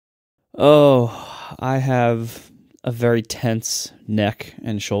Oh, I have a very tense neck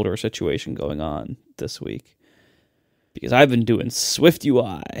and shoulder situation going on this week because I've been doing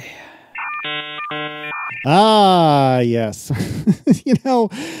SwiftUI. Ah, yes.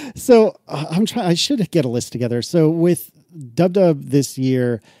 So I should get a list together. So with DubDub this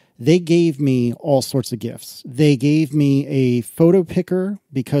year, they gave me all sorts of gifts. They gave me a photo picker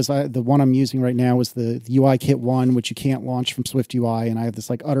because the one I'm using right now is the UI Kit 1, which you can't launch from SwiftUI, and I have this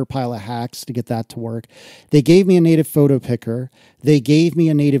like utter pile of hacks to get that to work. They gave me a native photo picker. They gave me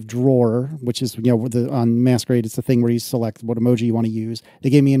a native drawer, which is, on Masquerade, it's the thing where you select what emoji you want to use.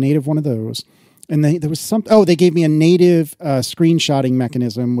 They gave me a native one of those. And there was they gave me a native screenshotting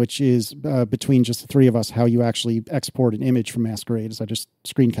mechanism, which is between just the three of us, how you actually export an image from Masquerade, is I just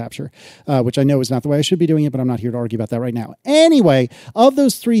screen capture, which I know is not the way I should be doing it, but I'm not here to argue about that right now. Anyway, of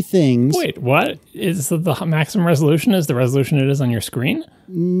those three things... Wait, what? Is the maximum resolution is the resolution it is on your screen?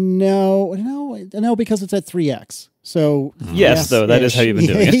 No, because it's at 3x. So yes, though that is how you've been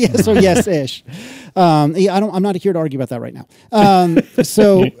doing it. Yeah, so yes-ish. I'm not here to argue about that right now.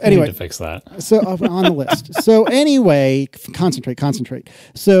 So anyway, need to fix that. So on the list. So anyway, concentrate.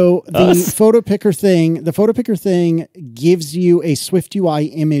 So the photo picker thing gives you a SwiftUI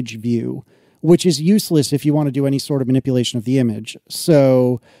image view, which is useless if you want to do any sort of manipulation of the image.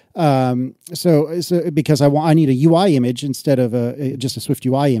 So because I need a UI image instead of just a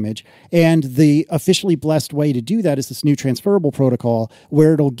SwiftUI image, and the officially blessed way to do that is this new transferable protocol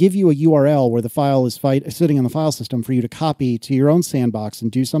where it'll give you a URL where the file is sitting on the file system for you to copy to your own sandbox and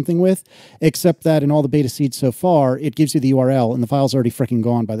do something with, except that in all the beta seeds so far, it gives you the URL and the file's already freaking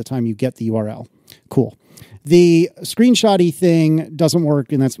gone by the time you get the URL. Cool. The screenshotty thing doesn't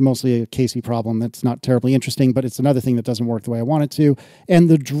work, and that's mostly a Casey problem. That's not terribly interesting, but it's another thing that doesn't work the way I want it to.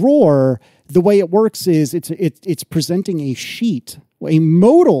 And the drawer, the way it works is it's presenting a sheet, a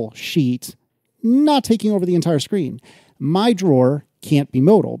modal sheet, not taking over the entire screen. My drawer can't be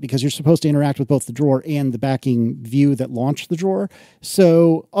modal because you're supposed to interact with both the drawer and the backing view that launched the drawer.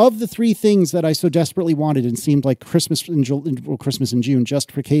 So of the three things that I so desperately wanted and seemed like Christmas in June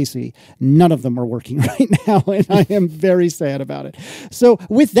just for Casey, none of them are working right now, and I am very sad about it. So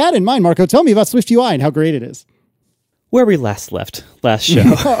with that in mind, Marco, tell me about SwiftUI and how great it is. Where we last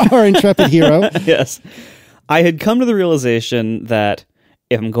show. Our intrepid hero. Yes. I had come to the realization that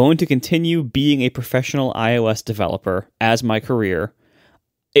if I'm going to continue being a professional iOS developer as my career,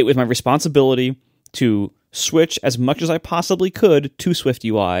 it was my responsibility to switch as much as I possibly could to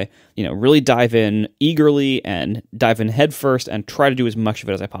SwiftUI, really dive in eagerly and dive in headfirst and try to do as much of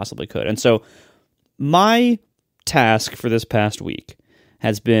it as I possibly could. And so my task for this past week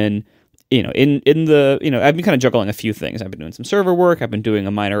has been, I've been kind of juggling a few things. I've been doing some server work. I've been doing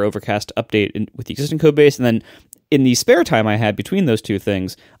a minor Overcast update with the existing code base. And then in the spare time I had between those two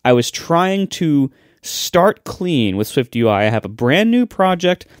things, I was trying to start clean with SwiftUI. I have a brand new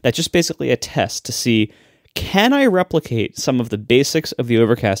project that's just basically a test to see, can I replicate some of the basics of the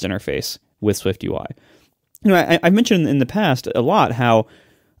Overcast interface with SwiftUI? I mentioned in the past a lot how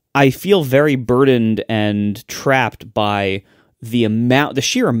I feel very burdened and trapped by the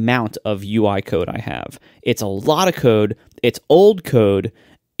sheer amount of UI code I have. It's a lot of code. It's old code.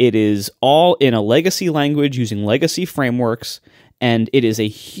 It is all in a legacy language using legacy frameworks, and it is a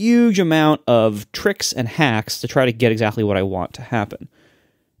huge amount of tricks and hacks to try to get exactly what I want to happen.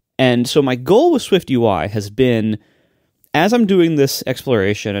 And so my goal with SwiftUI has been, as I'm doing this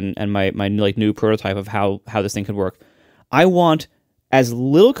exploration and my new prototype of how this thing could work, I want as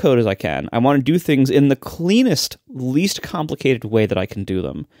little code as I can. I want to do things in the cleanest, least complicated way that I can do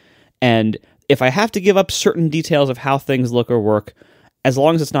them. And if I have to give up certain details of how things look or work, as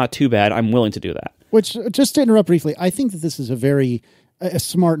long as it's not too bad, I'm willing to do that. Which, just to interrupt briefly, I think that this is a very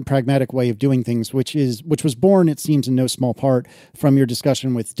smart and pragmatic way of doing things, which was born, it seems, in no small part from your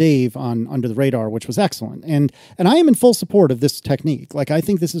discussion with Dave on Under the Radar, which was excellent. And I am in full support of this technique. Like, I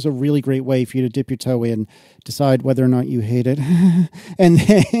think this is a really great way for you to dip your toe in, decide whether or not you hate it, and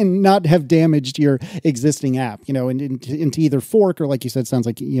then not have damaged your existing app, into either fork or, like you said, sounds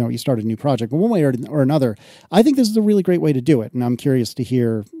like, you started a new project. But one way or another, I think this is a really great way to do it. And I'm curious to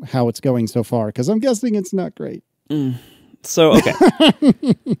hear how it's going so far, because I'm guessing it's not great. So, okay.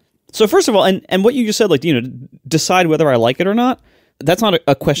 So first of all, and what you just said, decide whether I like it or not, that's not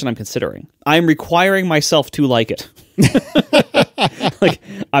a question I'm considering. I'm requiring myself to like it.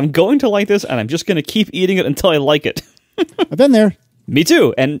 I'm going to like this, and I'm just going to keep eating it until I like it. I've been there. Me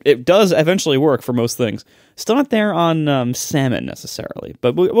too, and it does eventually work for most things. Still not there on salmon necessarily,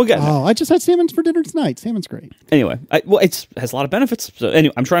 but we'll get there. Oh, I just had salmon for dinner tonight. Salmon's great. Anyway, it has a lot of benefits. So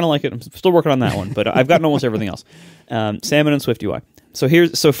anyway, I'm trying to like it. I'm still working on that one, but I've gotten almost everything else. Salmon and SwiftUI. So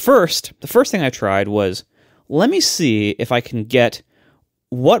the first thing I tried was, let me see if I can get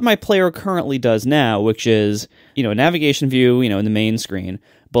what my player currently does now, which is, a navigation view, in the main screen.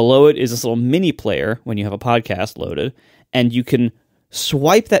 Below it is this little mini player when you have a podcast loaded, and you can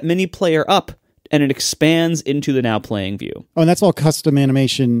swipe that mini player up and it expands into the now playing view. Oh, and that's all custom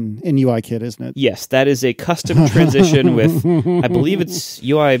animation in UIKit, isn't it? Yes, that is a custom transition with, I believe it's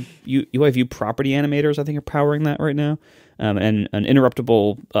UI View property animators, I think, are powering that right now. And an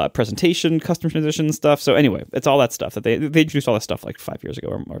interruptible presentation, custom transition stuff. So anyway, it's all that stuff that they introduced all that stuff like 5 years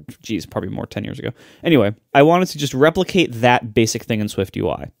ago, or geez, probably more, 10 years ago. Anyway, I wanted to just replicate that basic thing in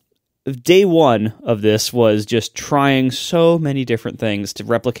SwiftUI. Day one of this was just trying so many different things to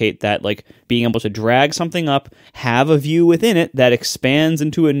replicate that, like being able to drag something up, have a view within it that expands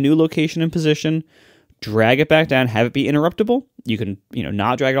into a new location and position, drag it back down, have it be interruptible. You can,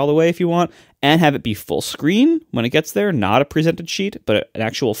 not drag it all the way if you want, and have it be full screen when it gets there, not a presented sheet, but an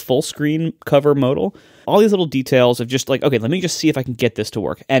actual full screen cover modal. All these little details of just like, okay, let me just see if I can get this to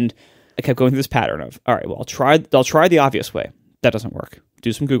work. And I kept going through this pattern of, all right, well, I'll try the obvious way. That doesn't work.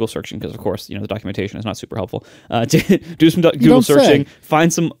 Do some Google searching because, of course, the documentation is not super helpful. Do some Google searching.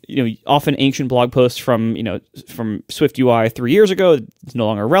 Find some, often ancient blog posts from SwiftUI 3 years ago. It's no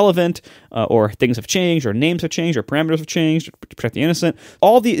longer relevant, or things have changed, or names have changed, or parameters have changed to protect the innocent.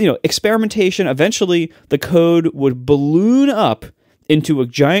 All the experimentation. Eventually, the code would balloon up into a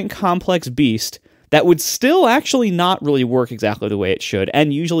giant complex beast that would still actually not really work exactly the way it should,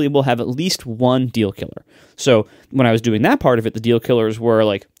 and usually will have at least one deal killer. So when I was doing that part of it, the deal killers were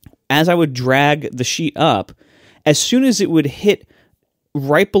like, as I would drag the sheet up, as soon as it would hit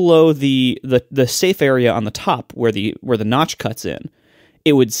right below the safe area on the top where the notch cuts in,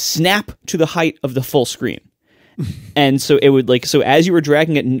 it would snap to the height of the full screen. And so it would as you were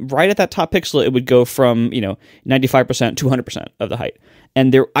dragging it right at that top pixel, it would go from 95% to 100% of the height.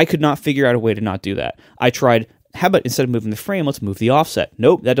 And I could not figure out a way to not do that. I tried, how about instead of moving the frame, let's move the offset.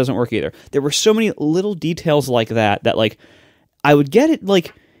 Nope, that doesn't work either. There were so many little details like that I would get it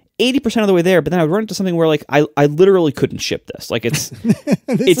 80% of the way there, but then I would run into something where I literally couldn't ship this. It's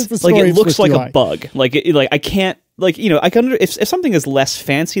it looks like a bug. I can't I can if something is less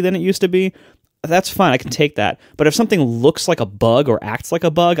fancy than it used to be, that's fine. I can take that. But if something looks like a bug or acts like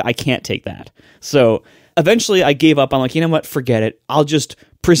a bug, I can't take that. So eventually I gave up. I'm like, you know what? Forget it. I'll just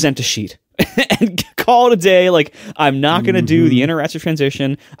present a sheet and call it a day. I'm not going to do the interactive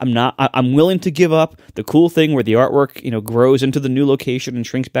transition. I'm willing to give up the cool thing where the artwork, grows into the new location and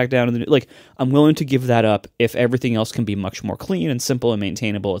shrinks back down. I'm willing to give that up if everything else can be much more clean and simple and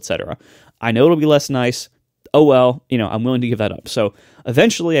maintainable, etc. I know it'll be less nice. Oh, well, I'm willing to give that up. So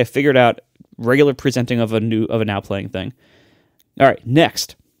eventually I figured out regular presenting of a now playing thing. All right,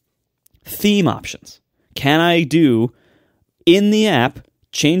 next, theme options. Can I do in the app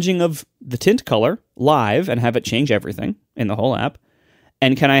changing of the tint color live and have it change everything in the whole app?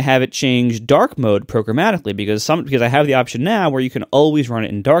 And can I have it change dark mode programmatically? Because I have the option now where you can always run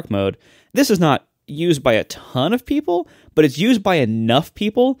it in dark mode. This is not used by a ton of people, but it's used by enough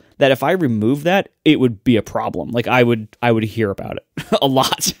people that if I remove that, it would be a problem. I would hear about it a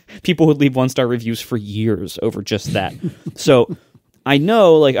lot. People would leave 1-star reviews for years over just that. So I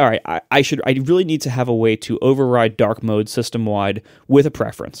know, all right, I really need to have a way to override dark mode system-wide with a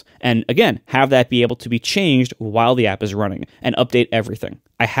preference. And again, have that be able to be changed while the app is running and update everything.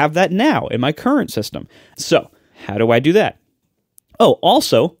 I have that now in my current system. So how do I do that? Oh,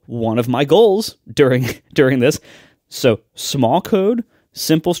 also, one of my goals during this, so small code,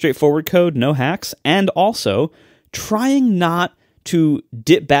 simple, straightforward code, no hacks, and also trying not to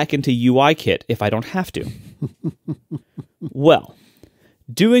dip back into UIKit if I don't have to. Well,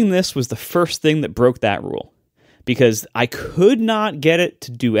 doing this was the first thing that broke that rule, because I could not get it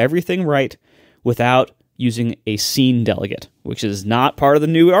to do everything right without using a scene delegate, which is not part of the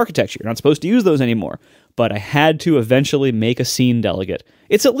new architecture. You're not supposed to use those anymore. But I had to eventually make a scene delegate.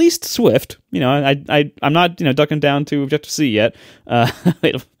 It's at least Swift. I'm not ducking down to Objective-C yet.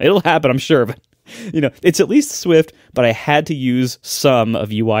 It'll happen, I'm sure. But it's at least Swift. But I had to use some of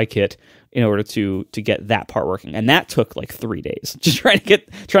UIKit in order to get that part working, and that took 3 days just trying to get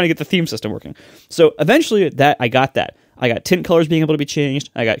the theme system working. So eventually, I got that. I got tint colors being able to be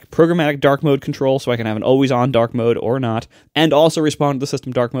changed. I got programmatic dark mode control, so I can have an always-on dark mode or not, and also respond to the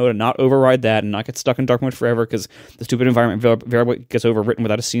system dark mode and not override that and not get stuck in dark mode forever because the stupid environment variable gets overwritten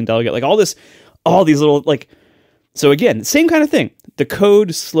without a scene delegate. All these little So again, same kind of thing. The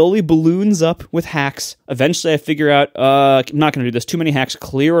code slowly balloons up with hacks. Eventually I figure out, I'm not going to do this. Too many hacks,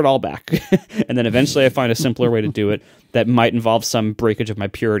 clear it all back. And then eventually I find a simpler way to do it that might involve some breakage of my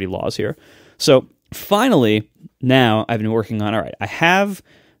purity laws here. So finally, now I've been working on, all right, I have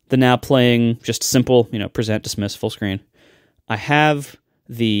the now playing just simple, present, dismiss, full screen. I have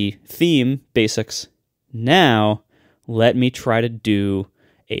the theme basics. Now let me try to do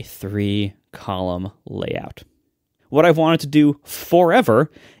a 3-column layout. What I've wanted to do forever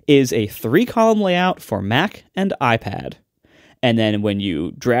is a 3-column layout for Mac and iPad. And then when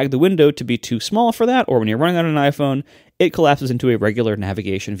you drag the window to be too small for that, or when you're running on an iPhone, it collapses into a regular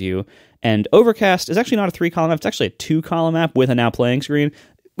navigation view. And Overcast is actually not a 3-column app, it's actually a 2-column app with a now playing screen,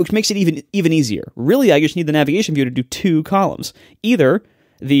 which makes it even easier. Really, I just need the navigation view to do 2 columns. Either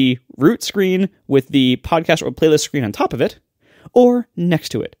the root screen with the podcast or playlist screen on top of it, or next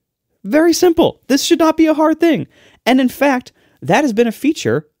to it. Very simple. This should not be a hard thing. And in fact, that has been a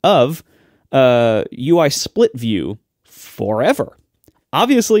feature of UI split view forever.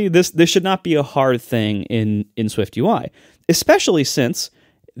 Obviously, this should not be a hard thing in SwiftUI, especially since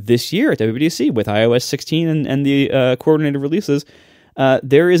this year at WWDC with iOS 16 and the coordinated releases,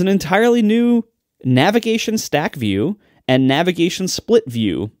 there is an entirely new navigation stack view and navigation split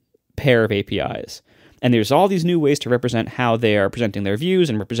view pair of APIs. And there's all these new ways to represent how they are presenting their views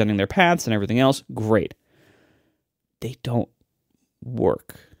and representing their paths and everything else. Great. They don't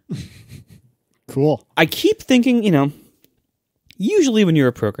work. Cool. I keep thinking, usually when you're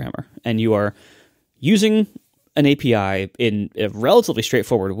a programmer and you are using an API in a relatively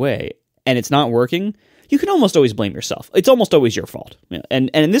straightforward way and it's not working, you can almost always blame yourself. It's almost always your fault. And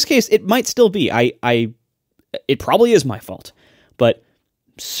in this case, it might still be. It probably is my fault. But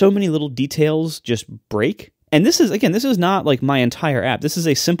so many little details just break. And this is not like my entire app. This is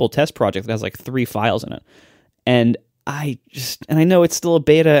a simple test project that has like 3 files in it. And I know it's still a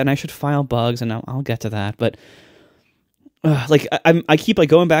beta and I should file bugs and I'll get to that. But I keep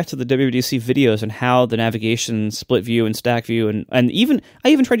going back to the WWDC videos and how the navigation split view and stack view and I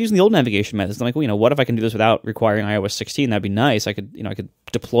even tried using the old navigation methods. I'm like, what if I can do this without requiring iOS 16? That'd be nice. I could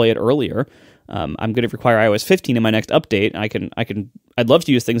deploy it earlier. I'm going to require iOS 15 in my next update. I'd love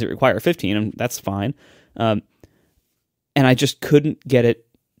to use things that require 15, and that's fine. And I just couldn't get it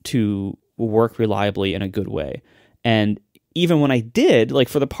to work reliably in a good way. And even when I did,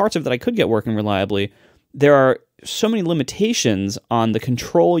 for the parts of it that I could get working reliably, there are so many limitations on the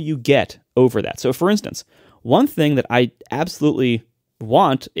control you get over that. So for instance, one thing that I absolutely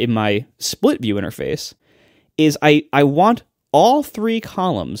want in my split view interface is I want all 3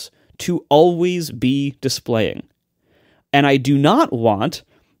 columns to always be displaying. And I do not want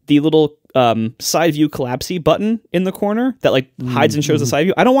the little side view collapsey button in the corner that hides and shows the side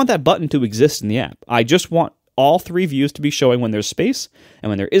view. I don't want that button to exist in the app. I just want all 3 views to be showing when there's space, and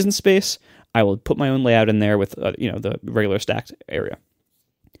when there isn't space, I will put my own layout in there with the regular stacked area.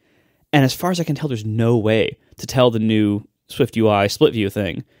 And as far as I can tell, there's no way to tell the new SwiftUI split view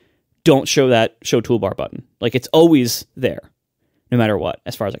thing, don't show that show toolbar button. It's always there, no matter what,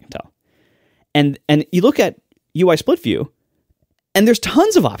 as far as I can tell. And you look at UI split view, and there's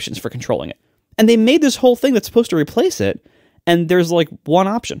tons of options for controlling it. And they made this whole thing that's supposed to replace it, and there's one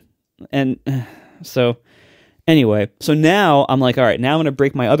option. And so anyway, so now I'm like, all right, now I'm going to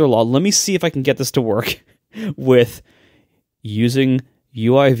break my other law. Let me see if I can get this to work with using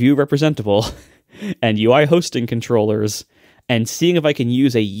UI view representable and UI hosting controllers and seeing if I can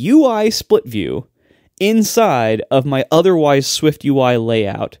use a UI split view inside of my otherwise SwiftUI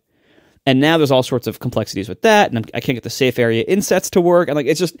layout. And now there's all sorts of complexities with that, and I can't get the safe area insets to work. And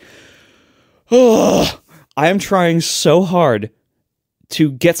it's just, I am trying so hard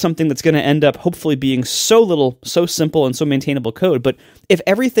to get something that's going to end up hopefully being so simple and so maintainable code. But if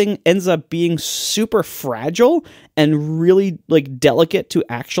everything ends up being super fragile and really delicate to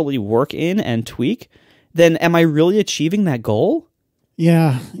actually work in and tweak, then am I really achieving that goal?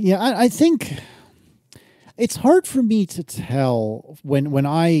 Yeah. I think it's hard for me to tell when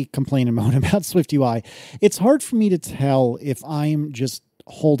I complain and moan about SwiftUI. It's hard for me to tell if I'm just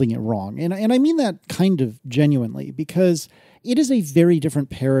holding it wrong. And I mean that kind of genuinely, because it is a very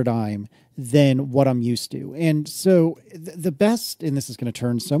different paradigm than what I'm used to. And so the best, and this is going to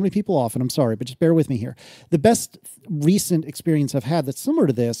turn so many people off, and I'm sorry, but just bear with me here. The best recent experience I've had that's similar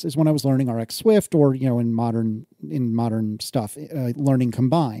to this is when I was learning RX Swift, or, in modern stuff, learning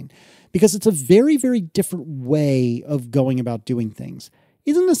Combine, because it's a very, very different way of going about doing things.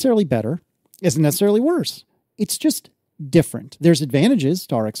 Isn't necessarily better, isn't necessarily worse. It's just different. There's advantages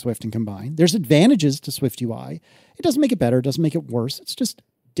to RX Swift and Combine. There's advantages to SwiftUI. It doesn't make it better. It doesn't make it worse. It's just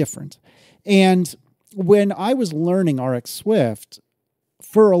different. And when I was learning RX Swift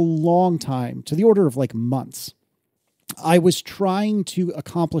for a long time, to the order of like months, I was trying to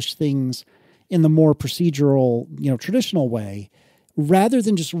accomplish things in the more procedural, traditional way, rather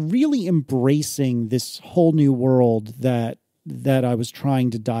than just really embracing this whole new world that I was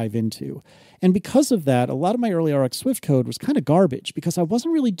trying to dive into. And because of that, a lot of my early RX Swift code was kind of garbage because I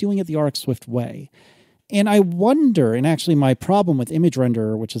wasn't really doing it the RX Swift way. And I wonder, and actually my problem with image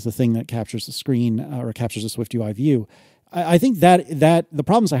renderer, which is the thing that captures the screen or captures a SwiftUI view, I think that the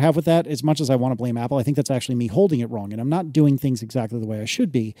problems I have with that, as much as I want to blame Apple, I think that's actually me holding it wrong. And I'm not doing things exactly the way I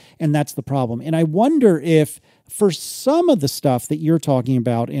should be. And that's the problem. And I wonder if for some of the stuff that you're talking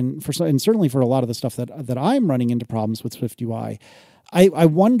about, and certainly for a lot of the stuff that I'm running into problems with SwiftUI, I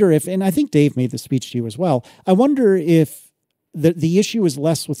wonder if, and I think Dave made the speech to you as well, I wonder if the issue is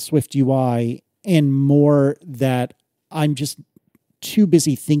less with SwiftUI and more that I'm just too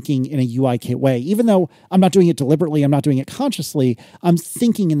busy thinking in a UI kit way. Even though I'm not doing it deliberately, I'm not doing it consciously, I'm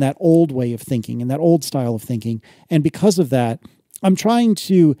thinking in that old way of thinking, in that old style of thinking. And because of that, I'm trying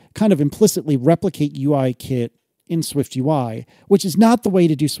to kind of implicitly replicate UI kit in SwiftUI, which is not the way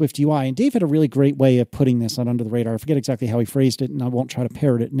to do SwiftUI. And Dave had a really great way of putting this on Under the Radar. I forget exactly how he phrased it, and I won't try to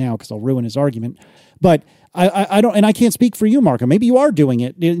parrot it now because I'll ruin his argument. But I don't, and I can't speak for you, Marco. Maybe you are doing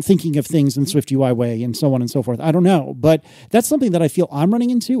it, thinking of things in SwiftUI way and so on and so forth. I don't know. But that's something that I feel I'm running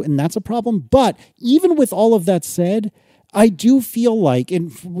into, and that's a problem. But even with all of that said, I do feel like,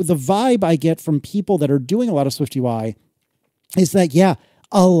 and the vibe I get from people that are doing a lot of SwiftUI is that, yeah,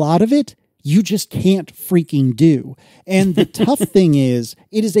 a lot of it you just can't freaking do. And the tough thing is,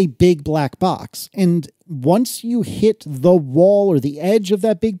 it is a big black box. And once you hit the wall or the edge of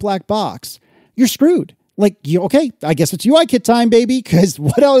that big black box, you're screwed. Like, okay, I guess it's UI kit time, baby, because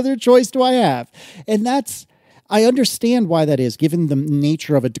what other choice do I have? And I understand why that is, given the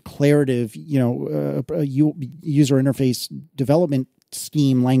nature of a declarative, user interface development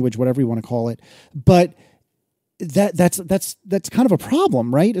scheme, language, whatever you want to call it. But that's kind of a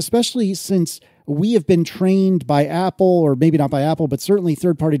problem, right? Especially since we have been trained by Apple, or maybe not by Apple, but certainly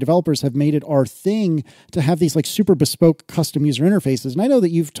third-party developers have made it our thing to have these like super bespoke custom user interfaces. And I know that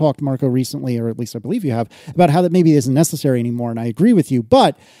you've talked, Marco, recently, or at least I believe you have, about how that maybe isn't necessary anymore. And I agree with you,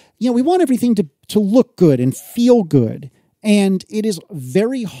 but we want everything to look good and feel good. And it is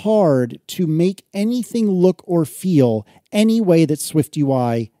very hard to make anything look or feel any way that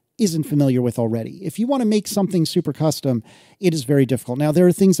SwiftUI isn't familiar with already. If you want to make something super custom, it is very difficult. Now, there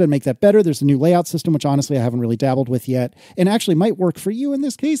are things that make that better. There's a new layout system, which honestly I haven't really dabbled with yet, and actually might work for you in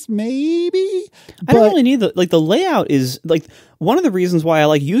this case, maybe. I don't really need the layout is like one of the reasons why I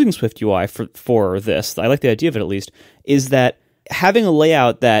like using SwiftUI for this. I like the idea of it at least, is that having a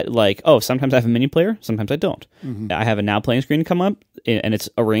layout that like, sometimes I have a mini player, sometimes I don't. Mm-hmm. I have a now playing screen come up, and it's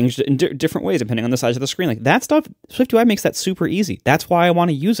arranged in different ways depending on the size of the screen. Like that stuff, SwiftUI makes that super easy. That's why I want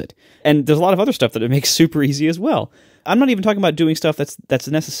to use it. And there's a lot of other stuff that it makes super easy as well. I'm not even talking about doing stuff that's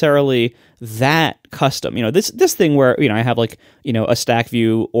necessarily that custom. This thing where I have like a stack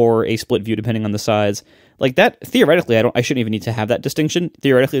view or a split view depending on the size. Like that, theoretically, I shouldn't even need to have that distinction.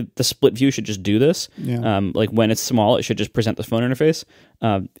 Theoretically, the split view should just do this. Yeah. Like when it's small, it should just present the phone interface.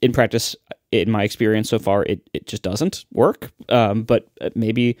 In practice, in my experience so far, it just doesn't work. But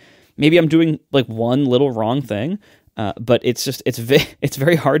maybe I'm doing like one little wrong thing. But it's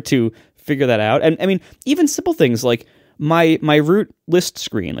very hard to figure that out. And I mean, even simple things like my root list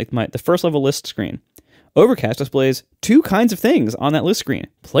screen, like the first level list screen. Overcast displays two kinds of things on that list screen,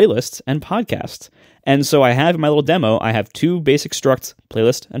 playlists and podcasts. And so I have in my little demo, I have two basic structs,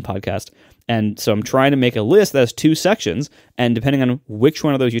 playlist and podcast. And so I'm trying to make a list that has two sections, and depending on which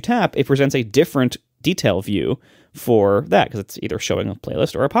one of those you tap, it presents a different detail view for that, because it's either showing a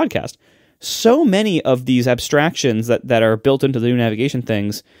playlist or a podcast. So many of these abstractions that are built into the new navigation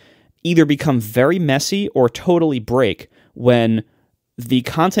things either become very messy or totally break when the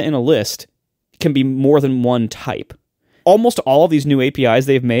content in a list can be more than one type. Almost all of these new APIs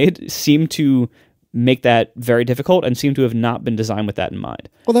they've made seem to make that very difficult and seem to have not been designed with that in mind.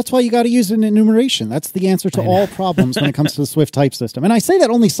 Well, that's why you got to use an enumeration. That's the answer to all problems when it comes to the Swift type system. And I say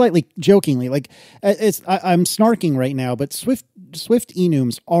that only slightly jokingly. Like I'm snarking right now, but Swift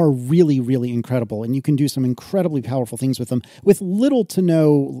enums are really, really incredible, and you can do some incredibly powerful things with them with little to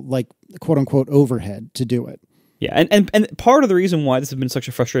no, like, quote unquote overhead to do it. Yeah, and part of the reason why this has been such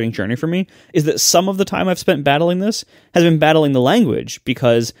a frustrating journey for me is that some of the time I've spent battling this has been battling the language,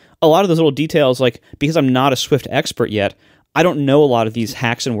 because a lot of those little details, like, because I'm not a Swift expert yet, I don't know a lot of these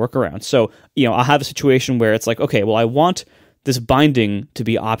hacks and workarounds. So, I'll have a situation where it's like, okay, well, I want this binding to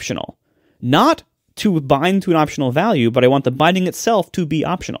be optional. Not to bind to an optional value, but I want the binding itself to be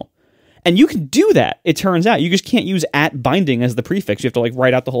optional. And you can do that, it turns out. You just can't use at binding as the prefix. You have to like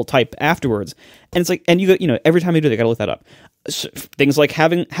write out the whole type afterwards. And it's like, and you know, every time you do that, you got to look that up. So, things like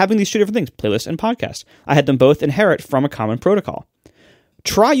having these two different things, playlist and podcast. I had them both inherit from a common protocol.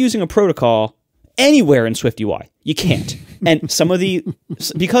 Try using a protocol anywhere in SwiftUI. You can't. And some of the,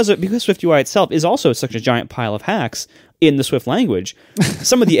 because SwiftUI itself is also such a giant pile of hacks in the Swift language,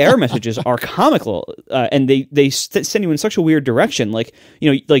 some of the error messages are comical, and they send you in such a weird direction. Like,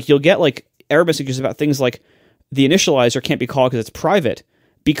 you know, like you'll get like error messages about things like the initializer can't be called because it's private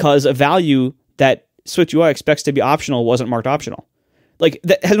because a value that SwiftUI expects to be optional wasn't marked optional. Like,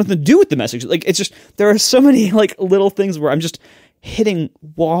 that has nothing to do with the message. Like, it's just, there are so many like little things where I'm just hitting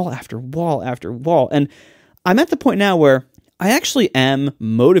wall after wall after wall. And I'm at the point now where I actually am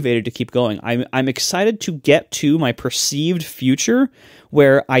motivated to keep going. I'm excited to get to my perceived future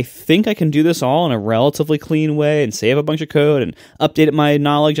where I think I can do this all in a relatively clean way and save a bunch of code and update my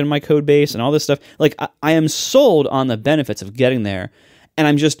knowledge and my code base and all this stuff. Like, I am sold on the benefits of getting there, and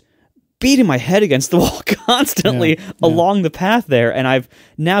I'm just beating my head against the wall constantly along the path there. And I've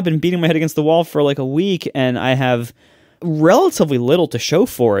now been beating my head against the wall for like a week, and I have relatively little to show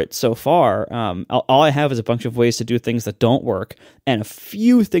for it so far. All I have is a bunch of ways to do things that don't work and a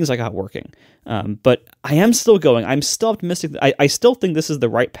few things I got working. But I am still going. I'm still optimistic. I still think this is the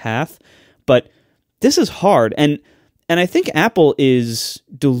right path, but this is hard. And I think Apple is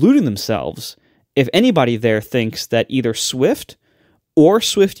deluding themselves if anybody there thinks that either Swift or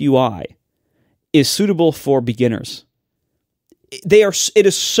SwiftUI is suitable for beginners. It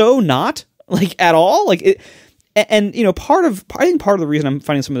is so not, like, at all. Like, it. And, you know, I think part of the reason I'm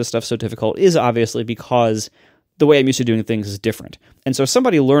finding some of this stuff so difficult is obviously because the way I'm used to doing things is different. And so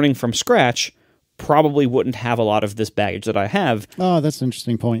somebody learning from scratch probably wouldn't have a lot of this baggage that I have. Oh, that's an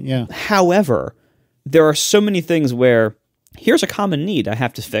interesting point, yeah. However, there are so many things where here's a common need I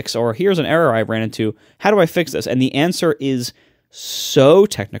have to fix, or here's an error I ran into. How do I fix this? And the answer is so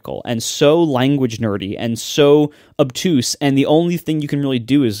technical and so language nerdy and so obtuse, and the only thing you can really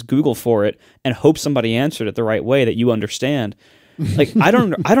do is Google for it and hope somebody answered it the right way that you understand. Like, I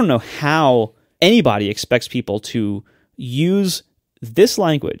don't know how anybody expects people to use this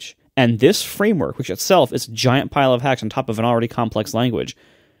language and this framework, which itself is a giant pile of hacks on top of an already complex language,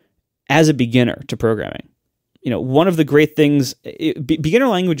 as a beginner to programming. You know, one of the great things, beginner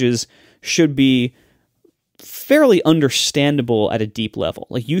languages should be fairly understandable at a deep level.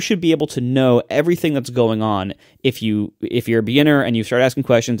 Like, you should be able to know everything that's going on if you're a beginner and you start asking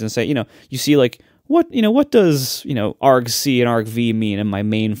questions and say, you know, you see like, what does, you know, argc and argv mean in my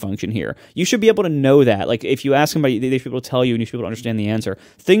main function here? You should be able to know that. Like, if you ask somebody, they should be able to tell you, and you should be able to understand the answer.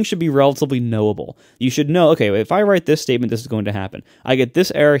 Things should be relatively knowable. You should know, okay, if I write this statement, this is going to happen. I get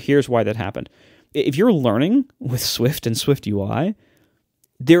this error, here's why that happened. If you're learning with Swift and SwiftUI,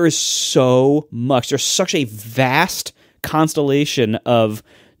 there is so much. There's such a vast constellation of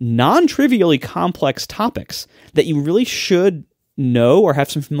non-trivially complex topics that you really should know or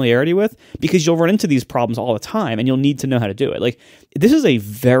have some familiarity with, because you'll run into these problems all the time and you'll need to know how to do it. Like, this is a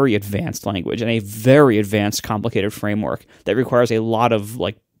very advanced language and a very advanced, complicated framework that requires a lot of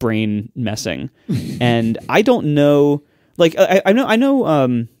like brain messing. And I don't know, like, I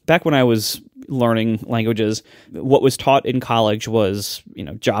know back when I was learning languages, what was taught in college was, you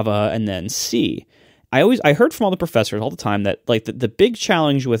know, Java and then C. I heard from all the professors all the time that like the big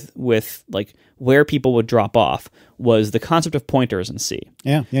challenge with like where people would drop off was the concept of pointers in C.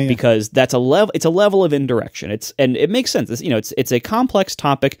 Yeah. Because that's it's a level of indirection. And it makes sense. It's a complex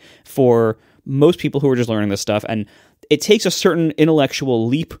topic for most people who are just learning this stuff, and it takes a certain intellectual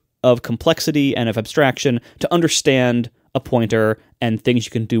leap of complexity and of abstraction to understand a pointer and things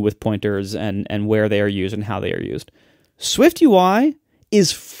you can do with pointers and where they are used and how they are used. SwiftUI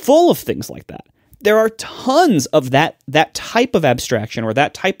is full of things like that. There are tons of that type of abstraction or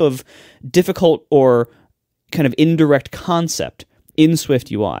that type of difficult or kind of indirect concept in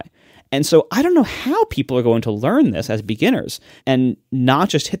SwiftUI. And so I don't know how people are going to learn this as beginners and not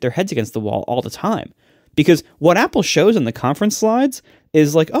just hit their heads against the wall all the time. Because what Apple shows in the conference slides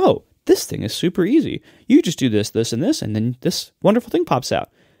is like, oh, this thing is super easy. You just do this, this, and this, and then this wonderful thing pops out.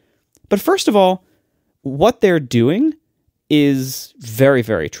 But first of all, what they're doing is very,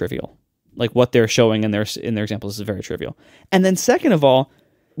 very trivial. Like, what they're showing in their examples is very trivial. And then second of all,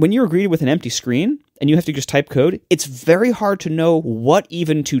 when you're greeted with an empty screen and you have to just type code, it's very hard to know what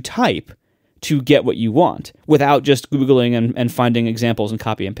even to type to get what you want without just Googling and finding examples and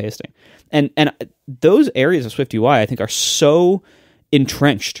copy and pasting. And those areas of SwiftUI, I think, are so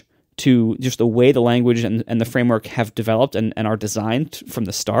entrenched to just the way the language and the framework have developed and are designed from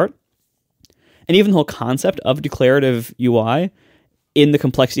the start. And even the whole concept of declarative UI in the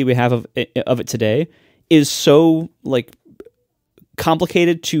complexity we have of it today is so like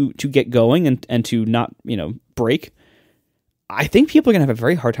complicated to get going and to not, break. I think people are going to have a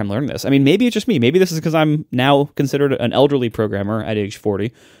very hard time learning this. I mean, maybe it's just me. Maybe this is because I'm now considered an elderly programmer at age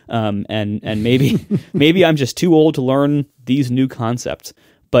 40. And maybe maybe I'm just too old to learn these new concepts.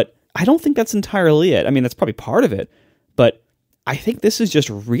 But I don't think that's entirely it. I mean, that's probably part of it. But I think this is just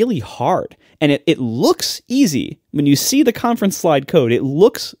really hard. And it looks easy. When you see the conference slide code, it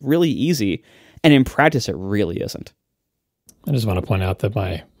looks really easy. And in practice, it really isn't. I just want to point out that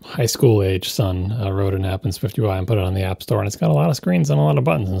my high school age son wrote an app in SwiftUI and put it on the App Store, and it's got a lot of screens and a lot of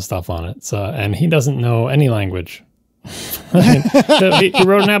buttons and stuff on it. So, and he doesn't know any language. So he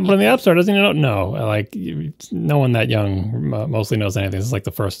wrote an app on the App Store. Doesn't even know? No, like no one that young mostly knows anything. This is like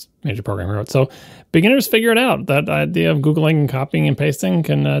the first major program he wrote. So beginners figure it out. That idea of Googling and copying and pasting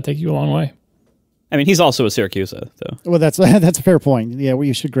can take you a long way. I mean, he's also a Syracuse, though. Well, that's a fair point. Yeah, well,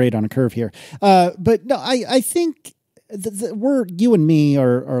 you should grade on a curve here. But no, I think you and me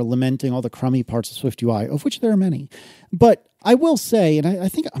are lamenting all the crummy parts of SwiftUI, of which there are many. But I will say, and I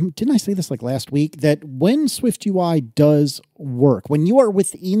think, didn't I say this like last week, that when SwiftUI does work, when you are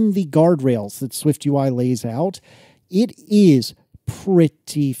within the guardrails that SwiftUI lays out, it is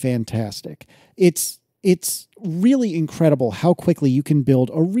pretty fantastic. It's really incredible how quickly you can build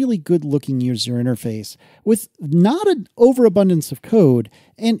a really good-looking user interface with not an overabundance of code,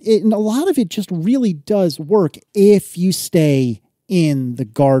 and a lot of it just really does work if you stay in the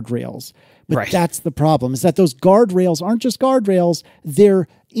guardrails. But right. That's the problem, is that those guardrails aren't just guardrails, they're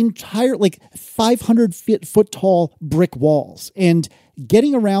entire, like 500-foot tall brick walls, and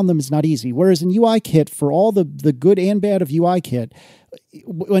getting around them is not easy. Whereas in UIKit, for all the good and bad of UIKit,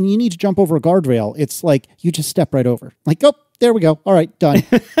 when you need to jump over a guardrail, it's like you just step right over. Like, oh, there we go. All right, done.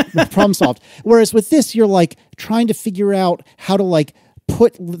 Problem solved. Whereas with this, you're like trying to figure out how to like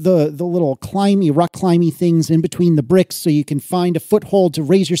put the little rock climby things in between the bricks so you can find a foothold to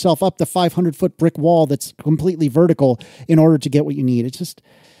raise yourself up the 500-foot brick wall that's completely vertical in order to get what you need. It's just,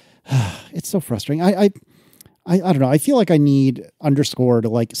 it's so frustrating. I don't know. I feel like I need underscore to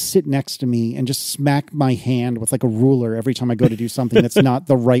like sit next to me and just smack my hand with like a ruler every time I go to do something that's not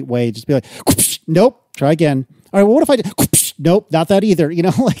the right way. Just be like, nope, try again. All right, well, what if I did? Nope, not that either.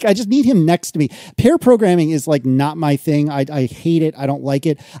 Like I just need him next to me. Pair programming is like not my thing. I hate it. I don't like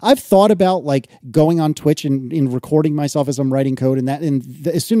it. I've thought about like going on Twitch and recording myself as I'm writing code, and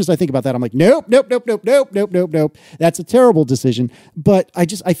as soon as I think about that, I'm like, nope. That's a terrible decision. But I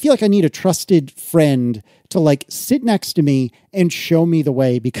feel like I need a trusted friend to like sit next to me and show me the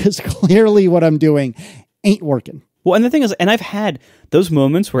way, because clearly what I'm doing ain't working. Well, and the thing is, and I've had those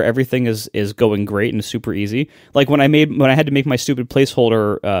moments where everything is going great and super easy. Like when I had to make my stupid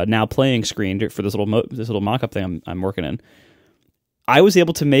placeholder now playing screen for this little mock-up thing I'm working in. I was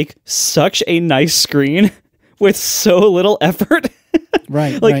able to make such a nice screen with so little effort.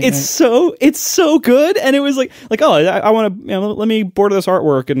 Right. Like it's so good, and it was like oh, I want to let me border this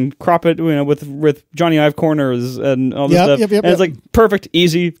artwork and crop it with Johnny Ive corners and all this stuff. And it's like perfect,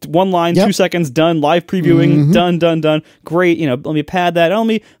 easy, 1 line, 2 seconds, done. Live previewing, done. Great, let me pad that. Let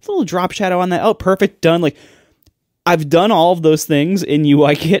me a little drop shadow on that. Oh, perfect, done. Like I've done all of those things in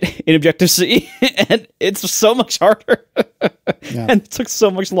UIKit in Objective-C, and it's so much harder, and it took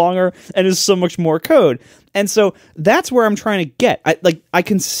so much longer, and is so much more code. And so that's where I'm trying to get. I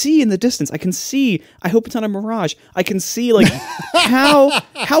can see in the distance. I hope it's not a mirage. I can see like how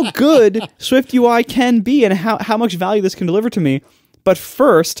good SwiftUI can be and how much value this can deliver to me. But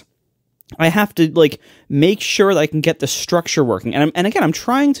first, I have to like make sure that I can get the structure working. And again, I'm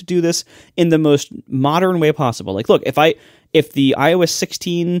trying to do this in the most modern way possible. Like, look, if the iOS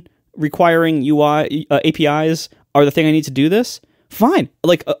 16 requiring UI APIs are the thing I need to do this, fine.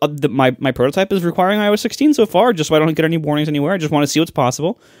 Like my prototype is requiring iOS 16 so far, just so I don't get any warnings anywhere. I just want to see what's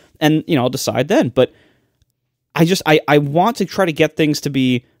possible, and I'll decide then. But I want to try to get things to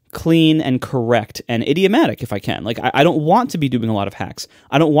be clean and correct and idiomatic if I can. Like I don't want to be doing a lot of hacks.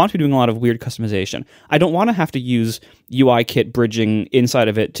 I don't want to be doing a lot of weird customization. I don't want to have to use UIKit bridging inside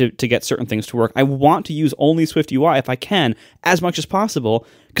of it to get certain things to work. I want to use only SwiftUI if I can, as much as possible,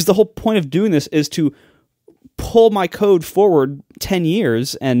 because the whole point of doing this is to pull my code forward 10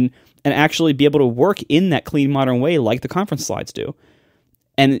 years and actually be able to work in that clean modern way like the conference slides do.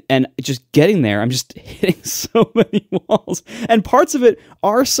 And just getting there, I'm just hitting so many walls. And parts of it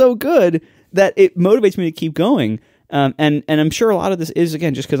are so good that it motivates me to keep going. And I'm sure a lot of this is,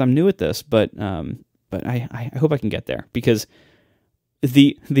 again, just because I'm new at this. But I hope I can get there. Because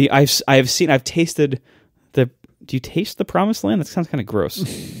I've tasted the... Do you taste the promised land? That sounds kind of gross.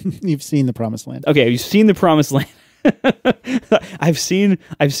 You've seen the promised land. Okay, you've seen the promised land. I've seen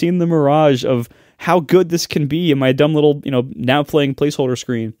the mirage of how good this can be in my dumb little, now playing placeholder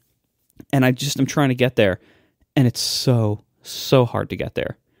screen. And I'm trying to get there. And it's so hard to get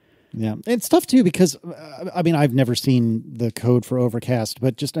there. Yeah, it's tough too because, I've never seen the code for Overcast,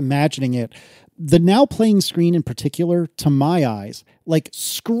 but just imagining it, the now playing screen in particular, to my eyes, like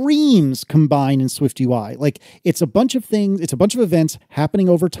screams Combine in SwiftUI. Like it's a bunch of things, it's a bunch of events happening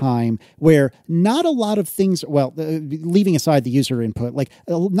over time where not a lot of things, leaving aside the user input, like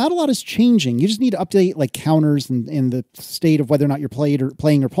not a lot is changing. You just need to update like counters and the state of whether or not you're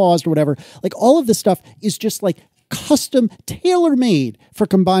playing or paused or whatever. Like all of this stuff is just like custom, tailor-made for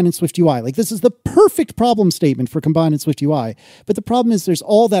Combine and SwiftUI. Like this is the perfect problem statement for Combine and SwiftUI. But the problem is there's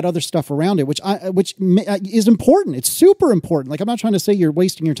all that other stuff around it, which is important. It's super important. Like I'm not trying to say you're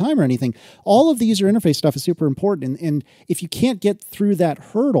wasting your time or anything. All of the user interface stuff is super important. And if you can't get through that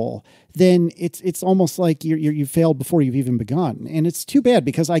hurdle, then it's almost like you failed before you've even begun. And it's too bad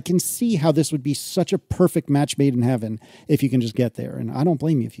because I can see how this would be such a perfect match made in heaven if you can just get there. And I don't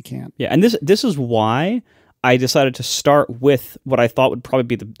blame you if you can't. Yeah, and this is why I decided to start with what I thought would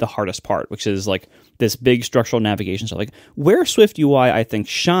probably be the hardest part, which is like this big structural navigation stuff. Like where SwiftUI, I think,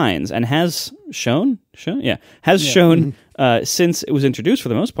 shines and has shown since it was introduced for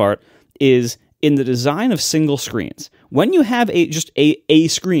the most part, is in the design of single screens. When you have a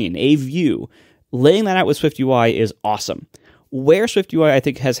screen, a view, laying that out with SwiftUI is awesome. Where SwiftUI, I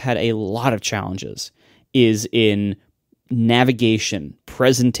think, has had a lot of challenges is in navigation,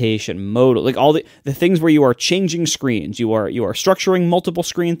 presentation, modal, like all the things where you are changing screens, you are structuring multiple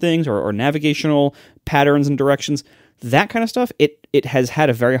screen things or navigational patterns and directions, that kind of stuff. It has had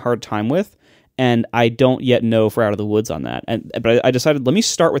a very hard time with, and I don't yet know if we're out of the woods on that. But I decided let me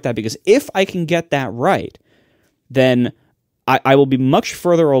start with that because if I can get that right, then I will be much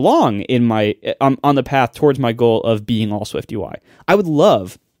further along in my on the path towards my goal of being all SwiftUI. I would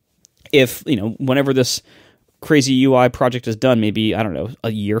love if whenever this crazy UI project is done, maybe I don't know,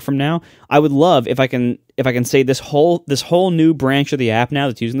 a year from now, I would love if I can say this whole new branch of the app now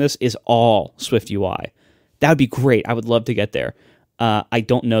that's using this is all SwiftUI. That would be great. I would love to get there. I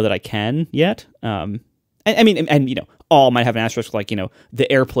don't know that I can yet. All might have an asterisk like the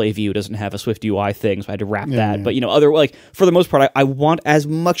AirPlay view doesn't have a SwiftUI thing, so I had to wrap that. Yeah. But other like for the most part, I want as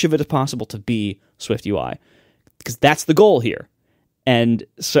much of it as possible to be SwiftUI because that's the goal here. And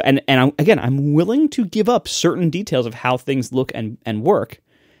so, and I'm willing to give up certain details of how things look and work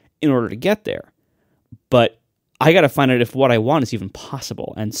in order to get there. But I got to find out if what I want is even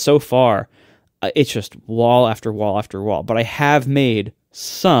possible. And so far, it's just wall after wall after wall. But I have made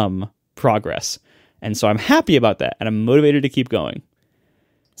some progress. And so I'm happy about that. And I'm motivated to keep going.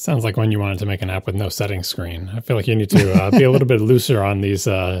 Sounds like when you wanted to make an app with no settings screen. I feel like you need to be a little bit looser on these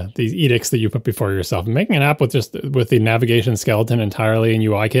edicts that you put before yourself. Making an app with the navigation skeleton entirely in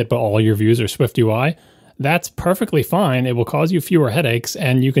UIKit, but all your views are SwiftUI, that's perfectly fine. It will cause you fewer headaches,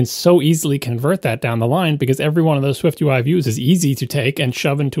 and you can so easily convert that down the line because every one of those SwiftUI views is easy to take and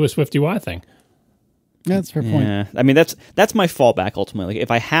shove into a SwiftUI thing. That's a fair point. Yeah, I mean that's my fallback ultimately. Like if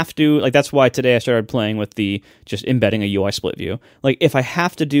I have to, like that's why today I started playing with the just embedding a UI split view. Like if I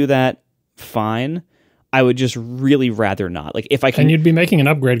have to do that, fine. I would just really rather not. Like if I can, and you'd be making an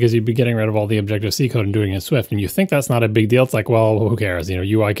upgrade because you'd be getting rid of all the Objective-C code and doing it in Swift. And you think that's not a big deal? It's like, well, who cares?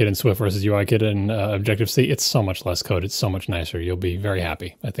 UIKit in Swift versus UIKit in Objective-C. It's so much less code. It's so much nicer. You'll be very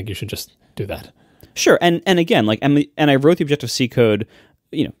happy. I think you should just do that. Sure, and again, like and I wrote the Objective-C code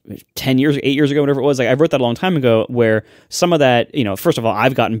 8 years ago, whatever it was. Like I wrote that a long time ago where some of that, first of all,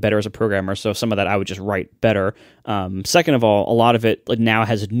 I've gotten better as a programmer. So some of that I would just write better. Second of all, a lot of it like now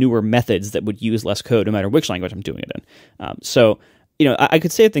has newer methods that would use less code no matter which language I'm doing it in. So I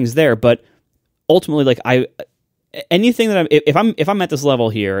could save things there, but ultimately like anything that if I'm at this level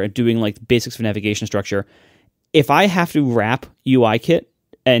here and doing like basics of navigation structure, if I have to wrap UIKit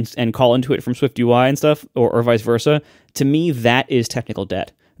and call into it from SwiftUI and stuff, or vice versa, to me, that is technical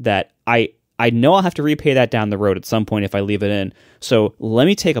debt that I know I'll have to repay that down the road at some point if I leave it in. So let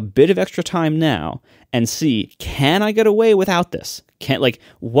me take a bit of extra time now and see, can I get away without this?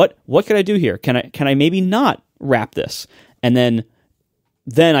 What could I do here? Can I maybe not wrap this? And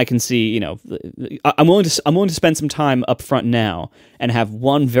then I can see, I'm willing to spend some time up front now and have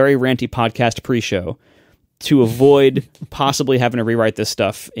one very ranty podcast pre-show to avoid possibly having to rewrite this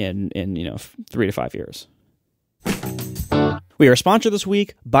stuff in 3 to 5 years. We are sponsored this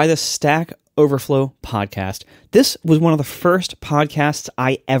week by the Stack Overflow podcast. This was one of the first podcasts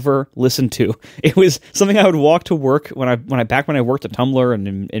I ever listened to. It was something I would walk to work when I worked at Tumblr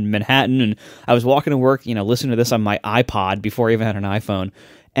and in Manhattan, and I was walking to work, listening to this on my iPod before I even had an iPhone.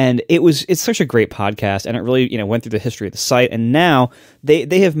 And it's such a great podcast, and it really, went through the history of the site, and now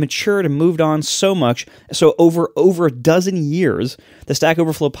they have matured and moved on so much. So over a dozen years, the Stack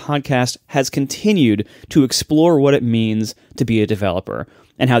Overflow podcast has continued to explore what it means to be a developer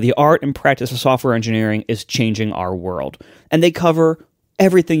and how the art and practice of software engineering is changing our world. And they cover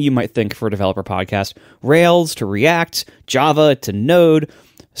everything you might think for a developer podcast, Rails to React, Java to Node.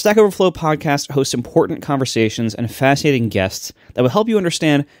 Stack Overflow podcast hosts important conversations and fascinating guests that will help you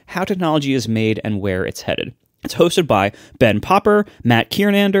understand how technology is made and where it's headed. It's hosted by Ben Popper, Matt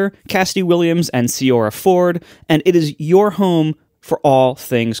Kiernander, Cassidy Williams, and Ciora Ford, and it is your home for all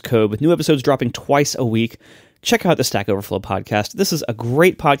things code, with new episodes dropping twice a week. Check out the Stack Overflow podcast. This is a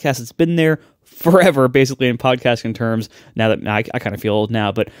great podcast. It's been there forever, basically, in podcasting terms. Now that I kind of feel old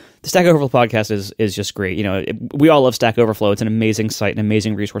now, but the Stack Overflow podcast is just great. We all love Stack Overflow. It's an amazing site, an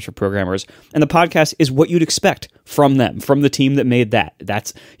amazing resource for programmers, and the podcast is what you'd expect from them, from the team that made that.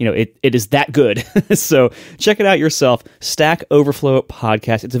 That's it is that good. So check it out yourself. Stack Overflow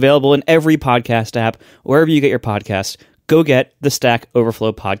podcast. It's available in every podcast app, wherever you get your podcasts. Go get the Stack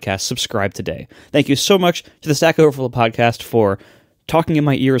Overflow podcast. Subscribe today. Thank you so much to the Stack Overflow podcast for talking in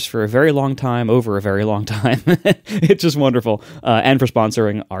my ears for a very long time, over a very long time. It's just wonderful. And for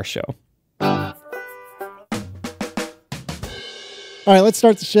sponsoring our show. All right, let's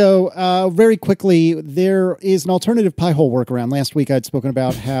start the show. Very quickly, there is an alternative Pi-hole workaround. Last week, I'd spoken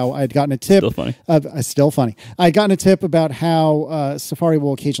about how I'd gotten a tip. Still funny. Still funny. I'd gotten a tip about how Safari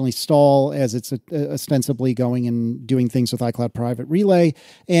will occasionally stall as it's ostensibly going and doing things with iCloud Private Relay,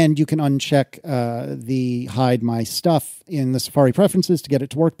 and you can uncheck the hide my stuff in the Safari preferences to get it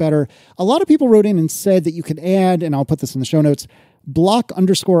to work better. A lot of people wrote in and said that you could add, and I'll put this in the show notes,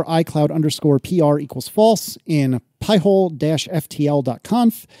 block_iCloud_PR equals false in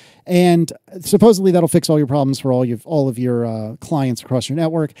piehole-ftl.conf, and supposedly that'll fix all your problems for all of your clients across your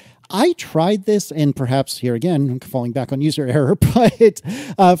network. I tried this, and perhaps here again, I'm falling back on user error, but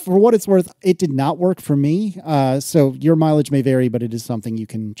for what it's worth, it did not work for me. So your mileage may vary, but it is something you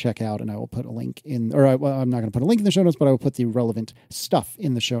can check out, and I will put a link in, or I'm not going to put a link in the show notes, but I will put the relevant stuff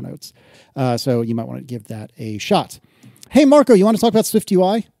in the show notes. So you might want to give that a shot. Hey, Marco, you want to talk about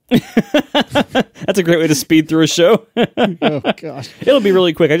SwiftUI? That's a great way to speed through a show. Oh, gosh. It'll be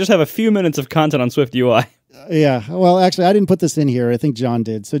really quick. I just have a few minutes of content on SwiftUI. Yeah. Well, actually, I didn't put this in here. I think John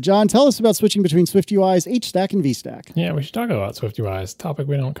did. So, John, tell us about switching between SwiftUI's HStack and VStack. Yeah, we should talk about SwiftUI. It's a topic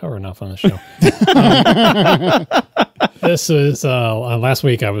we don't cover enough on the show. This is last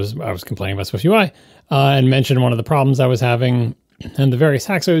week I was complaining about SwiftUI and mentioned one of the problems I was having and the various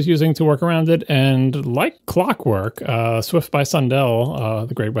hacks I was using to work around it. And like clockwork, Swift by Sundell,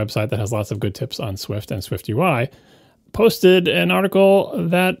 the great website that has lots of good tips on Swift and SwiftUI, posted an article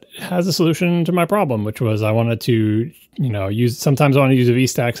that has a solution to my problem, which was I wanted to, sometimes I want to use a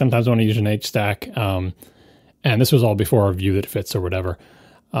VStack, sometimes I want to use an HStack. And this was all before a view that fits or whatever.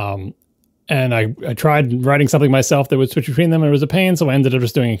 And I tried writing something myself that would switch between them, and it was a pain, so I ended up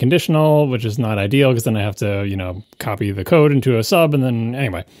just doing a conditional, which is not ideal because then I have to, copy the code into a sub, and then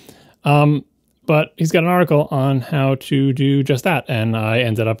anyway. But he's got an article on how to do just that, and I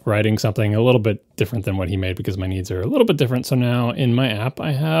ended up writing something a little bit different than what he made because my needs are a little bit different. So now in my app,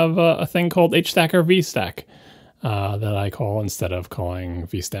 I have a thing called HStackOrVStack that I call instead of calling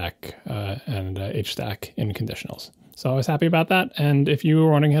VStack and HStack in conditionals. So I was happy about that. And if you were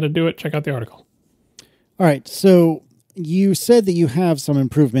wondering how to do it, check out the article. All right. So you said that you have some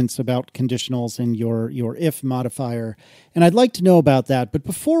improvements about conditionals in your if modifier, and I'd like to know about that. But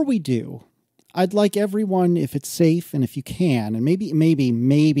before we do, I'd like everyone, if it's safe and if you can, and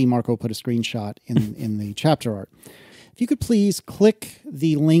maybe Marco put a screenshot in the chapter art. If you could please click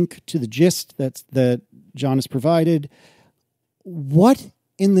the link to the gist that John has provided. What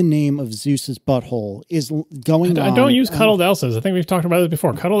in the name of Zeus's butthole is going on? I don't use cuddled else's. I think we've talked about this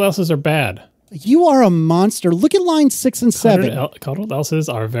before. Cuddled else's are bad. You are a monster. Look at lines 6 and 7. Cuddled else's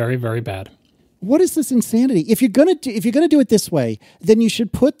are very, very bad. What is this insanity? If you're gonna do it this way, then you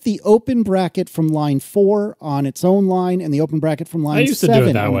should put the open bracket from line 4 on its own line and the open bracket from line 7. I used to do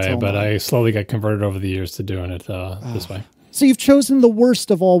it that way, but I slowly got converted over the years to doing it this way. So you've chosen the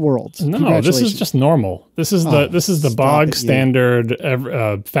worst of all worlds. No, this is just normal. This is the bog standard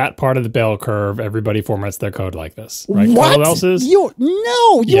fat part of the bell curve. Everybody formats their code like this, right? What? Cuddled else's? You're a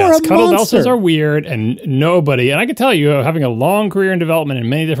cuddled monster. else's are weird, and nobody. And I can tell you, having a long career in development in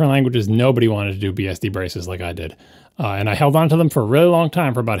many different languages, nobody wanted to do BSD braces like I did. And I held on to them for a really long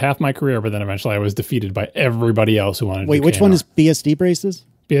time, for about half my career, but then eventually I was defeated by everybody else who wanted to do Wait, which KNR. one is BSD braces?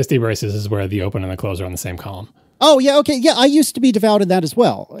 BSD braces is where the open and the close are on the same column. Oh, yeah, okay. Yeah, I used to be devout in that as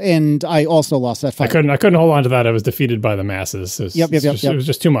well, and I also lost that fight. I couldn't hold on to that. I was defeated by the masses. It was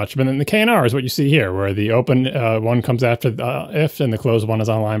just too much. But then the KNR is what you see here, where the open one comes after the if, and the closed one is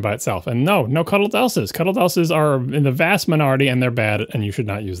online by itself. And no cuddled elses. Cuddled elses are in the vast minority, and they're bad, and you should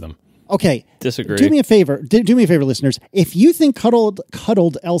not use them. Okay. Disagree. Do me a favor. Do me a favor, listeners. If you think cuddled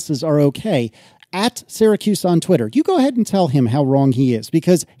elses are okay, at Syracuse on Twitter, you go ahead and tell him how wrong he is,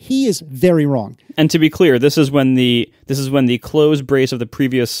 because he is very wrong. And to be clear, this is when the closed brace of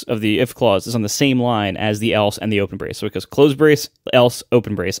the if clause is on the same line as the else and the open brace. So because closed brace, else,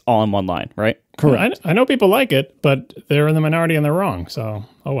 open brace, all in one line, right? Correct. I know people like it, but they're in the minority and they're wrong. So,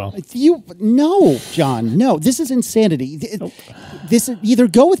 oh well. No, John. No, this is insanity. This either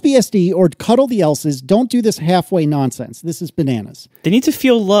go with BSD or cuddle the else's. Don't do this halfway nonsense. This is bananas. They need to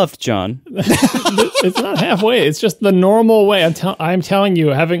feel loved, John. It's not halfway. It's just the normal way. I'm telling you,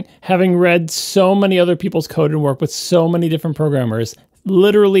 having read so many other people's code and worked with so many different programmers,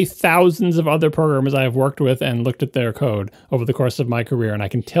 literally thousands of other programmers I have worked with and looked at their code over the course of my career. And I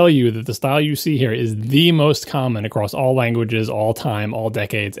can tell you that the style you see here is the most common across all languages, all time, all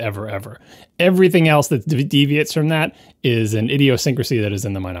decades, ever. Everything else that deviates from that is an idiosyncrasy that is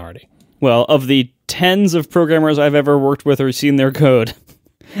in the minority. Well, of the tens of programmers I've ever worked with or seen their code,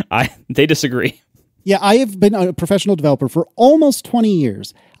 they disagree. Yeah, I have been a professional developer for almost 20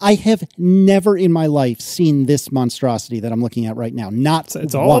 years. I have never in my life seen this monstrosity that I'm looking at right now.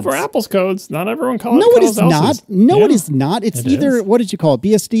 It's all over Apple's codes. Not everyone calls it. No, it is not. No, it is not. It's either, what did you call it,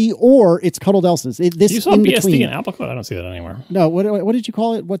 BSD, or it's cuddled else's. You saw BSD in Apple code? I don't see that anymore. No, what did you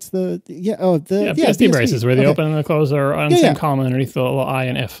call it? What's the, BSD braces, where the open and the close are on the same column underneath the little I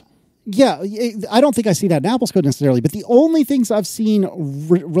and if. Yeah, I don't think I see that in Apple's code necessarily, but the only things I've seen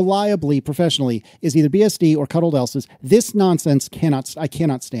reliably, professionally, is either BSD or cuddled else's. This nonsense I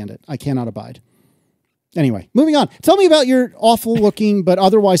cannot stand it. I cannot abide. Anyway, moving on. Tell me about your awful looking but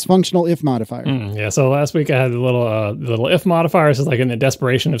otherwise functional if modifier. So last week I had the little if modifier. This is like in the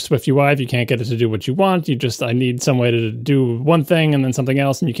desperation of SwiftUI. If you can't get it to do what you want, I need some way to do one thing and then something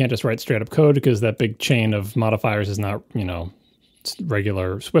else, and you can't just write straight up code because that big chain of modifiers is not,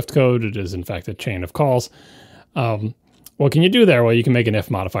 regular Swift code. It is in fact a chain of calls. What can you do there? Well, you can make an if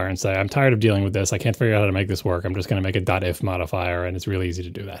modifier and say, I'm tired of dealing with this. I can't figure out how to make this work. I'm just going to make a .if modifier, and it's really easy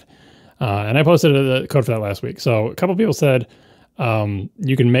to do that. And I posted the code for that last week. So a couple people said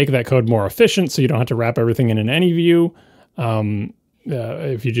you can make that code more efficient so you don't have to wrap everything in any view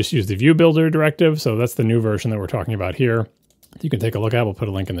if you just use the view builder directive. So that's the new version that we're talking about here. You can take a look at. We'll put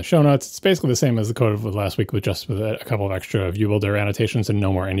a link in the show notes. It's basically the same as the code of last week, with a couple of extra view builder annotations and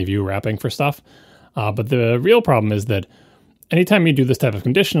no more any view wrapping for stuff. But the real problem is that anytime you do this type of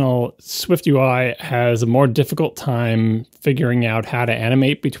conditional, SwiftUI has a more difficult time figuring out how to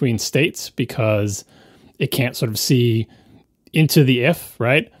animate between states because it can't sort of see into the if,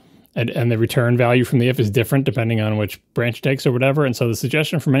 right? And the return value from the if is different depending on which branch it takes or whatever. And so the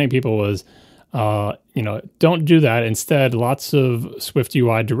suggestion for many people was, don't do that. Instead, lots of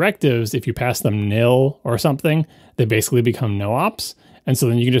SwiftUI directives, if you pass them nil or something, they basically become no ops. And so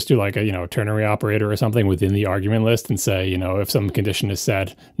then you can just do like a, ternary operator or something within the argument list and say, if some condition is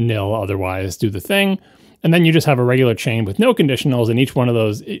set, nil, otherwise do the thing. And then you just have a regular chain with no conditionals, and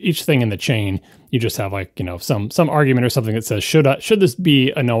each thing in the chain, you just have some argument or something that says, should this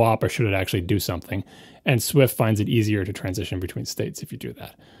be a no op or should it actually do something? And Swift finds it easier to transition between states if you do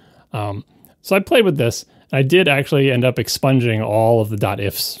that. So I played with this. I did actually end up expunging all of the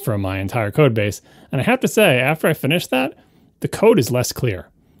 .ifs from my entire code base. And I have to say, after I finished that, the code is less clear.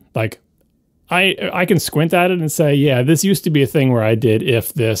 Like, I can squint at it and say, yeah, this used to be a thing where I did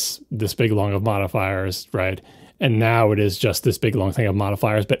if this big long of modifiers, right? And now it is just this big long thing of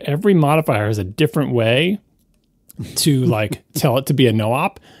modifiers. But every modifier has a different way to tell it to be a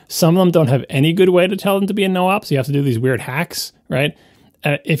no-op. Some of them don't have any good way to tell them to be a no-op, so you have to do these weird hacks, right?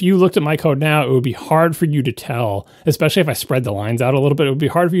 If you looked at my code now, it would be hard for you to tell, especially if I spread the lines out a little bit, it would be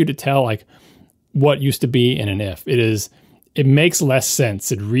hard for you to tell what used to be in an if. It makes less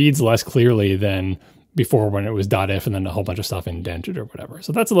sense. It reads less clearly than before when it was .if and then a whole bunch of stuff indented or whatever.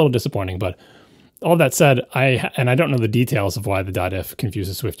 So that's a little disappointing, but all that said, I don't know the details of why the .if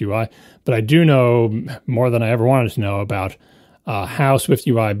confuses SwiftUI, but I do know more than I ever wanted to know about how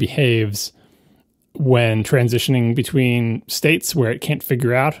SwiftUI behaves when transitioning between states where it can't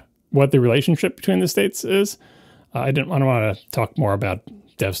figure out what the relationship between the states is. I don't want to talk more about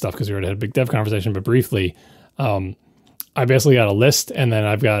dev stuff because we already had a big dev conversation, but briefly, I basically got a list, and then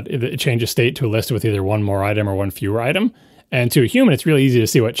I've got it change a state to a list with either one more item or one fewer item. And to a human, it's really easy to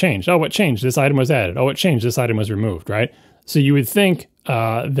see what changed. Oh, what changed? This item was added. Oh, what changed? This item was removed, right? So you would think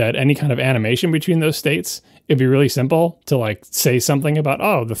that any kind of animation between those states it'd be really simple to like say something about,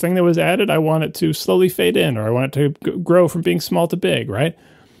 oh, the thing that was added, I want it to slowly fade in, or I want it to grow from being small to big, right?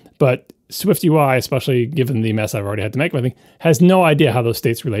 But SwiftUI, especially given the mess I've already had to make, I think, has no idea how those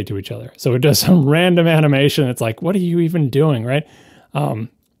states relate to each other. So it does some random animation. It's like, what are you even doing, right?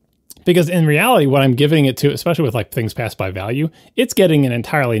 Because in reality, what I'm giving it to, especially with like things passed by value, it's getting an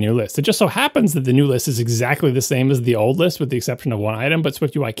entirely new list. It just so happens that the new list is exactly the same as the old list with the exception of one item, but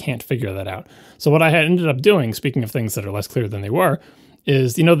SwiftUI can't figure that out. So what I had ended up doing, speaking of things that are less clear than they were,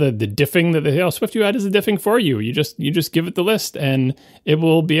 is, the diffing that SwiftUI does the diffing for you. You just give it the list and it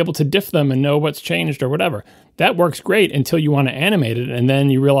will be able to diff them and know what's changed or whatever. That works great until you want to animate it, and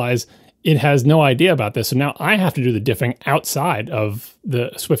then you realize it has no idea about this. So now I have to do the diffing outside of the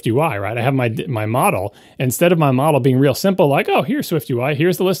SwiftUI, right? I have my model. Instead of my model being real simple, like, oh, here's SwiftUI,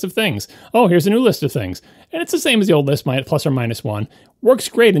 here's the list of things. Oh, here's a new list of things. And it's the same as the old list, plus or minus one. Works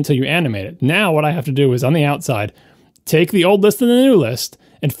great until you animate it. Now what I have to do is on the outside, take the old list and the new list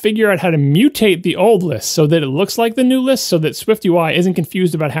and figure out how to mutate the old list so that it looks like the new list, so that SwiftUI isn't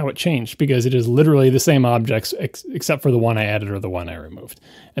confused about how it changed, because it is literally the same objects except for the one I added or the one I removed.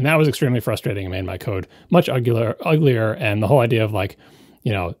 And that was extremely frustrating and made my code much uglier. And the whole idea of like,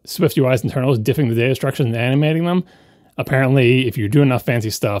 SwiftUI's internals diffing the data structures and animating them. Apparently, if you do enough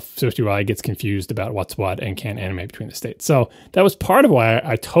fancy stuff, SwiftUI gets confused about what's what and can't animate between the states. So that was part of why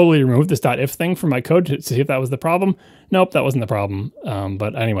I totally removed this .if thing from my code to see if that was the problem. Nope, that wasn't the problem.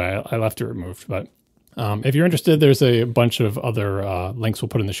 But anyway, I left it removed. But if you're interested, there's a bunch of other links we'll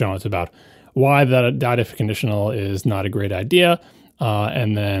put in the show notes about why that .if conditional is not a great idea.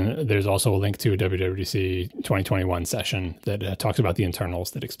 And then there's also a link to a WWDC 2021 session that talks about the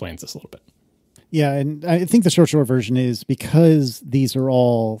internals that explains this a little bit. Yeah, and I think the short version is, because these are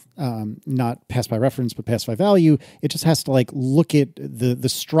all not passed by reference but passed by value, it just has to like look at the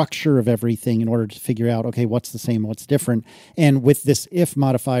structure of everything in order to figure out, okay, what's the same, what's different. And with this if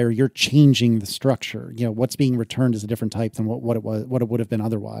modifier, you're changing the structure. What's being returned is a different type than what it would have been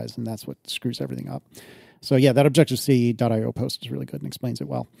otherwise, and that's what screws everything up. So yeah, that Objective-C.io post is really good and explains it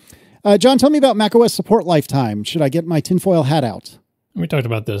well. John, tell me about macOS support lifetime. Should I get my tinfoil hat out? We talked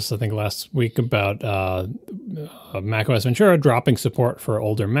about this, I think, last week about macOS Ventura dropping support for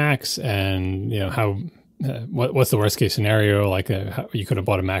older Macs, and how what's the worst case scenario? Like how you could have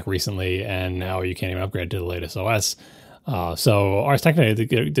bought a Mac recently, and now you can't even upgrade to the latest OS. So Ars Technica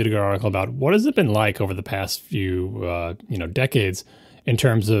did a good article about what has it been like over the past few decades in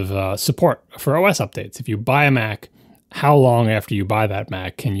terms of support for OS updates. If you buy a Mac, how long after you buy that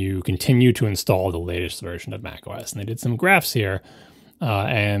Mac can you continue to install the latest version of macOS? And they did some graphs here.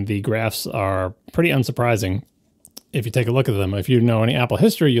 And the graphs are pretty unsurprising if you take a look at them. If you know any Apple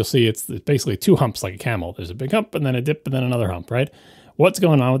history, you'll see it's basically two humps like a camel. There's a big hump and then a dip and then another hump, right? What's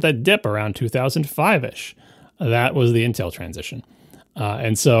going on with that dip around 2005-ish? That was the Intel transition.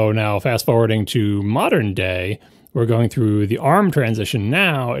 And so now fast forwarding to modern day, we're going through the ARM transition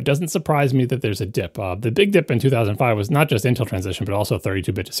now. It doesn't surprise me that there's a dip. The big dip in 2005 was not just Intel transition, but also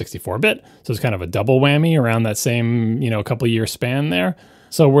 32-bit to 64-bit. So it's kind of a double whammy around that same, couple year span there.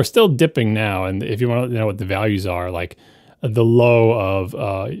 So we're still dipping now. And if you want to know what the values are, like the low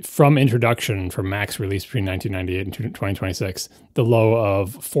of, from introduction for Macs released between 1998 and 2026, the low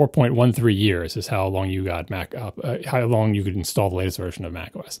of 4.13 years is how long you got how long you could install the latest version of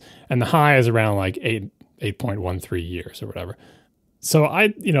macOS. And the high is around like 8.13 years or whatever. So I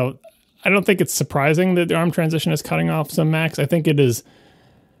don't think it's surprising that the ARM transition is cutting off some Macs. I think it is.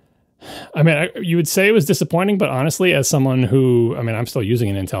 I mean, you would say it was disappointing, but honestly, as someone who, I'm still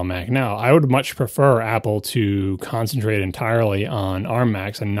using an Intel Mac now, I would much prefer Apple to concentrate entirely on ARM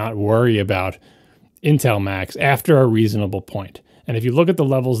Macs and not worry about Intel Macs after a reasonable point. And if you look at the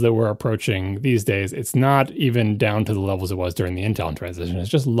levels that we're approaching these days, it's not even down to the levels it was during the Intel transition. It's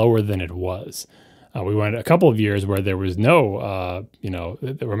just lower than it was. We went a couple of years where there was no,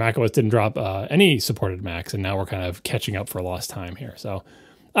 where macOS didn't drop any supported Macs, and now we're kind of catching up for lost time here. So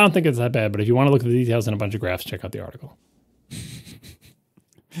I don't think it's that bad, but if you want to look at the details and a bunch of graphs, check out the article.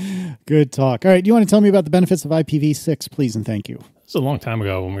 Good talk. All right, do you want to tell me about the benefits of IPv6, please, and thank you? This was a long time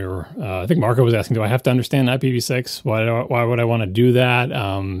ago when we were, I think Marco was asking, do I have to understand IPv6? Why would I want to do that?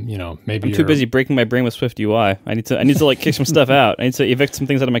 Maybe I'm too busy breaking my brain with SwiftUI. I need to like kick some stuff out. I need to evict some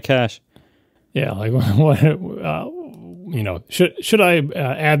things out of my cache. Yeah, like should I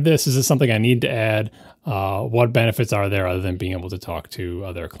add this? Is this something I need to add? What benefits are there other than being able to talk to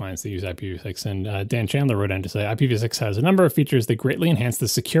other clients that use IPv6? And Dan Chandler wrote in to say IPv6 has a number of features that greatly enhance the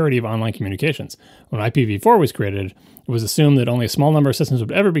security of online communications. When IPv4 was created, it was assumed that only a small number of systems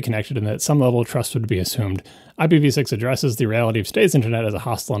would ever be connected and that some level of trust would be assumed. IPv6 addresses the reality of today's internet as a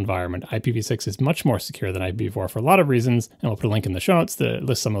hostile environment. IPv6 is much more secure than IPv4 for a lot of reasons, and we'll put a link in the show notes to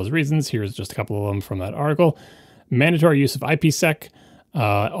list some of those reasons. Here's just a couple of them from that article. Mandatory use of IPsec.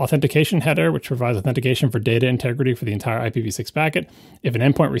 Authentication header, which provides authentication for data integrity for the entire IPv6 packet. If an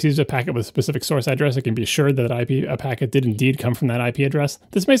endpoint receives a packet with a specific source address, it can be assured that a packet did indeed come from that IP address.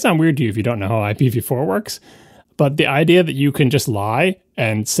 This may sound weird to you if you don't know how IPv4 works, but the idea that you can just lie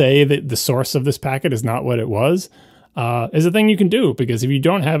and say that the source of this packet is not what it was is a thing you can do, because if you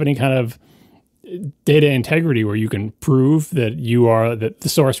don't have any kind of data integrity where you can prove that that the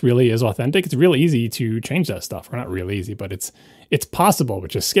source really is authentic, it's really easy to change that stuff. Or not really easy, but it's possible,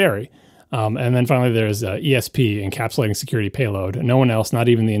 which is scary. And then finally, there's ESP, encapsulating security payload. No one else, not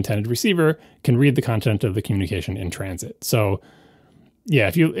even the intended receiver, can read the content of the communication in transit. So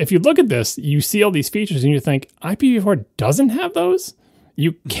yeah, if you look at this, you see all these features and you think IPv4 doesn't have those.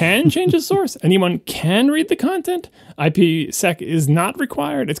 You can change the source. Anyone can read the content. IPsec is not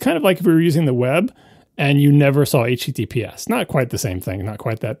required. It's kind of like if we were using the web and you never saw HTTPS. Not quite the same thing, not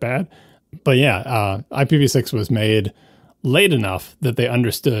quite that bad. But yeah, IPv6 was made late enough that they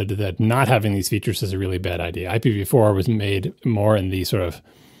understood that not having these features is a really bad idea. IPv4 was made more in the sort of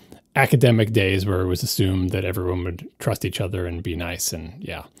academic days where it was assumed that everyone would trust each other and be nice. And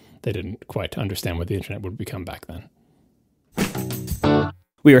yeah, they didn't quite understand what the internet would become back then.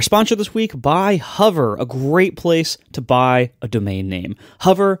 We are sponsored this week by Hover, a great place to buy a domain name.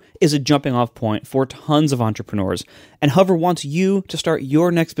 Hover is a jumping off point for tons of entrepreneurs, and Hover wants you to start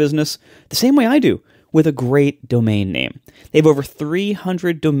your next business the same way I do, with a great domain name. They have over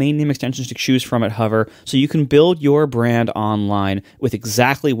 300 domain name extensions to choose from at Hover, so you can build your brand online with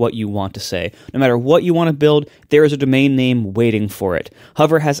exactly what you want to say. No matter what you want to build, there is a domain name waiting for it.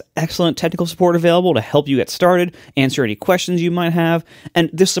 Hover has excellent technical support available to help you get started, answer any questions you might have, and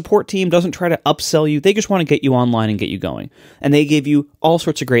this support team doesn't try to upsell you, they just want to get you online and get you going. And they give you all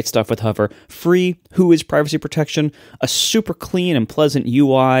sorts of great stuff with Hover. Free WHOIS privacy protection, a super clean and pleasant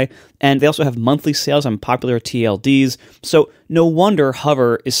UI, and they also have monthly sales on popular TLDs, so no wonder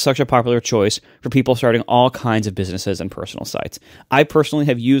Hover is such a popular choice for people starting all kinds of businesses and personal sites. I personally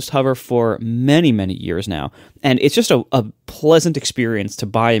have used Hover for many, many years now, and it's just a pleasant experience to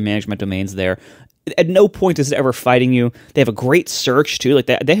buy and manage my domains there. At no point is it ever fighting you. They have a great search, too. Like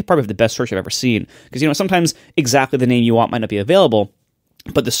they probably have the best search I've ever seen, because sometimes exactly the name you want might not be available,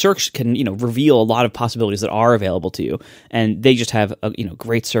 but the search can, reveal a lot of possibilities that are available to you. And they just have a,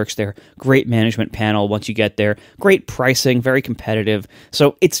 great search there, great management panel once you get there, great pricing, very competitive.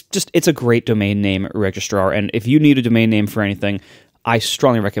 So it's a great domain name registrar. And if you need a domain name for anything, I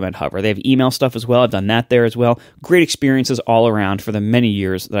strongly recommend Hover. They have email stuff as well. I've done that there as well. Great experiences all around for the many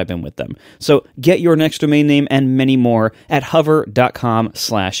years that I've been with them. So get your next domain name and many more at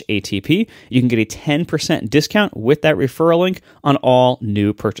hover.com/ATP. You can get a 10% discount with that referral link on all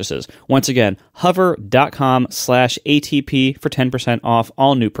new purchases. Once again, hover.com/ATP for 10% off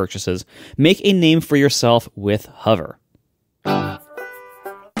all new purchases. Make a name for yourself with Hover.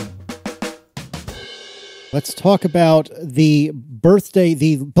 Let's talk about the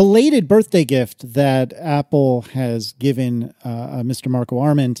belated birthday gift that Apple has given Mr. Marco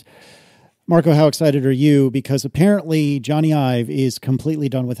Arment. Marco, how excited are you? Because apparently Johnny Ive is completely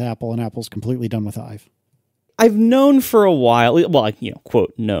done with Apple and Apple's completely done with Ive. I've known for a while, well,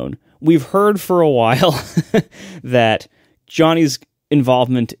 quote, known. We've heard for a while that Johnny's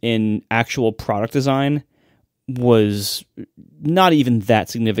involvement in actual product design was not even that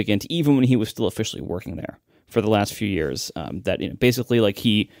significant, even when he was still officially working there for the last few years. That basically, like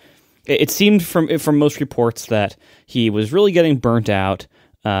it seemed from most reports that he was really getting burnt out,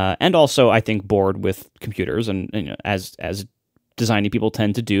 and also I think bored with computers, and as designing people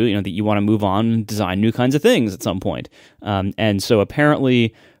tend to do, that you want to move on and design new kinds of things at some point. And so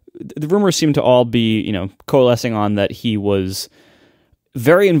apparently, the rumors seem to all be coalescing on that he was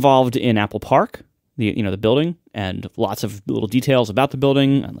very involved in Apple Park, the building, and lots of little details about the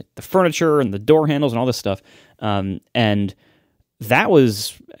building, and like the furniture and the door handles and all this stuff. And that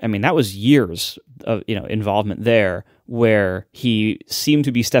was years of involvement there, where he seemed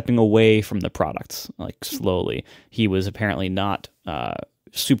to be stepping away from the products, like slowly. He was apparently not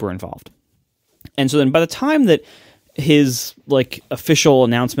super involved. And so then by the time that his official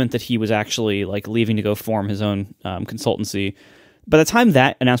announcement that he was actually leaving to go form his own consultancy, by the time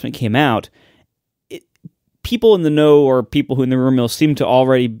that announcement came out, people in the know or people who in the rumor mill seemed to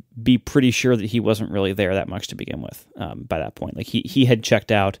already be pretty sure that he wasn't really there that much to begin with by that point. Like he had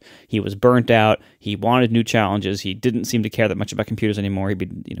checked out, he was burnt out, he wanted new challenges, he didn't seem to care that much about computers anymore. He'd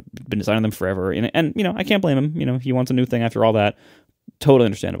been designing them forever, and I can't blame him. He wants a new thing after all that. Totally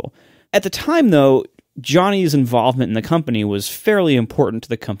understandable. At the time, though, Johnny's involvement in the company was fairly important to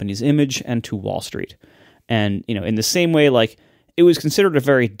the company's image and to Wall Street. And in the same way, like it was considered a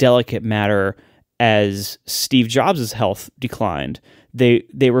very delicate matter. As Steve Jobs' health declined,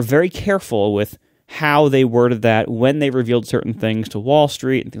 they were very careful with how they worded that when they revealed certain things to Wall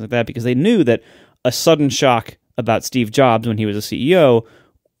Street and things like that, because they knew that a sudden shock about Steve Jobs when he was a CEO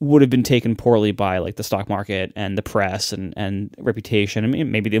would have been taken poorly by like the stock market and the press and reputation,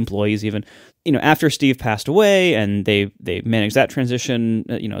 and maybe the employees even. After Steve passed away and they managed that transition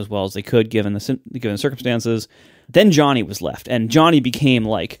as well as they could given the circumstances, then Johnny was left, and Johnny became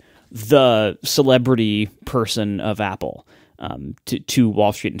like the celebrity person of Apple to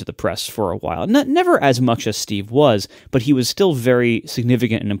Wall Street and to the press for a while. Never as much as Steve was, but he was still very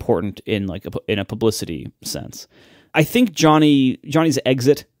significant and important in a publicity sense. I think Johnny's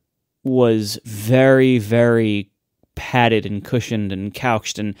exit was very, very padded and cushioned and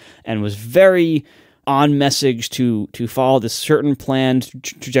couched and was very on message to follow this certain planned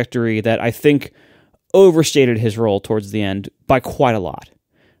trajectory that I think overstated his role towards the end by quite a lot.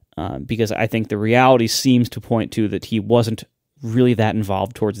 Because I think the reality seems to point to that he wasn't really that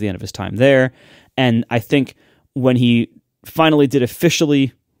involved towards the end of his time there. And I think when he finally did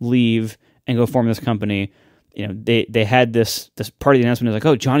officially leave and go form this company, they had this part of the announcement is like,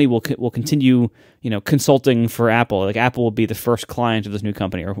 oh, Johnny will continue, consulting for Apple. Like Apple will be the first client of this new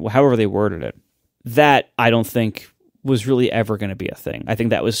company, or however they worded it. That I don't think was really ever going to be a thing. I think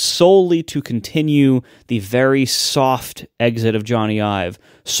that was solely to continue the very soft exit of Johnny Ive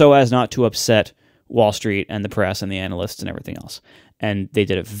so as not to upset Wall Street and the press and the analysts and everything else. And they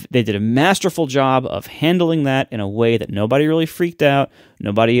did a masterful job of handling that in a way that nobody really freaked out.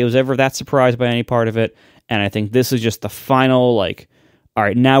 Nobody was ever that surprised by any part of it. And I think this is just the final, like, all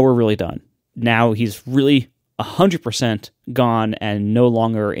right, now we're really done. Now he's really 100% gone and no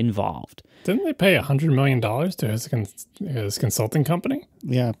longer involved. Didn't they pay $100 million to his consulting company?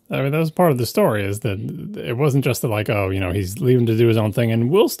 Yeah. I mean, that was part of the story, is that it wasn't just that like, oh, he's leaving to do his own thing and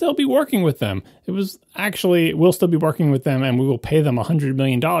we'll still be working with them. It was actually, we'll still be working with them and we will pay them $100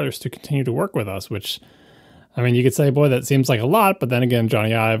 million to continue to work with us, which, I mean, you could say, boy, that seems like a lot, but then again,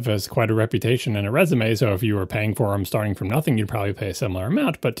 Johnny Ive has quite a reputation and a resume, so if you were paying for him starting from nothing, you'd probably pay a similar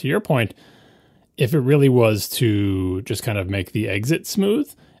amount. But to your point, if it really was to just kind of make the exit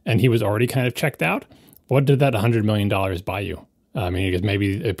smooth, and he was already kind of checked out, what did that $100 million buy you? I mean, because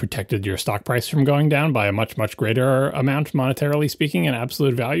maybe it protected your stock price from going down by a much, much greater amount, monetarily speaking, in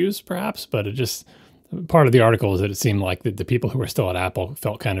absolute values, perhaps. But it just, part of the article is that it seemed like the people who were still at Apple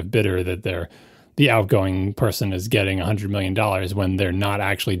felt kind of bitter that the outgoing person is getting $100 million when they're not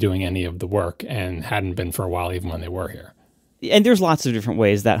actually doing any of the work and hadn't been for a while, even when they were here. And there's lots of different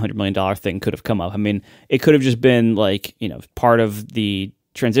ways that $100 million thing could have come up. I mean, it could have just been like, part of the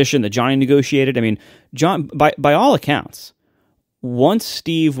transition that Johnny negotiated. I mean, John, by all accounts, once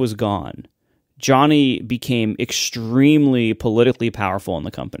Steve was gone, Johnny became extremely politically powerful in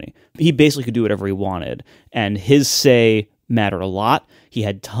the company. He basically could do whatever he wanted, and his say mattered a lot. He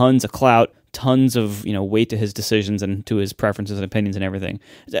had tons of clout, tons of weight to his decisions and to his preferences and opinions and everything.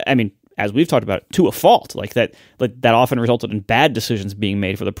 I mean, as we've talked about, to a fault, like that often resulted in bad decisions being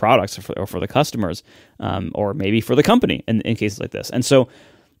made for the products or for the customers, or maybe for the company in cases like this. And so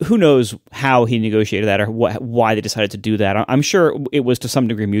who knows how he negotiated that or why they decided to do that. I'm sure it was to some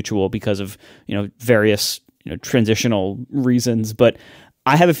degree mutual because of various transitional reasons, but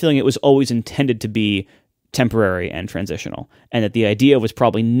I have a feeling it was always intended to be temporary and transitional, and that the idea was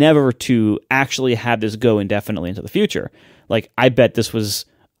probably never to actually have this go indefinitely into the future. Like, I bet this was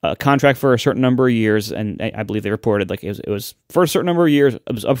a contract for a certain number of years, and I believe they reported like it was for a certain number of years.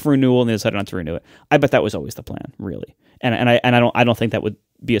 It was up for renewal, and they decided not to renew it. I bet that was always the plan, really. And I don't think that would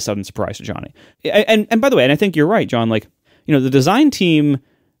be a sudden surprise to Johnny. And by the way, and I think you're right, John. Like, the design team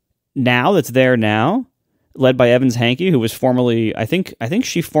now that's there now, led by Evans Hankey, who was formerly, I think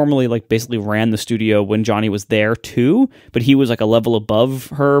she formerly like basically ran the studio when Johnny was there too, but he was like a level above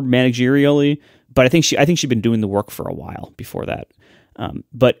her managerially. But I think she'd been doing the work for a while before that.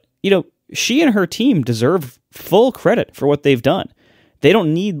 But she and her team deserve full credit for what they've done. They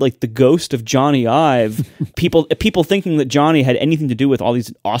don't need like the ghost of Johnny Ive, people thinking that Johnny had anything to do with all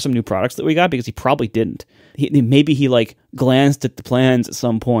these awesome new products that we got, because he probably didn't. Maybe he like glanced at the plans at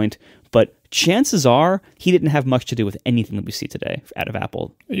some point, but chances are he didn't have much to do with anything that we see today out of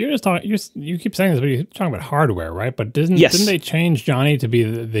Apple. You're just talking. You keep saying this, but you're talking about hardware, right? But didn't they change Johnny to be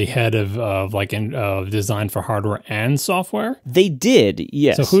the head of design for hardware and software? They did,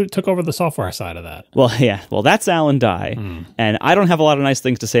 yes. So who took over the software side of that? Well, yeah. Well, that's Alan Dye, and I don't have a lot of nice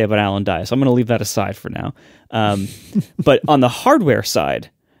things to say about Alan Dye, so I'm going to leave that aside for now. But on the hardware side,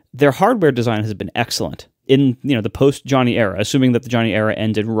 their hardware design has been excellent in the post Johnny era, assuming that the Johnny era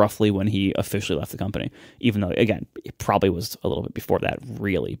ended roughly when he officially left the company, even though, again, it probably was a little bit before that,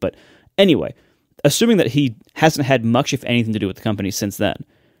 really. But anyway, assuming that he hasn't had much, if anything, to do with the company since then,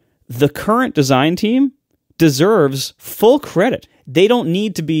 the current design team deserves full credit. They don't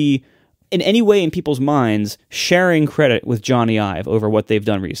need to be, in any way in people's minds, sharing credit with Johnny Ive over what they've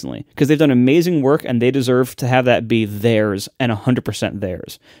done recently, because they've done amazing work, and they deserve to have that be theirs and 100%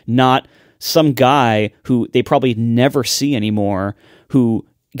 theirs, not some guy who they probably never see anymore, who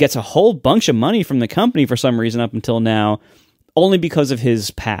gets a whole bunch of money from the company for some reason up until now, only because of his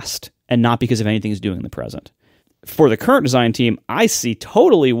past and not because of anything he's doing in the present. For the current design team, I see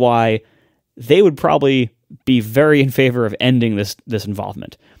totally why they would probably be very in favor of ending this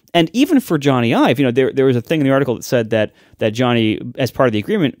involvement. And even for Johnny Ive, there was a thing in the article that said that Johnny, as part of the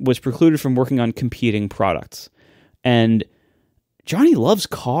agreement, was precluded from working on competing products. And Johnny loves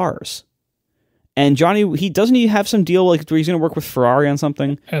cars. And Johnny, doesn't he have some deal like where he's going to work with Ferrari on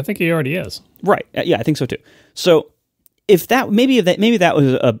something? I think he already is. Right. Yeah, I think so too. So if that maybe that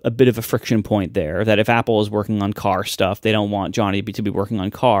was a bit of a friction point there, that if Apple is working on car stuff, they don't want Johnny to be working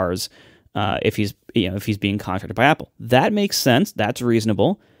on cars if he's being contracted by Apple. That makes sense. That's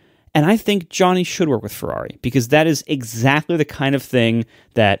reasonable. And I think Johnny should work with Ferrari, because that is exactly the kind of thing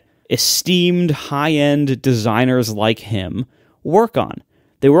that esteemed high-end designers like him work on.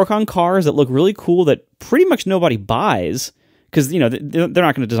 They work on cars that look really cool that pretty much nobody buys, because they're not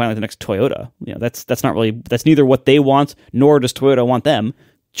going to design like the next Toyota. That's neither what they want nor does Toyota want them.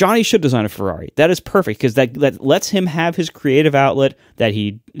 Johnny should design a Ferrari. That is perfect, because that lets him have his creative outlet that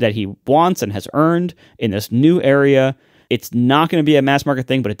he wants and has earned in this new area. It's not going to be a mass market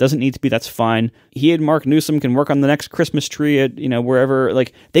thing, but it doesn't need to be. That's fine. He and Mark Newsom can work on the next Christmas tree at wherever.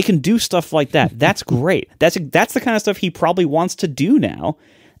 Like, they can do stuff like that. That's great. That's the kind of stuff he probably wants to do now.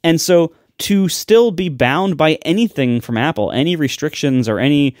 And so to still be bound by anything from Apple, any restrictions or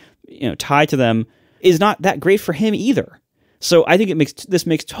any tie to them, is not that great for him either. So I think this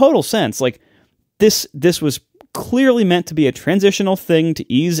makes total sense. Like, this was clearly meant to be a transitional thing to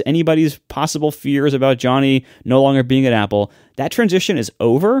ease anybody's possible fears about Johnny no longer being at Apple. That transition is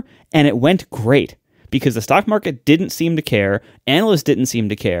over, and it went great, because the stock market didn't seem to care, analysts didn't seem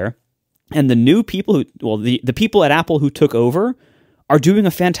to care, and the new people the people at Apple who took over are doing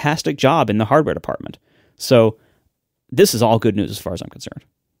a fantastic job in the hardware department. So this is all good news as far as I'm concerned.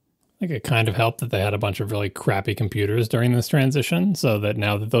 I think it kind of helped that they had a bunch of really crappy computers during this transition, so that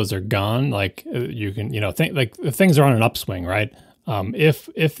now that those are gone, like, you can, think like if things are on an upswing, right? If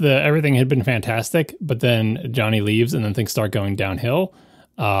everything had been fantastic, but then Johnny leaves and then things start going downhill,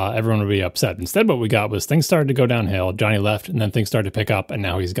 everyone would be upset. Instead, what we got was things started to go downhill, Johnny left, and then things started to pick up, and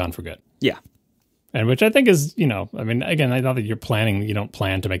now he's gone for good. Yeah. And which I think is, again, I know that you don't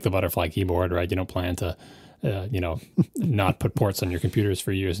plan to make the butterfly keyboard, right? You don't plan to not put ports on your computers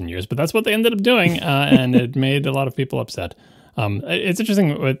for years and years, but that's what they ended up doing, and it made a lot of people upset. It's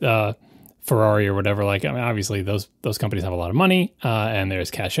interesting with Ferrari or whatever. Like, obviously those companies have a lot of money, and there's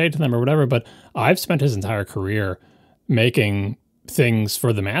cachet to them or whatever. But I've spent his entire career making things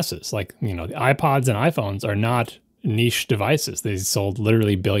for the masses. Like, the iPods and iPhones are not niche devices. They sold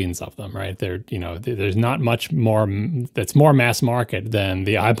literally billions of them, right? There's not much more that's more mass market than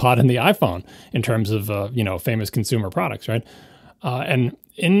the iPod and the iPhone in terms of famous consumer products, right? And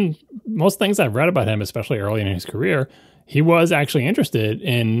in most things I've read about him, especially early in his career, he was actually interested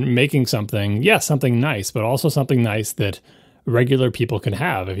in making something nice, but also something nice that regular people can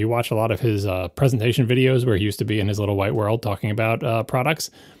have. If you watch a lot of his presentation videos where he used to be in his little white world talking about products,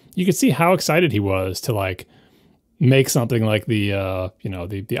 you could see how excited he was to make something like the iMac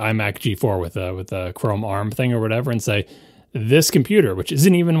G4 with a Chrome ARM thing or whatever, and say, this computer, which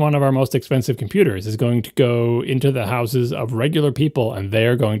isn't even one of our most expensive computers, is going to go into the houses of regular people, and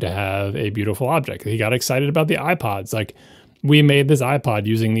they're going to have a beautiful object. He got excited about the iPods. Like, we made this iPod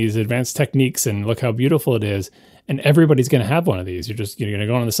using these advanced techniques, and look how beautiful it is. And everybody's going to have one of these. You're going to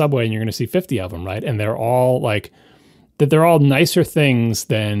go on the subway and you're going to see 50 of them, right? And they're all they're all nicer things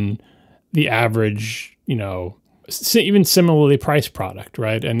than the average, even similarly priced product,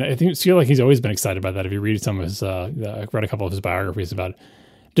 right? And I feel like he's always been excited about that. If you read some of his, I've read a couple of his biographies about it,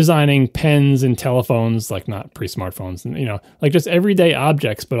 designing pens and telephones, like not pre-smartphones, and like just everyday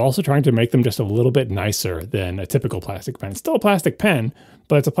objects, but also trying to make them just a little bit nicer than a typical plastic pen. It's still a plastic pen,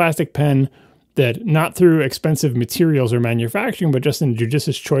 but it's a plastic pen that not through expensive materials or manufacturing, but just in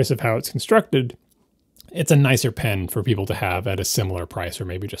judicious choice of how it's constructed, it's a nicer pen for people to have at a similar price or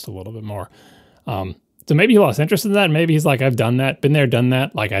maybe just a little bit more. So maybe he lost interest in that. Maybe he's like, I've done that, been there, done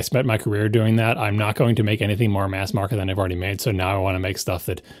that. Like I spent my career doing that. I'm not going to make anything more mass market than I've already made. So now I want to make stuff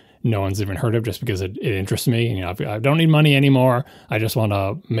that no one's even heard of just because it interests me. I don't need money anymore. I just want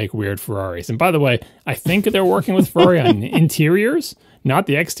to make weird Ferraris. And by the way, I think they're working with Ferrari on interiors, not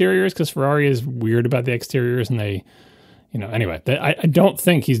the exteriors, because Ferrari is weird about the exteriors and they, anyway, I don't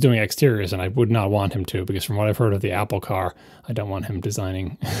think he's doing exteriors, and I would not want him to, because from what I've heard of the Apple car, I don't want him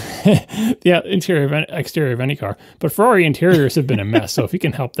designing the exterior of any car. But Ferrari interiors have been a mess, so if he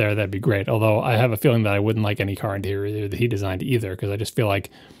can help there, that'd be great. Although I have a feeling that I wouldn't like any car interior that he designed either, because I just feel like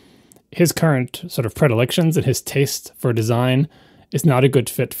his current sort of predilections and his taste for design is not a good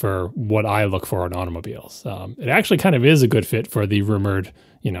fit for what I look for in automobiles. It actually kind of is a good fit for the rumored,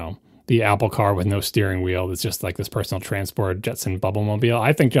 the Apple car with no steering wheel. It's just like this personal transport Jetson bubble mobile.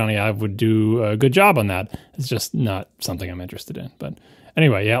 I think Johnny Ive would do a good job on that. It's just not something I'm interested in. But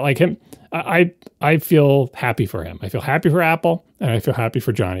anyway, yeah, like him, I feel happy for him. I feel happy for Apple, and I feel happy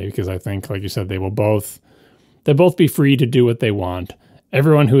for Johnny, because I think, like you said, they'll both be free to do what they want.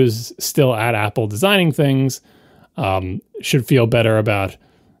 Everyone who is still at Apple designing things should feel better about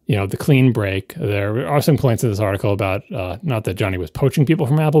the clean break. There are some complaints in this article about, not that Johnny was poaching people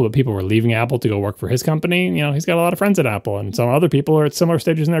from Apple, but people were leaving Apple to go work for his company. He's got a lot of friends at Apple, and some other people are at similar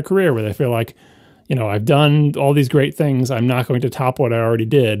stages in their career where they feel like, I've done all these great things. I'm not going to top what I already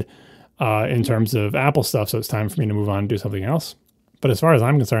did in terms of Apple stuff. So it's time for me to move on and do something else. But as far as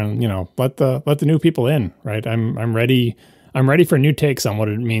I'm concerned, let the new people in, right? I'm ready. I'm ready for new takes on what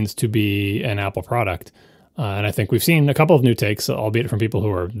it means to be an Apple product. And I think we've seen a couple of new takes, albeit from people who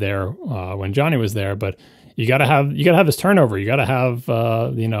were there when Johnny was there. But you gotta have this turnover. You gotta have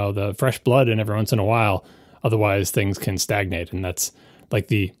the fresh blood in every once in a while. Otherwise, things can stagnate. And that's like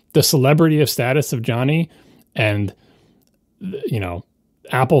the celebrity of status of Johnny, and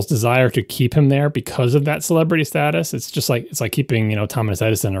Apple's desire to keep him there because of that celebrity status. It's like keeping Thomas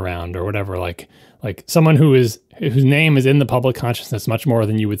Edison around or whatever. Like someone whose name is in the public consciousness much more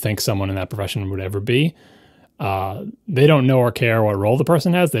than you would think someone in that profession would ever be. They don't know or care what role the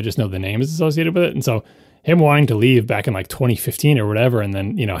person has. They just know the name is associated with it. And so him wanting to leave back in like 2015 or whatever, and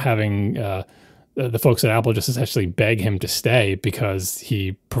then, having the folks at Apple just essentially beg him to stay because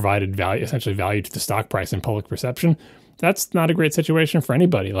he provided essentially value to the stock price and public perception. That's not a great situation for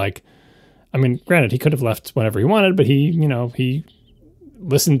anybody. Like, I mean, granted, he could have left whenever he wanted, but he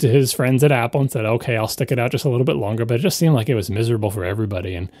listened to his friends at Apple and said, okay, I'll stick it out just a little bit longer. But it just seemed like it was miserable for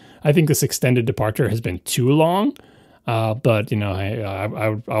everybody. And I think this extended departure has been too long. But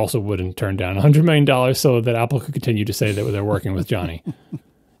I also wouldn't turn down $100 million so that Apple could continue to say that they're working with Johnny.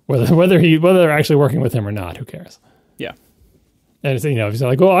 whether they're actually working with him or not, who cares? Yeah. And it's, if he's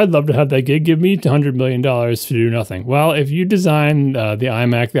like, well, I'd love to have that gig. Give me $100 million to do nothing. Well, if you design the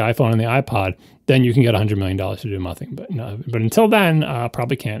iMac, the iPhone, and the iPod, then you can get $100 million to do nothing. But until then,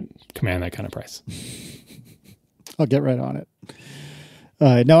 probably can't command that kind of price. I'll get right on it.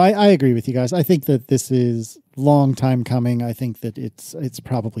 No, I agree with you guys. I think that this is long time coming. I think that it's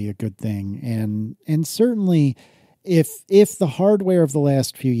probably a good thing, and certainly, if the hardware of the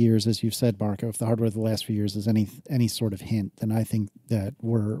last few years, as you've said, Marco, if the hardware of the last few years is any sort of hint, then I think that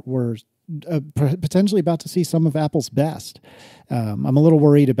we're potentially about to see some of Apple's best. I'm a little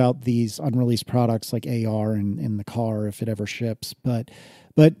worried about these unreleased products like AR in the car if it ever ships, but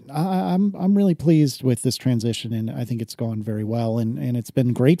I'm really pleased with this transition, and I think it's gone very well, and it's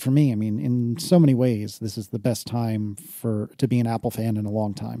been great for me. I mean, in so many ways, this is the best time to be an Apple fan in a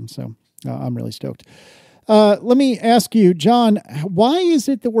long time. So I'm really stoked. Let me ask you, John, why is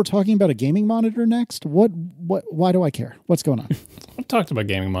it that we're talking about a gaming monitor next? Why do I care? What's going on? I've talked about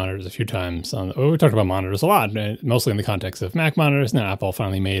gaming monitors a few times. We talked about monitors a lot, mostly in the context of Mac monitors. Now Apple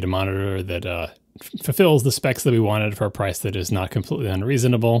finally made a monitor that fulfills the specs that we wanted for a price that is not completely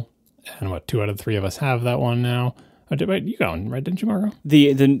unreasonable. And 2 out of 3 of us have that one now. Wait, you got one, right? Didn't you, Marco?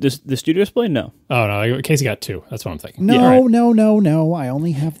 The studio display? No. Oh, no. Casey got 2. That's what I'm thinking. No, yeah, right. No. I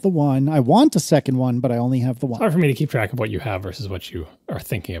only have the one. I want a second one, but I only have the one. It's hard for me to keep track of what you have versus what you are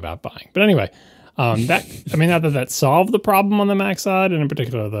thinking about buying. But anyway, not that solved the problem on the Mac side, and in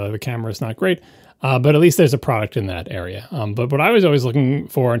particular, the camera is not great. But at least there's a product in that area. But what I was always looking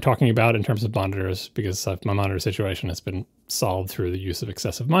for and talking about in terms of monitors, because my monitor situation has been solved through the use of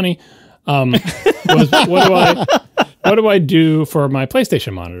excessive money, was what do I... what do I do for my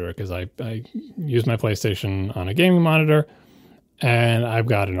PlayStation monitor? Because I use my PlayStation on a gaming monitor, and I've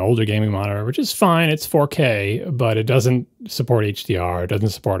got an older gaming monitor, which is fine. It's 4K, but it doesn't support HDR. It doesn't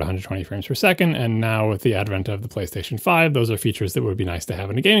support 120 frames per second. And now with the advent of the PlayStation 5, those are features that would be nice to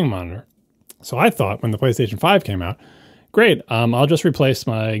have in a gaming monitor. So I thought when the PlayStation 5 came out, great, I'll just replace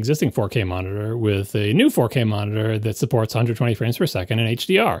my existing 4K monitor with a new 4K monitor that supports 120 frames per second in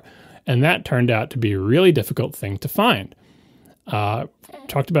HDR. And that turned out to be a really difficult thing to find.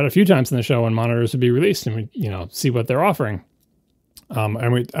 Talked about it a few times in the show when monitors would be released and we, see what they're offering.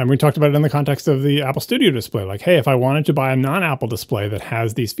 And we talked about it in the context of the Apple Studio display. Like, hey, if I wanted to buy a non-Apple display that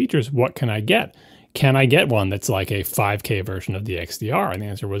has these features, what can I get? Can I get one that's like a 5K version of the XDR? And the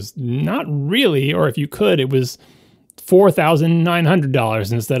answer was not really. Or if you could, it was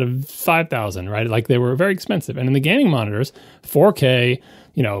 $4,900 instead of $5,000, right? Like they were very expensive. And in the gaming monitors, 4K,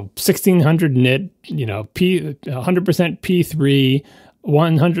 1600 nit, 100% P3,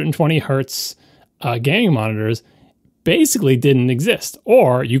 120 hertz gaming monitors basically didn't exist,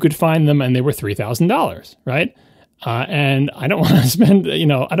 or you could find them and they were $3,000, right? And I don't want to spend,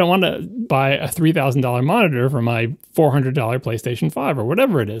 I don't want to buy a $3,000 monitor for my $400 PlayStation 5 or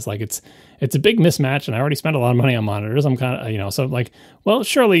whatever it is. Like it's a big mismatch, and I already spent a lot of money on monitors. I'm kind of, so like, well,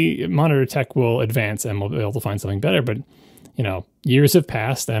 surely monitor tech will advance and we'll be able to find something better. But, years have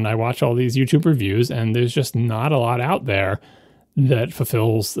passed, and I watch all these YouTube reviews, and there's just not a lot out there that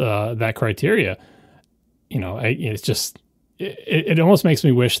fulfills that criteria. It's just, it almost makes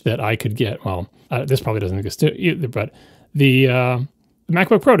me wish that I could get, this probably doesn't exist either, but the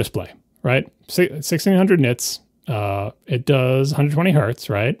MacBook Pro display, right? 1600 nits, it does 120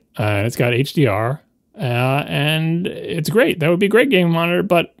 hertz, right? And it's got HDR, and it's great. That would be a great gaming monitor,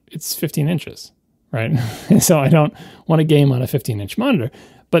 but it's 15 inches, right? So I don't want to game on a 15-inch monitor.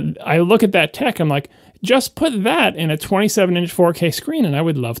 But I look at that tech, I'm like, just put that in a 27-inch 4K screen, and I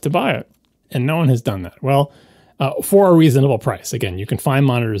would love to buy it. And no one has done that. Well, for a reasonable price. Again, you can find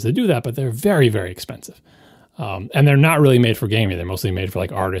monitors that do that, but they're very, very expensive. And they're not really made for gaming. They're mostly made for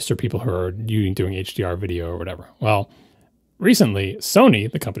like artists or people who are doing HDR video or whatever. Well, recently,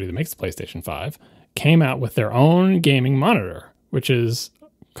 Sony, the company that makes the PlayStation 5, came out with their own gaming monitor, which is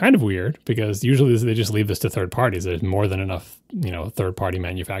kind of weird because usually they just leave this to third parties. There's more than enough, third-party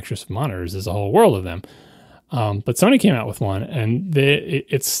manufacturers of monitors. There's a whole world of them. But Sony came out with one, and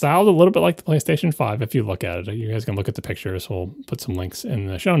it's styled a little bit like the PlayStation 5 if you look at it. You guys can look at the pictures. We'll put some links in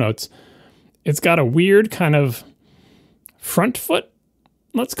the show notes. It's got a weird kind of front foot,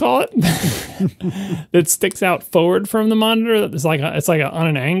 let's call it, that sticks out forward from the monitor. It's like on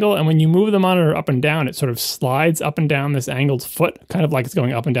an angle, and when you move the monitor up and down, it sort of slides up and down this angled foot, kind of like it's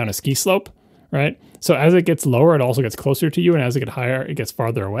going up and down a ski slope, right? So as it gets lower, it also gets closer to you, and as it gets higher, it gets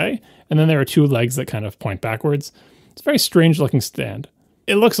farther away. And then there are two legs that kind of point backwards. It's a very strange looking stand.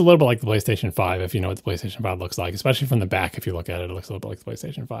 It looks a little bit like the PlayStation 5, if you know what the PlayStation 5 looks like, especially from the back. If you look at it, it looks a little bit like the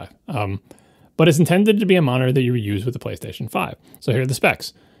PlayStation 5. But it's intended to be a monitor that you would use with the PlayStation 5. So here are the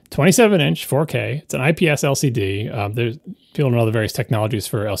specs. 27-inch 4K. It's an IPS LCD. There's people know the various technologies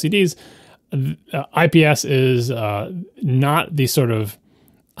for LCDs. IPS is not the sort of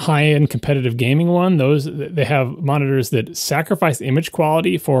high-end competitive gaming one. They have monitors that sacrifice image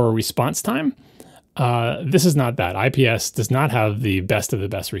quality for response time. This is not that. IPS does not have the best of the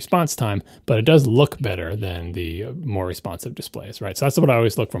best response time, but it does look better than the more responsive displays, right? So that's what I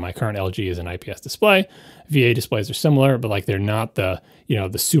always look for. My current LG is an IPS display. VA displays are similar, but like they're not the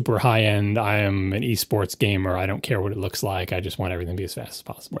super high-end, I am an esports gamer, I don't care what it looks like, I just want everything to be as fast as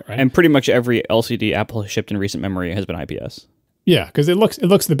possible, right? And pretty much every LCD Apple has shipped in recent memory has been IPS. Yeah, because it looks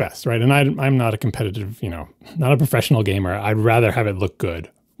the best, right? And I'm not a competitive, not a professional gamer. I'd rather have it look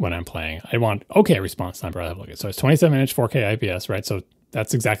good when I'm playing. I want okay response time, but I have to look at it. So it's 27-inch 4K IPS, right? So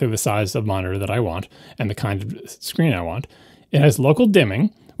that's exactly the size of monitor that I want and the kind of screen I want. It has local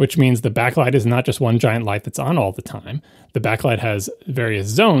dimming, which means the backlight is not just one giant light that's on all the time. The backlight has various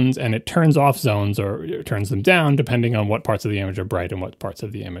zones, and it turns off zones or it turns them down depending on what parts of the image are bright and what parts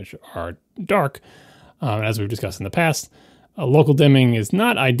of the image are dark. As we've discussed in the past, local dimming is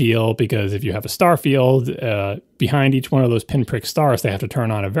not ideal because if you have a star field, behind each one of those pinprick stars, they have to turn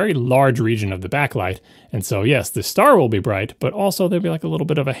on a very large region of the backlight. And so, yes, the star will be bright, but also there'll be like a little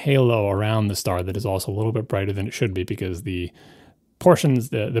bit of a halo around the star that is also a little bit brighter than it should be because the portions,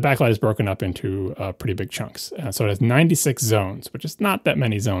 the backlight is broken up into pretty big chunks. So it has 96 zones, which is not that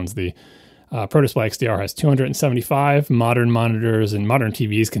many zones. The Pro Display XDR has 275. Modern monitors and modern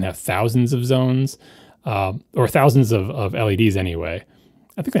TVs can have thousands of zones. Or thousands of LEDs anyway.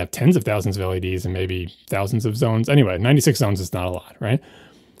 I think they have tens of thousands of LEDs and maybe thousands of zones. Anyway, 96 zones is not a lot, right?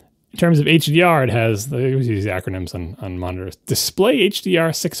 In terms of HDR, it has, they use these acronyms on monitors, Display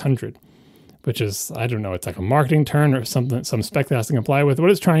HDR 600, which is, I don't know, it's like a marketing term or something, some spec that has to comply with. What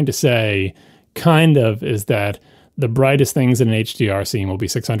it's trying to say, kind of, is that the brightest things in an HDR scene will be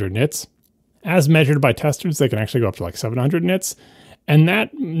 600 nits. As measured by testers, they can actually go up to like 700 nits. And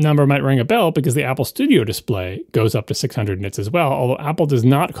that number might ring a bell because the Apple Studio display goes up to 600 nits as well, although Apple does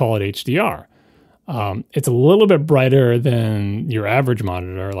not call it HDR. It's a little bit brighter than your average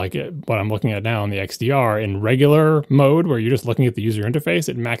monitor, like what I'm looking at now on the XDR. In regular mode, where you're just looking at the user interface,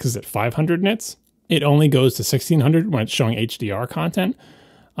 it maxes at 500 nits. It only goes to 1600 when it's showing HDR content,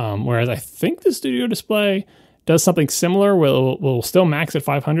 whereas I think the Studio display does something similar where we'll still max at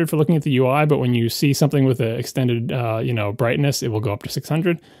 500 for looking at the UI, but when you see something with an extended brightness, it will go up to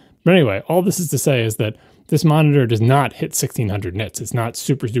 600. But anyway, all this is to say is that this monitor does not hit 1600 nits. It's not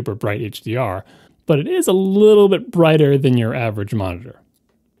super, super bright HDR, but it is a little bit brighter than your average monitor.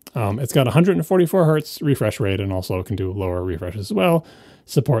 It's got 144 hertz refresh rate and also can do lower refresh as well.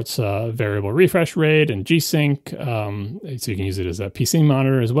 Supports variable refresh rate and G-Sync, so you can use it as a PC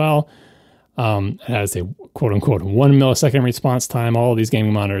monitor as well. It has a quote-unquote 1 millisecond response time. All of these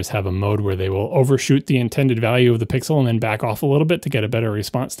gaming monitors have a mode where they will overshoot the intended value of the pixel and then back off a little bit to get a better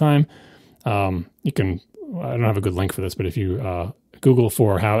response time. You can, I don't have a good link for this, but if you Google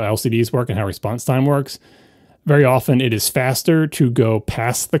for how LCDs work and how response time works, very often it is faster to go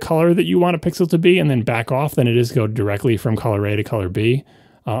past the color that you want a pixel to be and then back off than it is to go directly from color A to color B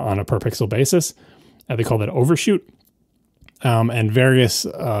on a per pixel basis. They call that overshoot. And various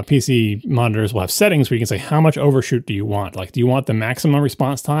PC monitors will have settings where you can say, how much overshoot do you want? Like, do you want the maximum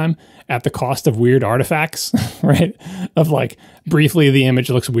response time at the cost of weird artifacts, right? Of like, briefly the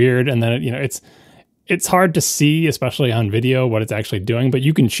image looks weird and then, it's hard to see, especially on video, what it's actually doing, but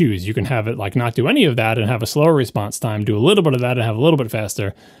you can choose. You can have it like not do any of that and have a slower response time, do a little bit of that and have a little bit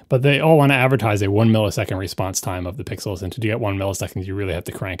faster, but they all want to advertise a 1 millisecond response time of the pixels. And to get 1 millisecond, you really have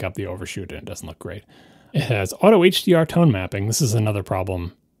to crank up the overshoot and it doesn't look great. It has auto HDR tone mapping. This is another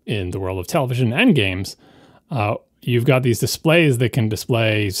problem in the world of television and games. You've got these displays that can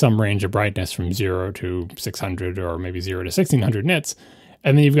display some range of brightness from 0 to 600 or maybe 0 to 1600 nits.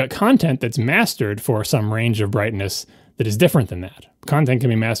 And then you've got content that's mastered for some range of brightness that is different than that. Content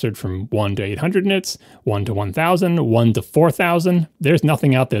can be mastered from 1 to 800 nits, 1 to 1000, 1 to 4000. There's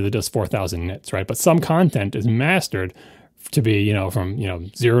nothing out there that does 4000 nits, right? But some content is mastered to be,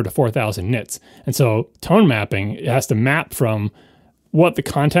 from 0 to 4000 nits. And so tone mapping, it has to map from what the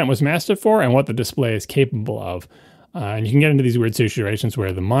content was mastered for and what the display is capable of. And you can get into these weird situations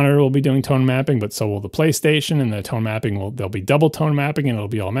where the monitor will be doing tone mapping, but so will the PlayStation, and the tone mapping there'll be double tone mapping and it'll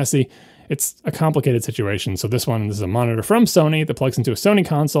be all messy. It's a complicated situation. So this is a monitor from Sony that plugs into a Sony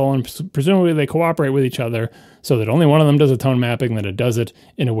console, and presumably they cooperate with each other so that only one of them does a tone mapping, that it does it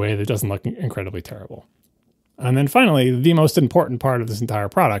in a way that doesn't look incredibly terrible. And then finally, the most important part of this entire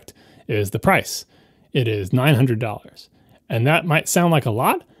product is the price. It is $900. And that might sound like a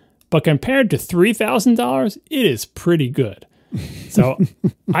lot, but compared to $3,000, it is pretty good. So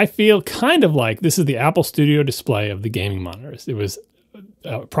I feel kind of like this is the Apple Studio display of the gaming monitors. It was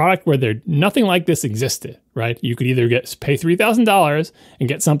a product where nothing like this existed, right? You could either pay $3,000 and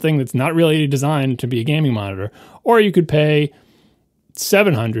get something that's not really designed to be a gaming monitor, or you could pay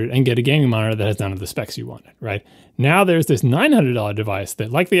 $700 and get a gaming monitor that has none of the specs you wanted, right? Now there's this $900 device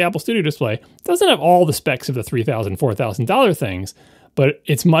that, like the Apple Studio display, doesn't have all the specs of the $3,000, $4,000 things, but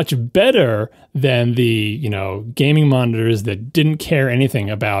it's much better than the, gaming monitors that didn't care anything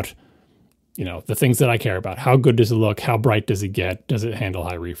about, the things that I care about. How good does it look? How bright does it get? Does it handle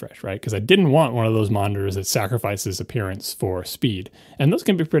high refresh, right? Because I didn't want one of those monitors that sacrifices appearance for speed. And those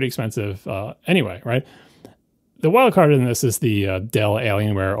can be pretty expensive anyway, right? The wild card in this is the Dell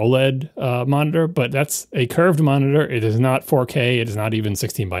Alienware OLED monitor, but that's a curved monitor. It is not 4K. It is not even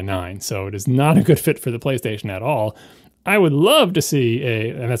 16:9. So it is not a good fit for the PlayStation at all. I would love to see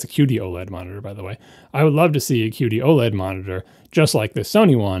and that's a QD OLED monitor, by the way. I would love to see a QD OLED monitor just like the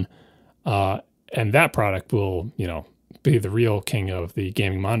Sony one. And that product will, be the real king of the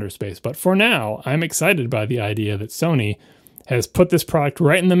gaming monitor space. But for now, I'm excited by the idea that Sony has put this product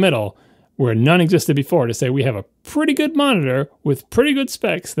right in the middle where none existed before, to say we have a pretty good monitor with pretty good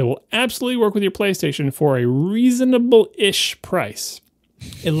specs that will absolutely work with your PlayStation for a reasonable-ish price.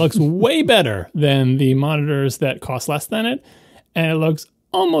 It looks way better than the monitors that cost less than it, and it looks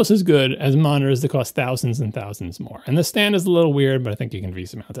almost as good as monitors that cost thousands and thousands more. And the stand is a little weird, but I think you can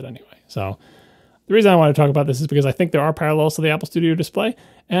VESA mount it anyway. So the reason I want to talk about this is because I think there are parallels to the Apple Studio display,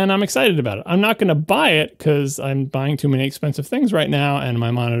 and I'm excited about it. I'm not going to buy it because I'm buying too many expensive things right now, and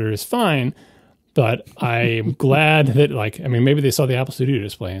my monitor is fine. But I'm glad that, maybe they saw the Apple Studio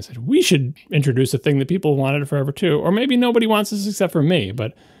display and said, we should introduce a thing that people wanted forever too. Or maybe nobody wants this except for me.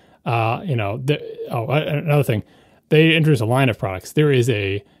 But, another thing, they introduced a line of products. There is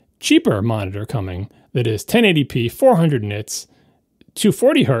a cheaper monitor coming that is 1080p, 400 nits,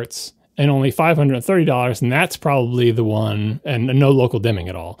 240 hertz, and only $530. And that's probably the one, and no local dimming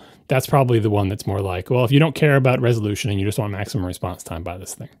at all. That's probably the one that's more like, well, if you don't care about resolution and you just want maximum response time, buy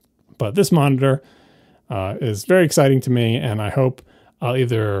this thing. But this monitor is very exciting to me, and I hope I'll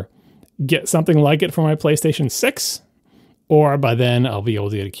either get something like it for my PlayStation 6, or by then I'll be able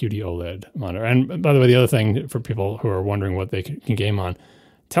to get a QD OLED monitor. And by the way, the other thing for people who are wondering what they can game on,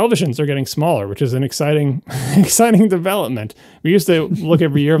 televisions are getting smaller, which is an exciting development. We used to look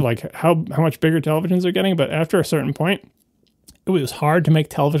every year of like how much bigger televisions are getting, but after a certain point, it was hard to make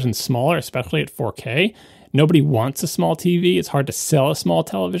televisions smaller, especially at 4K. Nobody wants a small TV. It's hard to sell a small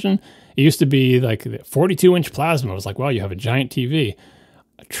television. It used to be like 42-inch plasma. It was like, wow, you have a giant TV.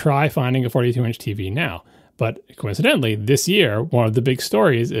 Try finding a 42-inch TV now. But coincidentally, this year, one of the big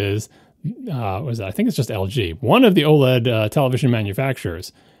stories is, I think it's just LG. One of the OLED television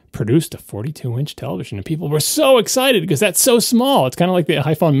manufacturers produced a 42-inch television, and people were so excited because that's so small. It's kind of like the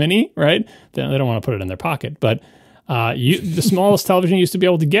iPhone mini, right? They don't want to put it in their pocket, but the smallest television you used to be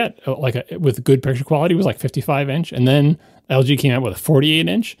able to get with good picture quality was like 55-inch, and then LG came out with a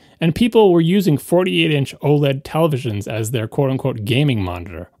 48-inch, and people were using 48-inch OLED televisions as their quote-unquote gaming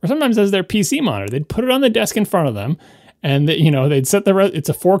monitor, or sometimes as their PC monitor. They'd put it on the desk in front of them, and they'd set it's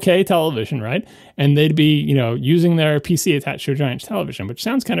a 4K television, right? And they'd be using their PC attached to a giant television, which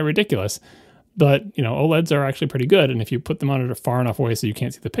sounds kind of ridiculous. But OLEDs are actually pretty good, and if you put the monitor far enough away so you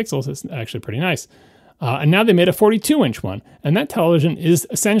can't see the pixels, it's actually pretty nice. And now they made a 42-inch one, and that television is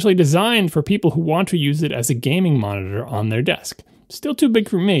essentially designed for people who want to use it as a gaming monitor on their desk. Still too big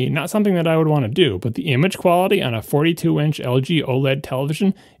for me, not something that I would want to do, but the image quality on a 42-inch LG OLED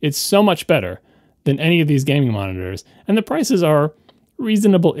television is so much better than any of these gaming monitors, and the prices are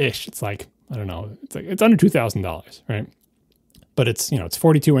reasonable-ish. It's like, I don't know, it's under $2,000, right? But it's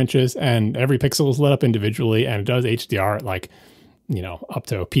 42 inches, and every pixel is lit up individually, and it does HDR at up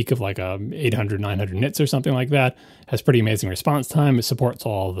to a peak of like 800, 900 nits or something like that. Has pretty amazing response time. It supports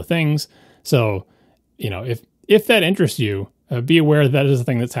all the things. So, if that interests you, be aware that is the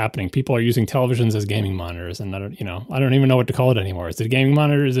thing that's happening. People are using televisions as gaming monitors, and I don't even know what to call it anymore. Is it a gaming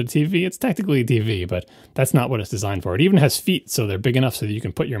monitor? Is it a TV? It's technically a TV, but that's not what it's designed for. It even has feet, so they're big enough so that you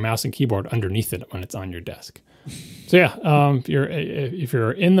can put your mouse and keyboard underneath it when it's on your desk. So yeah, if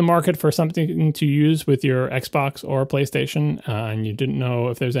you're in the market for something to use with your Xbox or PlayStation, and you didn't know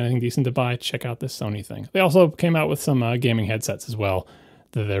if there's anything decent to buy, check out this Sony thing. They also came out with some gaming headsets as well.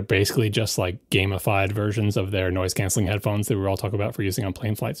 They're basically just like gamified versions of their noise canceling headphones that we were all talking about for using on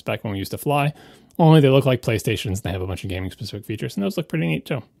plane flights back when we used to fly. Only they look like PlayStations, and they have a bunch of gaming specific features, and those look pretty neat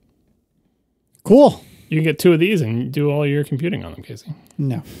too. Cool. You can get 2 of these and do all your computing on them, Casey.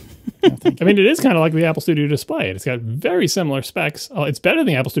 No. I mean, it is kind of like the Apple Studio Display. It's got very similar specs. It's better than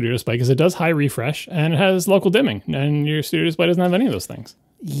the Apple Studio Display because it does high refresh and it has local dimming, and your Studio Display doesn't have any of those things.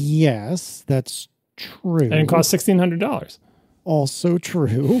 Yes, that's true. And it costs $1,600. Also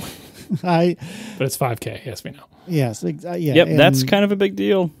true. But it's 5K. Yes, we know. Yes. Yeah. Yep, that's kind of a big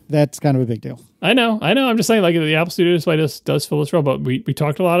deal. That's kind of a big deal. I know. I'm just saying, like, the Apple Studio Display does fill this role, but we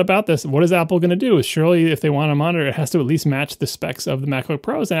talked a lot about this. What is Apple going to do? Is surely if they want a monitor, it has to at least match the specs of the MacBook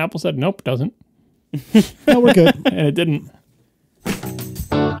Pros, and Apple said, nope, it doesn't. No, we're good. And it didn't.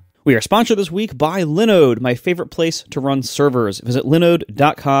 We are sponsored this week by Linode, my favorite place to run servers. Visit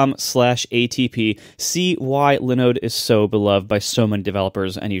linode.com/ATP. See why Linode is so beloved by so many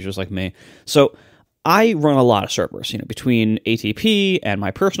developers and users like me. So I run a lot of servers, between ATP and my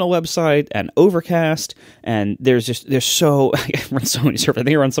personal website and Overcast, and I run so many servers. I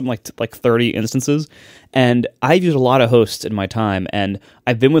think I run something like 30 instances, and I've used a lot of hosts in my time, and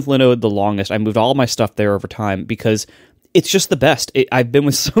I've been with Linode the longest. I moved all my stuff there over time because it's just the best. I've been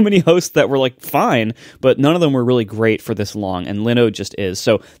with so many hosts that were like fine, but none of them were really great for this long, and Linode just is.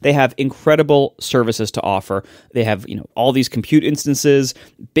 So they have incredible services to offer. They have all these compute instances,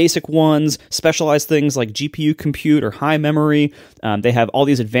 basic ones, specialized things like GPU compute or high memory. They have all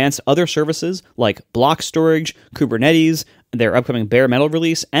these advanced other services like block storage, Kubernetes, their upcoming bare metal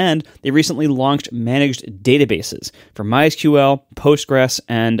release, and they recently launched managed databases for MySQL, Postgres,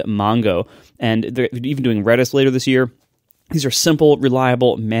 and Mongo. And they're even doing Redis later this year. These are simple,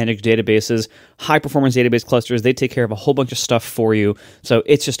 reliable, managed databases, high-performance database clusters. They take care of a whole bunch of stuff for you. So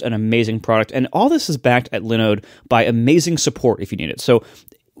it's just an amazing product. And all this is backed at Linode by amazing support if you need it. So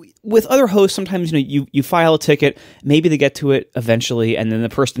with other hosts, sometimes you file a ticket, maybe they get to it eventually, and then the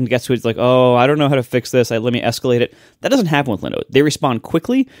person gets to it, it's like, oh, I don't know how to fix this, let me escalate it. That doesn't happen with Linode. They respond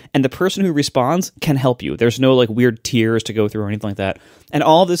quickly, and the person who responds can help you. There's no like weird tiers to go through or anything like that. And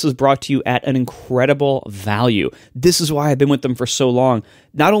all of this is brought to you at an incredible value. This is why I've been with them for so long.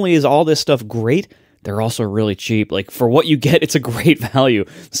 Not only is all this stuff great, they're also really cheap. Like, for what you get, it's a great value.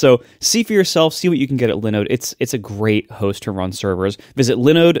 So see for yourself, see what you can get at Linode. It's a great host to run servers. Visit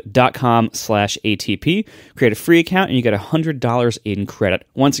linode.com/ATP, create a free account, and you get $100 in credit.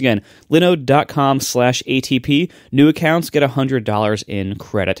 Once again, linode.com/ATP. New accounts get $100 in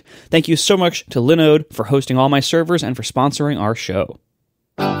credit. Thank you so much to Linode for hosting all my servers and for sponsoring our show.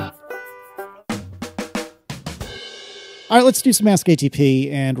 All right, let's do some Ask ATP.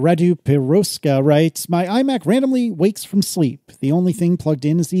 And Radu Piroska writes, my iMac randomly wakes from sleep. The only thing plugged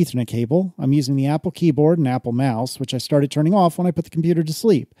in is the Ethernet cable. I'm using the Apple keyboard and Apple mouse, which I started turning off when I put the computer to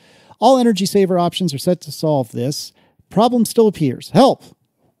sleep. All energy saver options are set to solve this. Problem still appears. Help!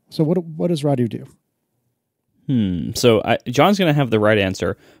 So what does Radu do? So John's going to have the right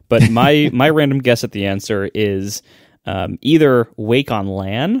answer, but my random guess at the answer is either wake on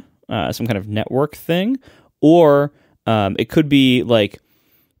LAN, some kind of network thing, or it could be like,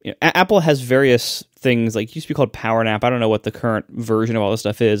 Apple has various things, like, it used to be called Power Nap. I don't know what the current version of all this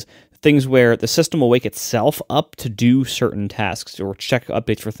stuff is. Things where the system will wake itself up to do certain tasks or check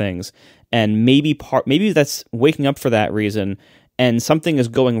updates for things. And maybe that's waking up for that reason, and something is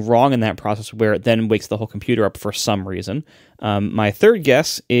going wrong in that process where it then wakes the whole computer up for some reason. My third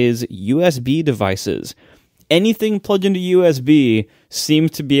guess is USB devices. Anything plugged into USB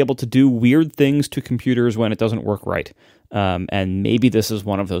seems to be able to do weird things to computers when it doesn't work right. And maybe this is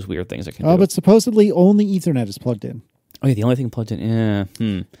one of those weird things it can do. Oh, but supposedly only Ethernet is plugged in. Oh, yeah, the only thing plugged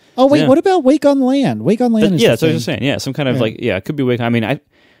in. Oh, wait, what about Wake on LAN? Wake on LAN is that's what I was just saying. Yeah, some kind of it could be Wake on. I mean, I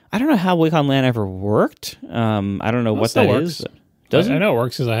don't know how Wake on LAN ever worked. I don't know what that is. Does it? I know it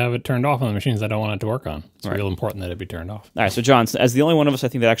works because I have it turned off on the machines I don't want it to work on. It's real important that it be turned off. All right, so John, as the only one of us, I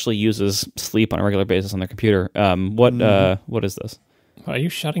think, that actually uses sleep on a regular basis on their computer, what is this? Are you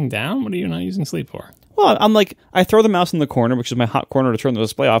shutting down? What are you not using sleep for? Well, I'm like, I throw the mouse in the corner, which is my hot corner, to turn the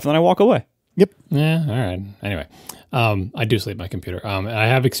display off, and then I walk away. Yep. Yeah, all right. Anyway, I do sleep my computer. I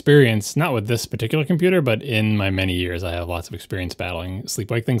have experience, not with this particular computer, but in my many years, I have lots of experience battling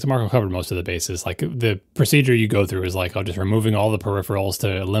sleep-wake things. Marco covered most of the bases. Like, the procedure you go through is like, just removing all the peripherals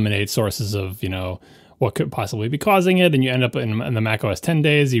to eliminate sources of, what could possibly be causing it. And you end up in the macOS 10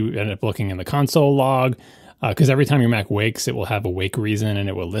 days, you end up looking in the console log, because every time your Mac wakes, it will have a wake reason and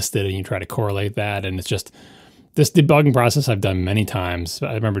it will list it, and you try to correlate that. And it's just, this debugging process I've done many times.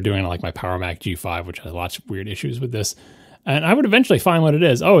 I remember doing it like my Power Mac G5, which has lots of weird issues with this. And I would eventually find what it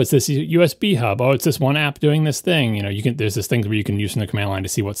is. Oh, it's this USB hub. Oh, it's this one app doing this thing. There's this thing where you can use in the command line to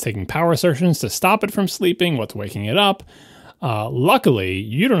see what's taking power assertions to stop it from sleeping, what's waking it up. Luckily,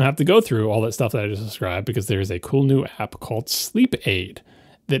 you don't have to go through all that stuff that I just described, because there's a cool new app called Sleep Aid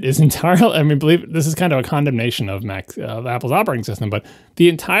that is entirely, believe this is kind of a condemnation of Apple's operating system, but the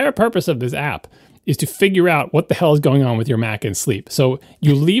entire purpose of this app is to figure out what the hell is going on with your Mac in sleep. So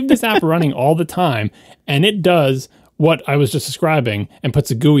you leave this app running all the time, and it does what I was just describing and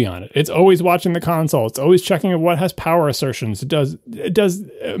puts a GUI on it. It's always watching the console. It's always checking what has power assertions. It does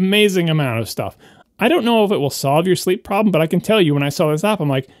amazing amount of stuff. I don't know if it will solve your sleep problem, but I can tell you, when I saw this app, I'm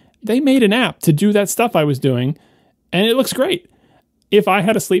like, they made an app to do that stuff I was doing, and it looks great. If I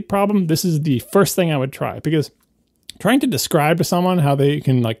had a sleep problem, this is the first thing I would try, because trying to describe to someone how they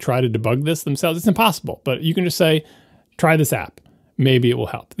can try to debug this themselves, it's impossible. But you can just say, try this app. Maybe it will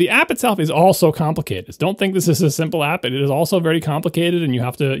help. The app itself is also complicated. Don't think this is a simple app. It is also very complicated, and you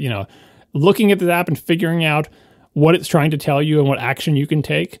have to, looking at the app and figuring out what it's trying to tell you and what action you can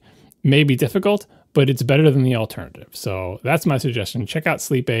take may be difficult, but it's better than the alternative. So that's my suggestion. Check out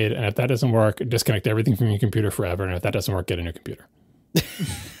Sleep Aid, and if that doesn't work, disconnect everything from your computer forever. And if that doesn't work, get a new computer.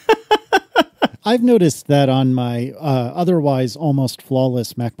 I've noticed that on my otherwise almost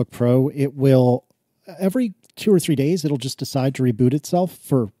flawless MacBook Pro, it will, every 2 or 3 days, it'll just decide to reboot itself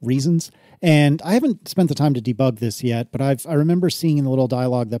for reasons. And I haven't spent the time to debug this yet, but I remember seeing in the little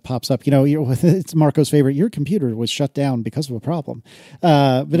dialogue that pops up, it's Marco's favorite, your computer was shut down because of a problem.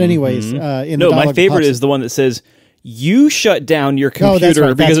 But anyways, my favorite is the one that says, you shut down your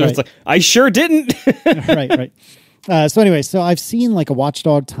computer, because it's like, I sure didn't. Right. So anyway, so I've seen like a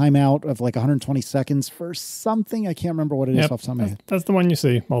watchdog timeout of like 120 seconds for something. I can't remember what it is off the top of my head. That's the one you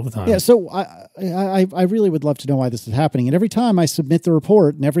see all the time. Yeah, so I really would love to know why this is happening. And every time I submit the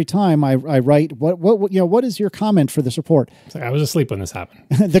report, and every time I write, what is your comment for this report? It's like, I was asleep when this happened.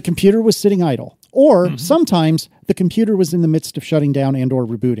 The computer was sitting idle. Or sometimes the computer was in the midst of shutting down and or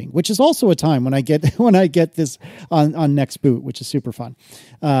rebooting, which is also a time when I get this on next boot, which is super fun.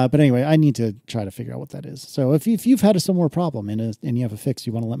 But anyway, I need to try to figure out what that is. So if you've had a similar problem and you have a fix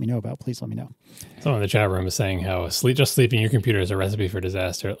you want to let me know about, please let me know. Someone in the chat room is saying how just sleeping your computer is a recipe for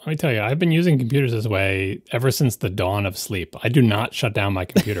disaster. Let me tell you, I've been using computers this way ever since the dawn of sleep. I do not shut down my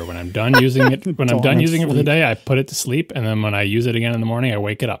computer. When I'm done using it, for the day, I put it to sleep. And then when I use it again in the morning, I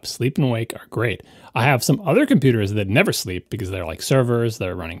wake it up. Sleep and wake are great. I have some other computers that never sleep because they're like servers,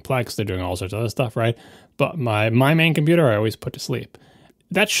 they're running Plex, they're doing all sorts of other stuff, right? But my main computer, I always put to sleep.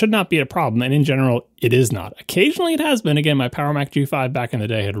 That should not be a problem, and in general, it is not. Occasionally it has been. Again, my Power Mac G5 back in the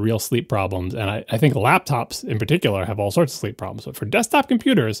day had real sleep problems, and I think laptops in particular have all sorts of sleep problems. But for desktop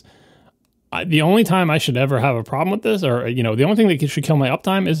computers, the only time I should ever have a problem with this, or the only thing that should kill my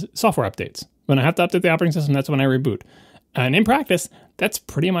uptime is software updates. When I have to update the operating system, that's when I reboot. And in practice, that's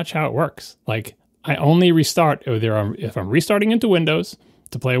pretty much how it works. Like, I only restart either if I'm restarting into Windows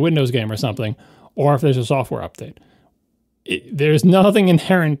to play a Windows game or something, or if there's a software update. There's nothing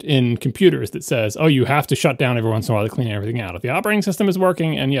inherent in computers that says, oh, you have to shut down every once in a while to clean everything out. If the operating system is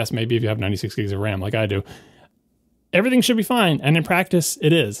working, and yes, maybe if you have 96 gigs of RAM like I do, everything should be fine. And in practice,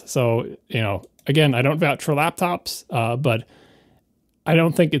 it is. So, again, I don't vouch for laptops, but I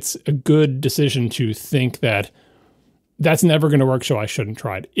don't think it's a good decision to think that that's never going to work, so I shouldn't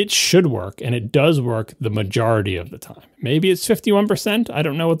try it. It should work, and it does work the majority of the time. Maybe it's 51%. I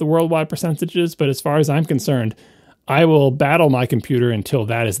don't know what the worldwide percentage is, but as far as I'm concerned, I will battle my computer until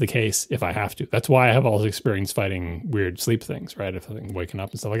that is the case if I have to. That's why I have all this experience fighting weird sleep things, right? If I'm waking up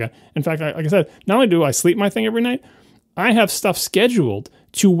and stuff like that. In fact, like I said, not only do I sleep my thing every night, I have stuff scheduled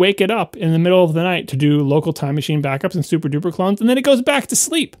to wake it up in the middle of the night to do local time machine backups and super duper clones, and then it goes back to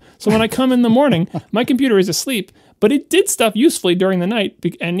sleep. So when I come in the morning, my computer is asleep, but it did stuff usefully during the night.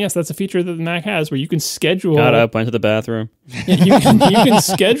 And yes, that's a feature that the Mac has where you can schedule... Got up, went to the bathroom. You can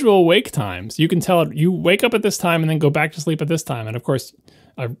schedule wake times. You can tell it, you wake up at this time and then go back to sleep at this time. And of course,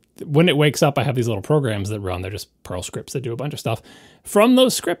 when it wakes up, I have these little programs that run. They're just Perl scripts that do a bunch of stuff. From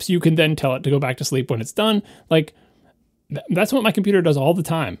those scripts, you can then tell it to go back to sleep when it's done. Like, that's what my computer does all the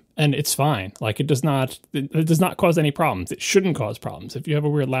time, and it's fine. Like, it does not cause any problems. It shouldn't cause problems. If you have a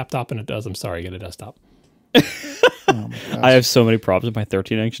weird laptop and it does, I'm sorry, get a desktop. I have so many problems with my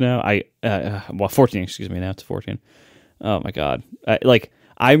 13-inch now. 14-inch, excuse me. Now it's 14. Oh my god!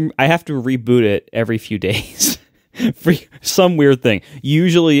 I have to reboot it every few days for some weird thing.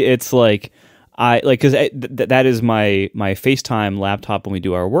 Usually, it's like because that is my FaceTime laptop when we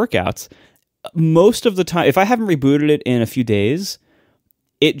do our workouts. Most of the time, if I haven't rebooted it in a few days,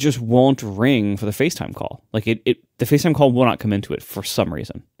 it just won't ring for the FaceTime call. Like the FaceTime call will not come into it for some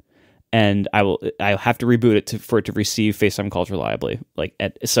reason, and I'll have to reboot it for it to receive FaceTime calls reliably.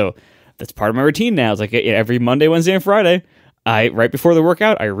 So that's part of my routine now. It's like every Monday, Wednesday, and Friday, right before the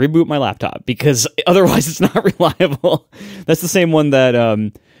workout, I reboot my laptop because otherwise it's not reliable. That's the same one that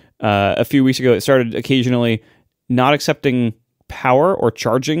a few weeks ago it started occasionally not accepting power or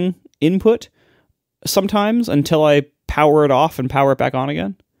charging input sometimes until I power it off and power it back on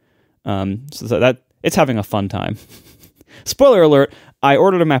again. So that it's having a fun time. Spoiler alert, I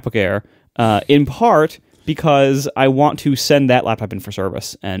ordered a MacBook Air in part because I want to send that laptop in for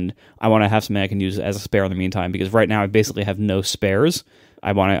service, and I want to have something I can use as a spare in the meantime, because right now I basically have no spares.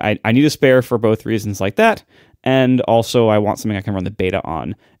 I need a spare for both reasons like that, and also I want something I can run the beta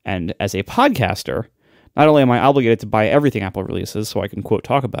on. And as a podcaster, not only am I obligated to buy everything Apple releases so I can, quote,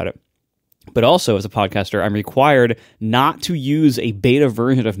 talk about it, but also as a podcaster, I'm required not to use a beta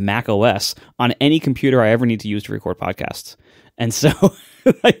version of macOS on any computer I ever need to use to record podcasts. And so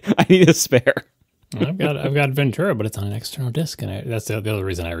I need a spare. I've got Ventura, but it's on an external disk, and that's the other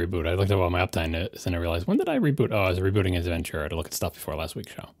reason I reboot. I looked at what my uptime is, and I realized, when did I reboot? Oh, I was rebooting into Ventura to look at stuff before last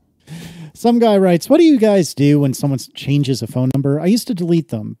week's show. Some guy writes, what do you guys do when someone changes a phone number? I used to delete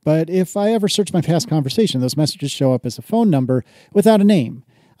them, but if I ever search my past conversation, those messages show up as a phone number without a name.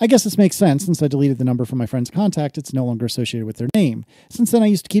 I guess this makes sense. Since I deleted the number from my friend's contact, it's no longer associated with their name. Since then, I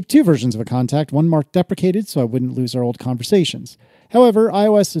used to keep two versions of a contact, one marked deprecated so I wouldn't lose our old conversations. However,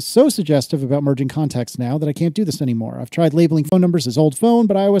 iOS is so suggestive about merging contacts now that I can't do this anymore. I've tried labeling phone numbers as old phone,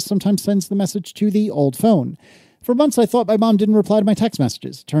 but iOS sometimes sends the message to the old phone. For months, I thought my mom didn't reply to my text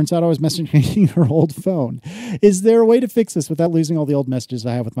messages. Turns out I was messaging her old phone. Is there a way to fix this without losing all the old messages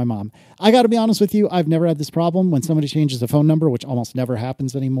I have with my mom? I got to be honest with you, I've never had this problem. When somebody changes a phone number, which almost never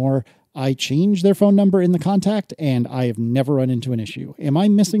happens anymore, I change their phone number in the contact, and I have never run into an issue. Am I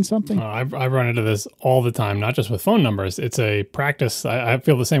missing something? I run into this all the time, not just with phone numbers. It's a practice. I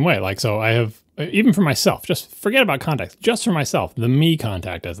feel the same way. Like, so I have, even for myself, just forget about contacts, just for myself, the me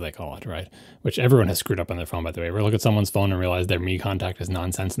contact, as they call it, right? Which everyone has screwed up on their phone, by the way. We look at someone's phone and realize their me contact is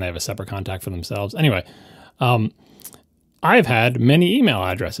nonsense and they have a separate contact for themselves. Anyway, I've had many email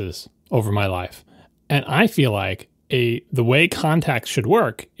addresses over my life, and I feel like the way contacts should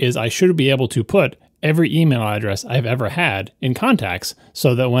work is I should be able to put every email address I've ever had in contacts,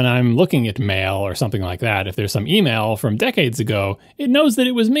 so that when I'm looking at mail or something like that, if there's some email from decades ago, it knows that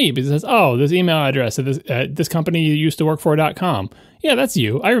it was me because it says, oh, this email address at this company you used to work for.com. Yeah, that's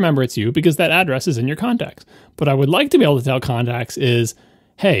you. I remember it's you because that address is in your contacts. But I would like to be able to tell contacts is,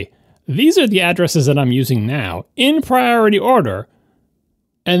 hey, these are the addresses that I'm using now in priority order,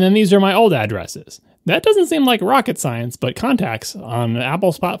 and then these are my old addresses. That doesn't seem like rocket science, but contacts on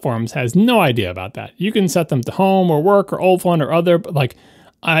Apple's platforms has no idea about that. You can set them to home or work or old phone or other, but like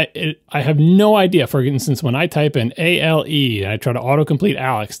I have no idea. For instance, when I type in ALE and I try to autocomplete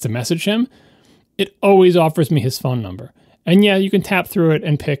Alex to message him, it always offers me his phone number. And yeah, you can tap through it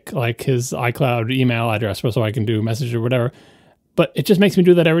and pick like his iCloud email address so I can do message or whatever. But it just makes me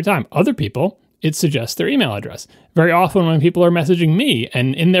do that every time. Other people, it suggests their email address. Very often when people are messaging me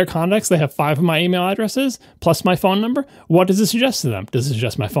and in their contacts, they have 5 of my email addresses plus my phone number. What does it suggest to them? Does it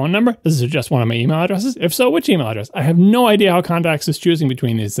suggest my phone number? Does it suggest one of my email addresses? If so, which email address? I have no idea how contacts is choosing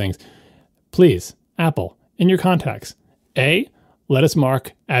between these things. Please, Apple, in your contacts, A, let us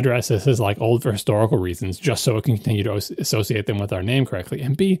mark addresses as like old for historical reasons, just so it can continue to associate them with our name correctly.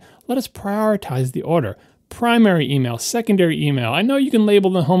 And B, let us prioritize the order. Primary email, secondary email. I know you can label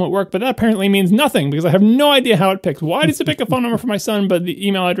them home at work, but that apparently means nothing because I have no idea how it picks. Why does it pick a phone number for my son, but the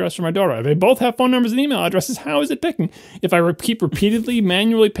email address for my daughter? They both have phone numbers and email addresses. How is it picking? If I keep repeatedly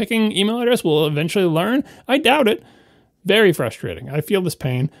manually picking email address, will it eventually learn? I doubt it. Very frustrating. I feel this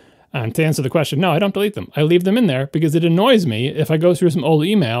pain. And to answer the question, no, I don't delete them. I leave them in there because it annoys me if I go through some old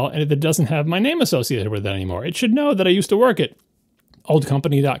email and it doesn't have my name associated with it anymore. It should know that I used to work at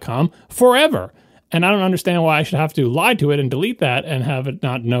oldcompany.com forever. And I don't understand why I should have to lie to it and delete that and have it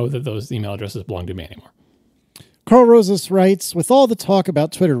not know that those email addresses belong to me anymore. Carl Rosas writes, with all the talk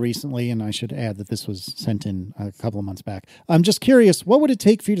about Twitter recently, and I should add that this was sent in a couple of months back, I'm just curious, what would it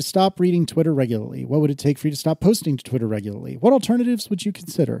take for you to stop reading Twitter regularly? What would it take for you to stop posting to Twitter regularly? What alternatives would you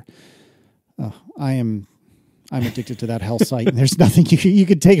consider? I'm addicted to that hell site, and there's nothing you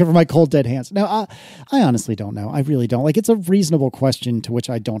could take it from my cold, dead hands. Now, I honestly don't know. I really don't. Like, it's a reasonable question to which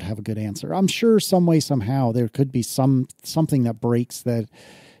I don't have a good answer. I'm sure some way, somehow, there could be something that breaks that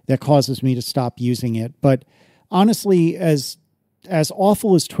causes me to stop using it. But honestly, as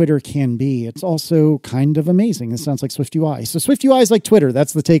awful as Twitter can be, it's also kind of amazing. This sounds like SwiftUI. So SwiftUI is like Twitter.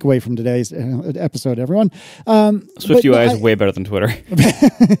 That's the takeaway from today's episode, everyone. SwiftUI is way better than Twitter.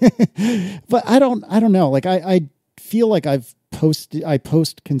 But I don't know. Like I feel like I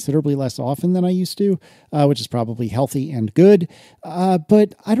post considerably less often than I used to, which is probably healthy and good.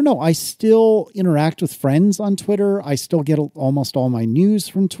 But I don't know. I still interact with friends on Twitter. I still get almost all my news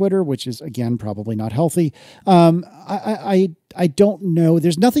from Twitter, which is, again, probably not healthy. I don't know.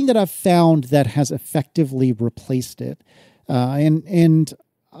 There's nothing that I've found that has effectively replaced it. And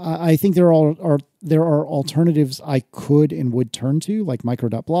I think there are alternatives I could and would turn to, like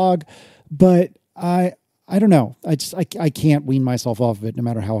micro.blog, but I don't know. I can't wean myself off of it no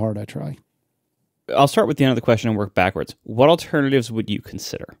matter how hard I try. I'll start with the end of the question and work backwards. What alternatives would you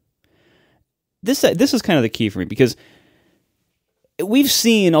consider? This is kind of the key for me because we've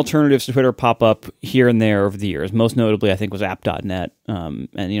seen alternatives to Twitter pop up here and there over the years. Most notably, I think, was app.net, and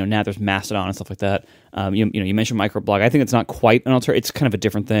now there's Mastodon and stuff like that. You mentioned microblog. I think it's not quite an alternative. It's kind of a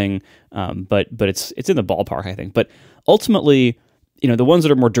different thing, but it's in the ballpark, I think. But ultimately, the ones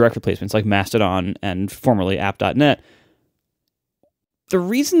that are more direct replacements, like Mastodon and formerly app.net, the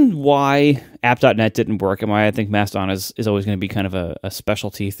reason why app.net didn't work and why I think Mastodon is always going to be kind of a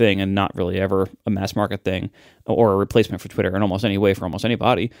specialty thing and not really ever a mass market thing or a replacement for Twitter in almost any way for almost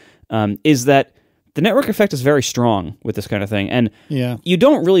anybody, is that the network effect is very strong with this kind of thing. And you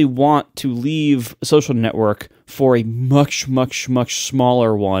don't really want to leave a social network for a much, much, much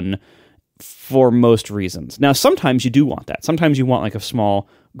smaller one for most reasons. Now, sometimes you do want that. Sometimes you want like a small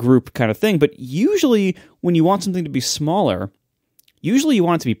group kind of thing, but usually when you want something to be smaller, usually you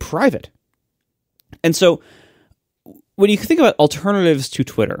want it to be private. And so when you think about alternatives to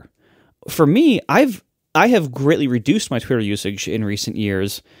Twitter, for me, I have greatly reduced my Twitter usage in recent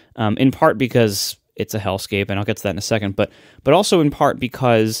years, in part because it's a hellscape, and I'll get to that in a second, but also in part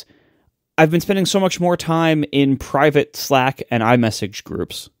because I've been spending so much more time in private Slack and iMessage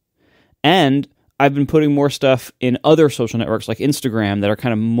groups. And I've been putting more stuff in other social networks like Instagram that are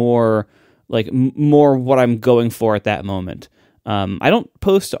kind of more what I'm going for at that moment. I don't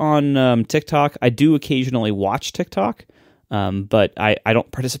post on TikTok. I do occasionally watch TikTok, but I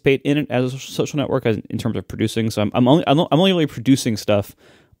don't participate in it as a social network in terms of producing. So I'm only really producing stuff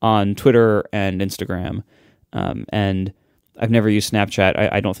on Twitter and Instagram, and I've never used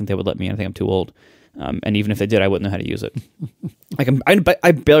Snapchat. I don't think they would let me. I think I'm too old. And even if they did, I wouldn't know how to use it.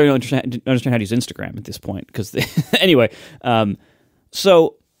 I barely understand how to use Instagram at this point. Because anyway,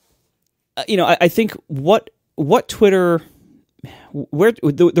 so I think what Twitter, where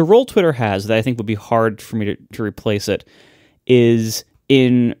the role Twitter has that I think would be hard for me to replace it is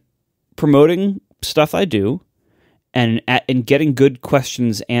in promoting stuff I do, and getting good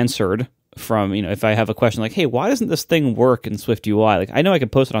questions answered from if I have a question like, hey, why doesn't this thing work in SwiftUI? Like I know I can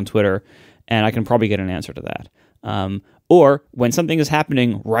post it on Twitter, and I can probably get an answer to that. Or when something is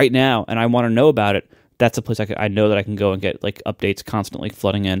happening right now and I want to know about it, that's a place I know that I can go and get like updates constantly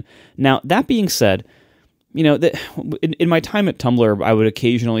flooding in. Now, that being said, in my time at Tumblr, I would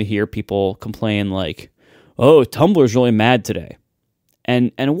occasionally hear people complain like, oh, Tumblr's really mad today.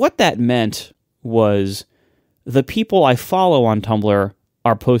 And what that meant was the people I follow on Tumblr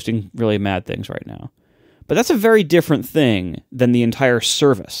are posting really mad things right now. But that's a very different thing than the entire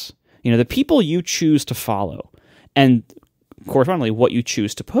service. The people you choose to follow, and correspondingly what you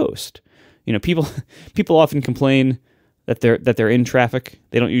choose to post. People often complain that they're in traffic.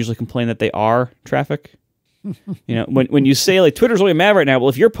 They don't usually complain that they are traffic. When you say like Twitter's really mad right now, well,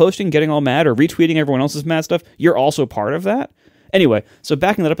 if you're posting, getting all mad, or retweeting everyone else's mad stuff, you're also part of that. Anyway, so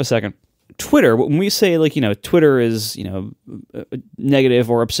backing that up a second, Twitter. When we say like Twitter is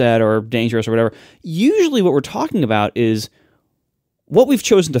negative or upset or dangerous or whatever, usually what we're talking about is what we've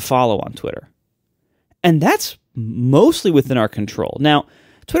chosen to follow on Twitter. And that's mostly within our control. Now,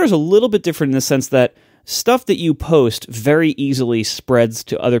 Twitter's a little bit different in the sense that stuff that you post very easily spreads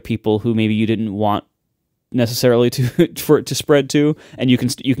to other people who maybe you didn't want necessarily for it to spread to, and you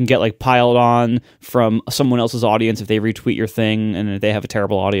can get like piled on from someone else's audience if they retweet your thing, and if they have a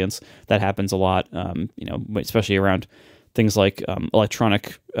terrible audience. That happens a lot, especially around things like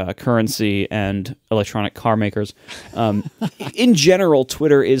electronic currency and electronic car makers. In general,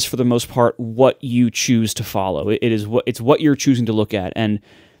 Twitter is for the most part what you choose to follow. It's what you're choosing to look at, and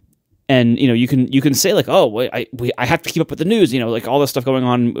you can say like, oh, I have to keep up with the news, like all this stuff going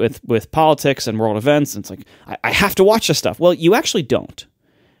on with politics and world events. And it's like I have to watch this stuff. Well, you actually don't.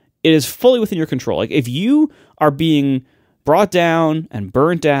 It is fully within your control. Like if you are being brought down and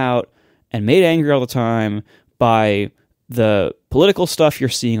burnt out and made angry all the time by the political stuff you're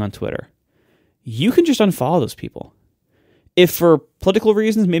seeing on Twitter, you can just unfollow those people. If for political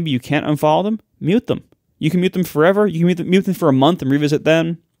reasons, maybe you can't unfollow them, mute them. You can mute them forever. You can mute them for a month and revisit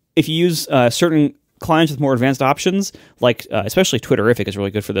them. If you use certain clients with more advanced options, like especially Twitterific is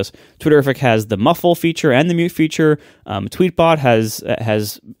really good for this. Twitterific has the muffle feature and the mute feature. Tweetbot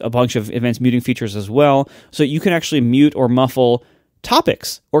has a bunch of advanced muting features as well. So you can actually mute or muffle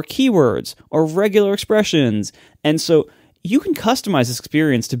topics or keywords or regular expressions. And so you can customize this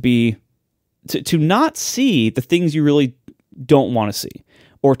experience to not see the things you really don't want to see,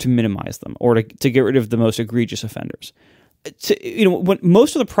 or to minimize them, or to get rid of the most egregious offenders. When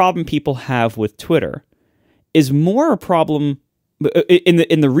most of the problem people have with Twitter is more a problem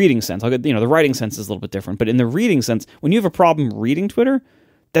in the reading sense. The writing sense is a little bit different, but in the reading sense, when you have a problem reading Twitter,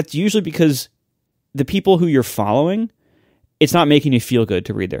 that's usually because the people who you're following, it's not making you feel good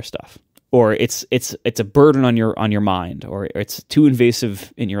to read their stuff, or it's a burden on your mind, or it's too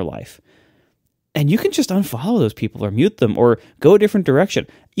invasive in your life. And you can just unfollow those people or mute them or go a different direction.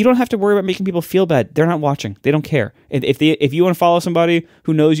 You don't have to worry about making people feel bad. They're not watching. They don't care. If you unfollow somebody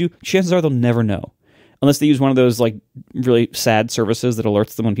who knows you, chances are they'll never know. Unless they use one of those like really sad services that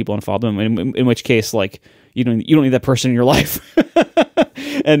alerts them when people unfollow them, in which case like you don't need that person in your life.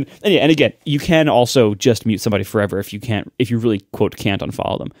 and again, you can also just mute somebody forever if you really quote can't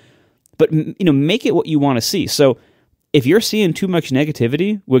unfollow them. But make it what you want to see. So if you're seeing too much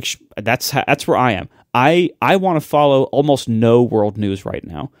negativity, which that's where I am, I want to follow almost no world news right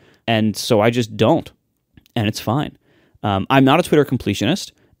now, and so I just don't, and it's fine. I'm not a Twitter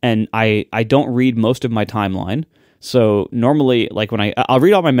completionist, and I don't read most of my timeline. So normally, like when I'll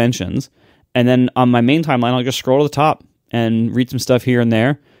read all my mentions, and then on my main timeline, I'll just scroll to the top and read some stuff here and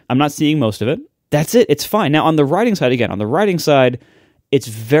there. I'm not seeing most of it. That's it. It's fine. Now on the writing side, it's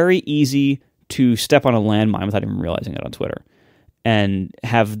very easy to step on a landmine without even realizing it on Twitter and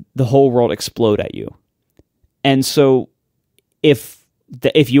have the whole world explode at you. And so if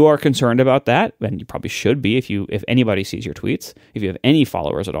if you are concerned about that, and you probably should be if anybody sees your tweets, if you have any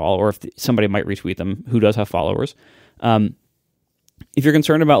followers at all, or if somebody might retweet them who does have followers, if you're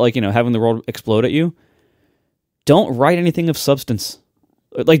concerned about like, having the world explode at you, don't write anything of substance.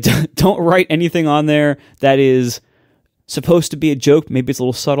 Like, don't write anything on there that is supposed to be a joke. Maybe it's a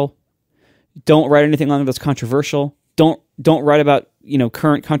little subtle. Don't write anything on there that's controversial. Don't write about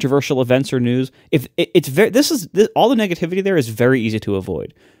current controversial events or news. If it's all the negativity there is very easy to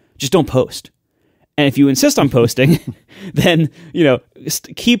avoid. Just don't post. And if you insist on posting, then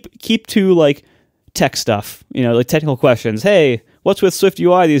keep to like tech stuff. Like technical questions. Hey, what's with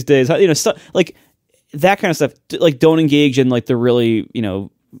SwiftUI these days? Stuff like that kind of stuff. Like, don't engage in like the really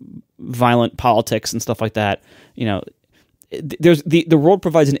violent politics and stuff like that. There's the world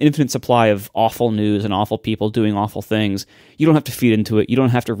provides an infinite supply of awful news and awful people doing awful things. You don't have to feed into it. You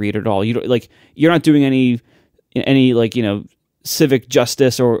don't have to read it all. You're not doing any civic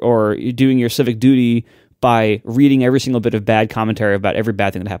justice or doing your civic duty by reading every single bit of bad commentary about every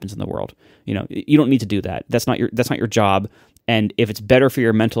bad thing that happens in the world. You don't need to do that. That's not your job. And if it's better for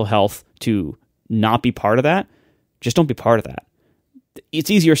your mental health to not be part of that, just don't be part of that. It's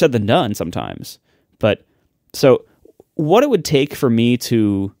easier said than done sometimes. But so what it would take for me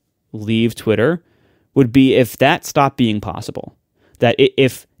to leave Twitter would be if that stopped being possible. That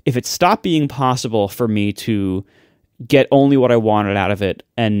if it stopped being possible for me to get only what I wanted out of it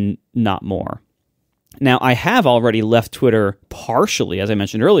and not more. Now, I have already left Twitter partially, as I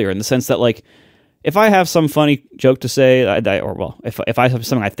mentioned earlier, in the sense that, like, if I have some funny joke to say, if I have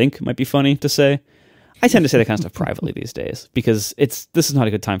something I think might be funny to say, I tend to say that kind of stuff privately these days because this is not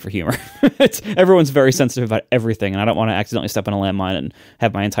a good time for humor. Everyone's very sensitive about everything, and I don't want to accidentally step on a landmine and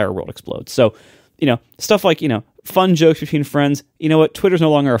have my entire world explode. So, stuff like, fun jokes between friends. You know what? Twitter's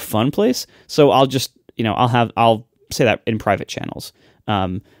no longer a fun place, so I'll just, I'll say that in private channels.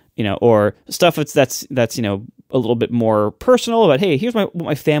 Or stuff that's a little bit more personal about, hey, here's what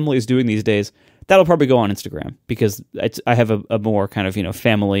my family is doing these days. That'll probably go on Instagram because I have a more kind of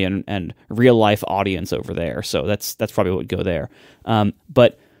family and real life audience over there, so that's probably what would go there.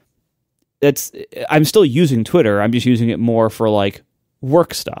 But I'm still using Twitter. I'm just using it more for like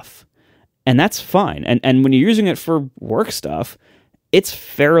work stuff, and that's fine. And when you're using it for work stuff, it's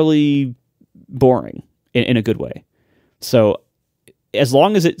fairly boring in a good way. So as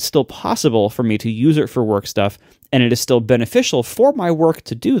long as it's still possible for me to use it for work stuff, and it is still beneficial for my work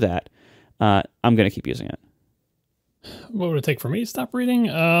to do that, I'm going to keep using it. What would it take for me to stop reading?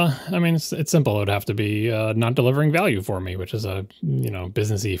 It's simple. It would have to be not delivering value for me, which is a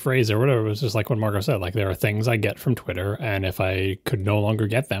businessy phrase or whatever. It was just like what Marco said. Like, there are things I get from Twitter, and if I could no longer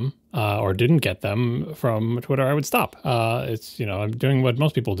get them or didn't get them from Twitter, I would stop. I'm doing what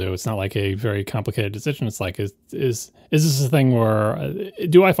most people do. It's not like a very complicated decision. It's like, is this a thing where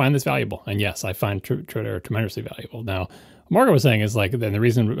do I find this valuable? And yes, I find Twitter tremendously valuable. Now, Marco was saying is like, then the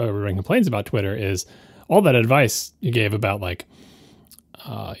reason everyone complains about Twitter is all that advice you gave about like,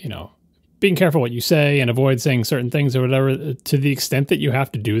 being careful what you say and avoid saying certain things or whatever, to the extent that you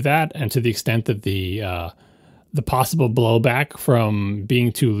have to do that, and to the extent that the possible blowback from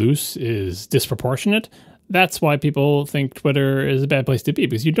being too loose is disproportionate, that's why people think Twitter is a bad place to be,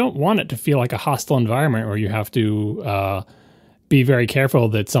 because you don't want it to feel like a hostile environment where you have to be very careful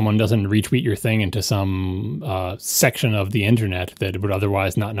that someone doesn't retweet your thing into some section of the internet that would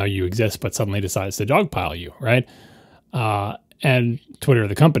otherwise not know you exist, but suddenly decides to dogpile you, right? And Twitter,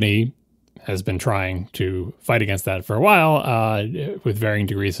 the company, has been trying to fight against that for a while with varying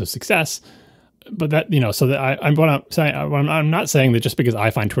degrees of success. But that, so that I'm not saying that just because I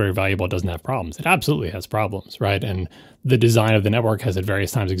find Twitter valuable, it doesn't have problems. It absolutely has problems, right? And the design of the network has at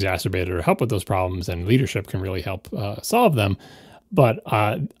various times exacerbated or helped with those problems, and leadership can really help solve them. But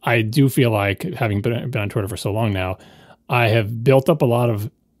I do feel like, having been on Twitter for so long now, I have built up a lot of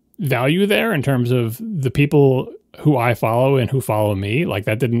value there in terms of the people who I follow and who follow me. Like,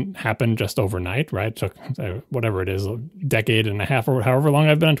 that didn't happen just overnight, right? It took whatever it is, a decade and a half or however long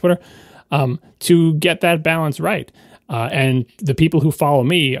I've been on Twitter to get that balance right. And the people who follow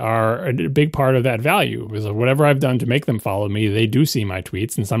me are a big part of that value, because of whatever I've done to make them follow me, they do see my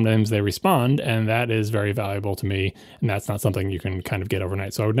tweets, and sometimes they respond, and that is very valuable to me, and that's not something you can kind of get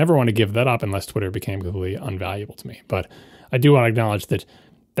overnight. So I would never want to give that up unless Twitter became completely unvaluable to me. But I do want to acknowledge that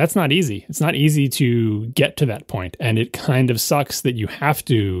that's not easy. It's not easy to get to that point, and it kind of sucks that you have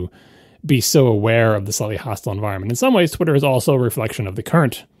to be so aware of the slightly hostile environment. In some ways, Twitter is also a reflection of the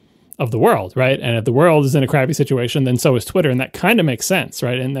current of the world, right? And if the world is in a crappy situation, then so is Twitter. And that kind of makes sense,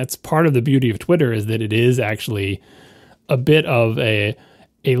 right? And that's part of the beauty of Twitter, is that it is actually a bit of a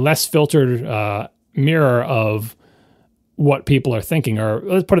less filtered mirror of what people are thinking, or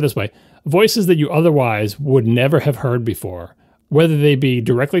let's put it this way, voices that you otherwise would never have heard before, whether they be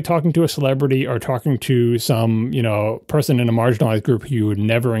directly talking to a celebrity or talking to some, person in a marginalized group who you would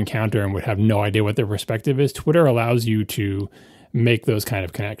never encounter and would have no idea what their perspective is. Twitter allows you to make those kind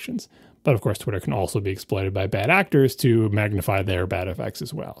of connections. But of course, Twitter can also be exploited by bad actors to magnify their bad effects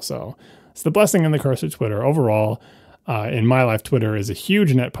as well. So it's the blessing and the curse of Twitter. Overall, in my life, Twitter is a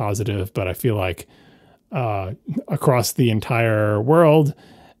huge net positive, but I feel like across the entire world,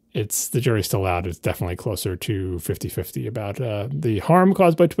 the jury's still out. It's definitely closer to 50-50 about the harm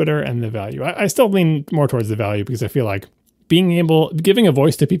caused by Twitter and the value. I still lean more towards the value because I feel like giving a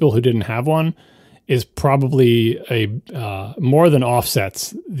voice to people who didn't have one is probably more than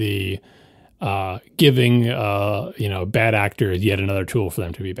offsets the giving bad actors yet another tool for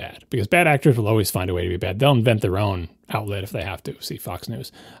them to be bad, because bad actors will always find a way to be bad. They'll invent their own outlet if they have to. See Fox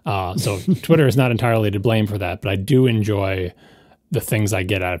News. So Twitter is not entirely to blame for that, but I do enjoy the things I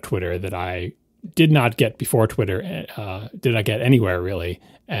get out of Twitter that I did not get before Twitter, did not get anywhere really,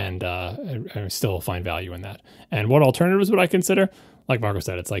 and I still find value in that. And what alternatives would I consider? Like Marco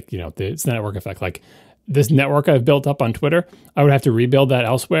said, it's like, it's the network effect. Like this network I've built up on Twitter, I would have to rebuild that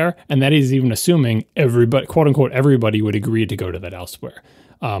elsewhere. And that is even assuming everybody, quote unquote, everybody would agree to go to that elsewhere.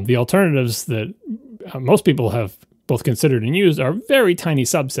 The alternatives that most people have both considered and used are very tiny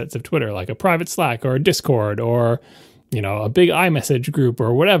subsets of Twitter, like a private Slack or a Discord or, a big iMessage group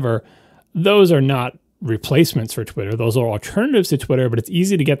or whatever. Those are not replacements for Twitter. Those are alternatives to Twitter, but it's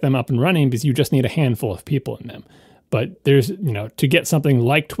easy to get them up and running because you just need a handful of people in them. But there's, to get something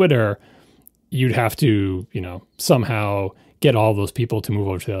like Twitter, you'd have to, somehow get all those people to move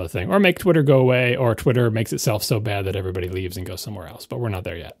over to the other thing, or make Twitter go away, or Twitter makes itself so bad that everybody leaves and goes somewhere else. But we're not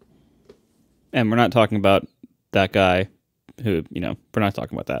there yet. And we're not talking about that guy who, we're not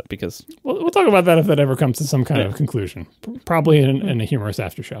talking about that because... We'll talk about that if that ever comes to some kind of conclusion. Probably in a humorous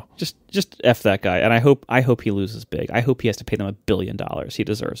after show. Just F that guy. And I hope he loses big. I hope he has to pay them $1 billion. He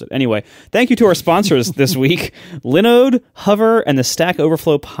deserves it. Anyway, thank you to our sponsors this week, Linode, Hover, and the Stack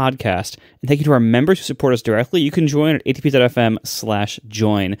Overflow podcast. And thank you to our members who support us directly. You can join at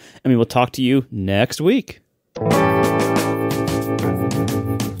atp.fm/join. And we will talk to you next week.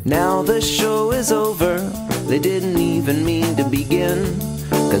 Now the show is over. They didn't even mean to begin,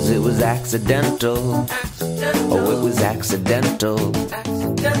 'cause it was accidental. Oh, it was accidental.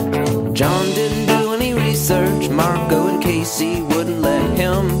 John didn't do any research. Marco and Casey wouldn't let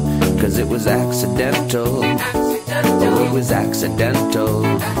him, 'cause it was accidental. Oh, it was accidental.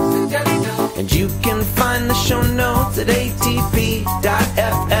 And you can find the show notes at atp.fm.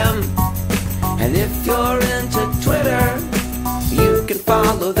 And if you're into Twitter, you can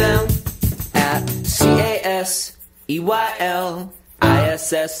follow them at CASEYLISS.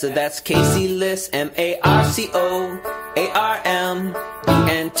 So that's Casey Liss, MARCOARMENT,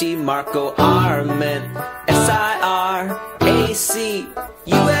 Marco Arment, SIRAC,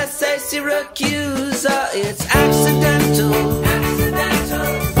 USA Syracuse. It's accidental.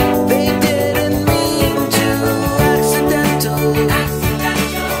 They didn't mean to. Accidental.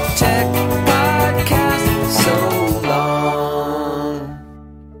 Tech podcast so long.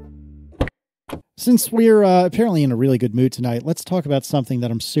 Since we're apparently in a really good mood tonight, let's talk about something that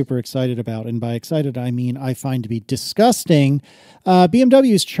I'm super excited about. And by excited, I mean I find to be disgusting.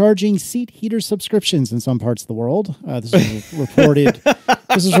 BMW is charging seat heater subscriptions in some parts of the world. This is reported.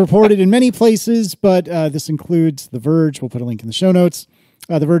 This is reported in many places, but this includes The Verge. We'll put a link in the show notes.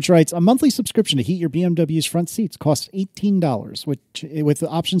 The Verge writes, a monthly subscription to heat your BMW's front seats costs $18, which with the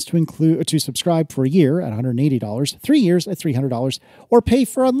options to subscribe for a year at $180, 3 years at $300, or pay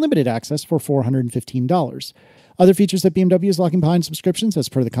for unlimited access for $415. Other features that BMW is locking behind subscriptions, as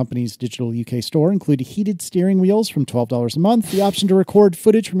per the company's digital UK store, include heated steering wheels from $12 a month, the option to record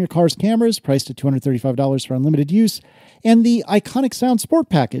footage from your car's cameras, priced at $235 for unlimited use, and the Iconic Sound Sport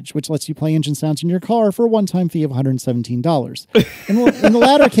Package, which lets you play engine sounds in your car for a one-time fee of $117. In the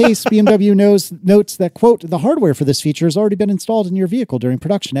latter case, BMW notes that, quote, the hardware for this feature has already been installed in your vehicle during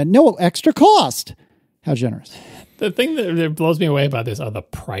production at no extra cost. How generous. The thing that blows me away about this are the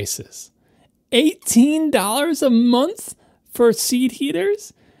prices. $18 a month for seat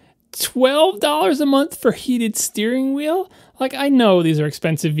heaters? $12 a month for heated steering wheel? Like, I know these are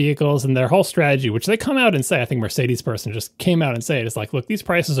expensive vehicles, and their whole strategy, which they come out and say, I think Mercedes person just came out and say it, is like, look, these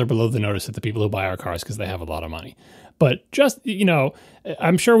prices are below the notice of the people who buy our cars because they have a lot of money. But just,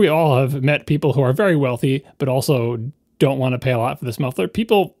 I'm sure we all have met people who are very wealthy, but also don't want to pay a lot for this muffler.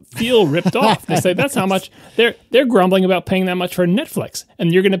 People feel ripped off. They say that's how much they're grumbling about paying that much for Netflix,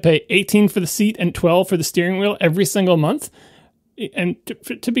 and you're going to pay $18 for the seat and $12 for the steering wheel every single month. And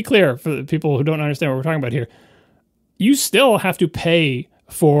to be clear, for the people who don't understand what we're talking about here, you still have to pay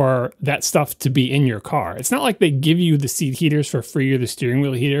for that stuff to be in your car. It's not like they give you the seat heaters for free or the steering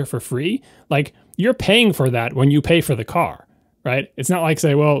wheel heater for free. Like, you're paying for that when you pay for the car, right? It's not like,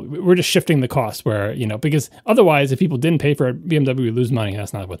 say, well, we're just shifting the cost where, because otherwise, if people didn't pay for it, BMW would lose money.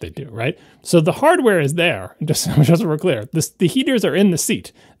 That's not what they do, right? So the hardware is there, just so we're clear. The heaters are in the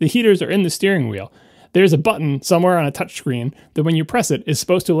seat. The heaters are in the steering wheel. There's a button somewhere on a touchscreen that when you press it is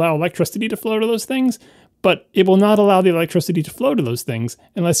supposed to allow electricity to flow to those things, but it will not allow the electricity to flow to those things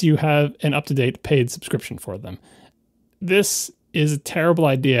unless you have an up-to-date paid subscription for them. This is a terrible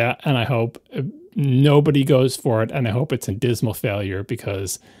idea, and I hope nobody goes for it, and I hope it's a dismal failure,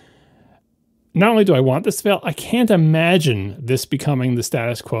 because not only do I want this to fail, I can't imagine this becoming the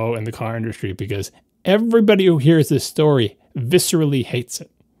status quo in the car industry, because everybody who hears this story viscerally hates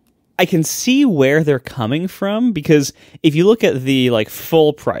it. I can see where they're coming from, because if you look at the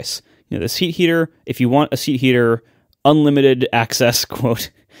full price, the seat heater, if you want a seat heater, unlimited access, quote,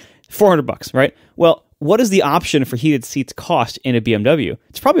 $400, right? Well, what does the option for heated seats cost in a BMW?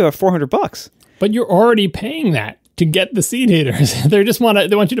 It's probably about $400. But you're already paying that to get the seat heaters. They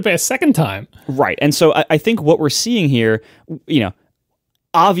want you to pay a second time. Right. And so I think what we're seeing here,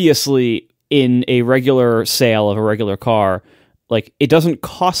 obviously in a regular sale of a regular car, it doesn't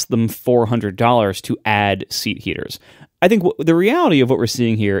cost them $400 to add seat heaters. I think the reality of what we're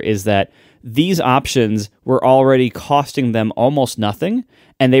seeing here is that these options were already costing them almost nothing,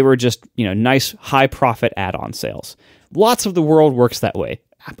 and they were just, nice high profit add-on sales. Lots of the world works that way.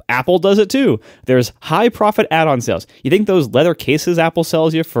 Apple does it too. There's high profit add-on sales. You think those leather cases Apple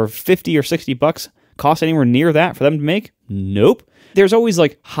sells you for $50 or $60 cost anywhere near that for them to make? Nope. There's always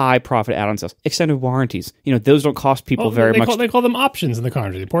high profit add-on sales, extended warranties. Those don't cost people very much. They call them options in the car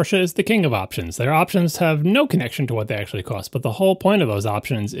industry. Porsche is the king of options. Their options have no connection to what they actually cost. But the whole point of those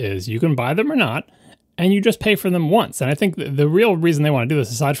options is you can buy them or not, and you just pay for them once. And I think the real reason they want to do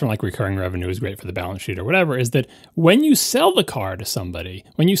this, aside from recurring revenue is great for the balance sheet or whatever, is that when you sell the car to somebody,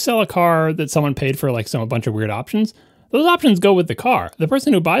 when you sell a car that someone paid for a bunch of weird options, those options go with the car. The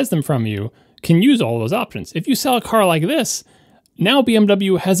person who buys them from you can use all those options. If you sell a car like this, now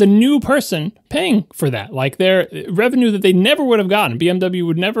BMW has a new person paying for that. Their revenue that they never would have gotten. BMW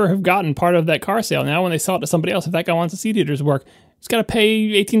would never have gotten part of that car sale. Now when they sell it to somebody else, if that guy wants the seat heaters work, he's got to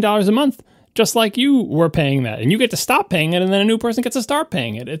pay $18 a month, just like you were paying that. And you get to stop paying it, and then a new person gets to start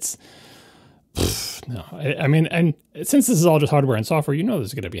paying it. It's... no. I mean, and since this is all just hardware and software,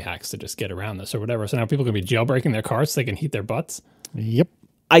 there's going to be hacks to just get around this or whatever. So now people are going to be jailbreaking their cars so they can heat their butts. Yep.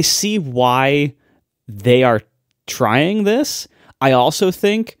 I see why they are trying this. I also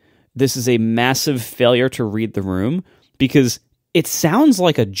think this is a massive failure to read the room, because it sounds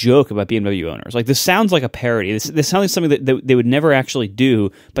like a joke about BMW owners. This sounds like a parody. This sounds like something that they would never actually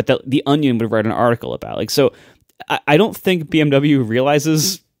do, but that The Onion would write an article about. So I don't think BMW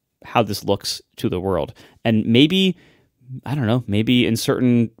realizes how this looks to the world. And maybe, I don't know, maybe in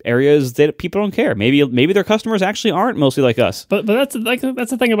certain areas that people don't care. Maybe their customers actually aren't mostly like us. But that's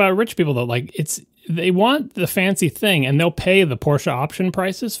the thing about rich people though. They want the fancy thing, and they'll pay the Porsche option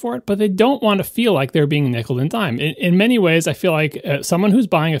prices for it, but they don't want to feel like they're being nickel and dime. In many ways, I feel like someone who's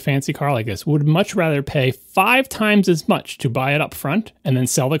buying a fancy car like this would much rather pay 5 times as much to buy it up front and then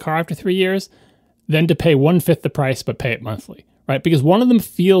sell the car after 3 years than to pay 1/5 the price but pay it monthly, right? Because one of them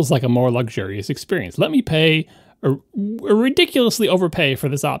feels like a more luxurious experience. Let me pay a ridiculously overpay for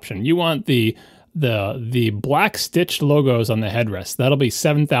this option. You want the black stitched logos on the headrest. That'll be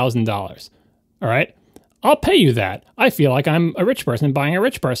 $7,000. All right, I'll pay you that. I feel like I'm a rich person buying a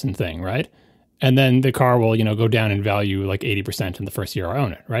rich person thing, right? And then the car will, go down in value 80% in the first year I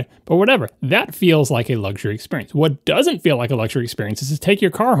own it, right? But whatever, that feels like a luxury experience. What doesn't feel like a luxury experience is to take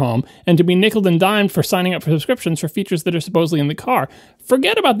your car home and to be nickeled and dimed for signing up for subscriptions for features that are supposedly in the car.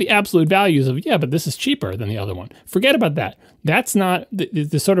 Forget about the absolute values of, but this is cheaper than the other one. Forget about that. That's not,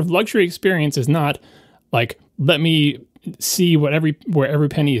 the sort of luxury experience is not let me see where every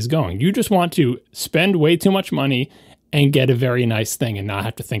penny is going. You just want to spend way too much money and get a very nice thing and not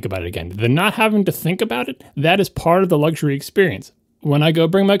have to think about it again. The not having to think about it, that is part of the luxury experience. When I go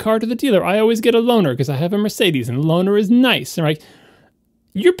bring my car to the dealer, I always get a loaner because I have a Mercedes and the loaner is nice. Right?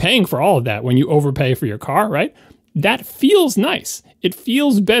 You're paying for all of that when you overpay for your car, right? That feels nice. It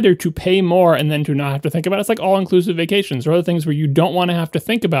feels better to pay more and then to not have to think about it. It's like all-inclusive vacations or other things where you don't want to have to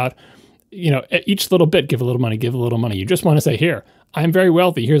think about, each little bit, give a little money, give a little money. You just want to say, here, I'm very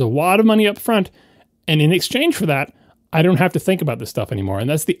wealthy. Here's a lot of money up front. And in exchange for that, I don't have to think about this stuff anymore. And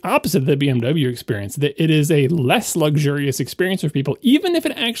that's the opposite of the BMW experience. That it is a less luxurious experience for people, even if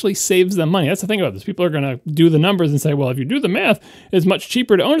it actually saves them money. That's the thing about this. People are going to do the numbers and say, well, if you do the math, it's much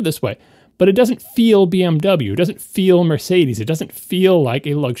cheaper to own it this way. but it doesn't feel BMW. It doesn't feel Mercedes. It doesn't feel like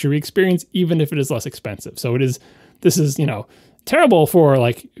a luxury experience, even if it is less expensive. So this is, terrible for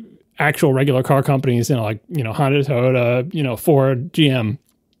like actual regular car companies, like, Honda, Toyota, Ford, GM.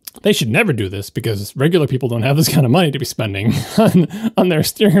 They should never do this because regular people don't have this kind of money to be spending on their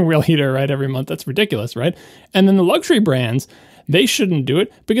steering wheel heater, right, every month. That's ridiculous, right? And then the luxury brands, they shouldn't do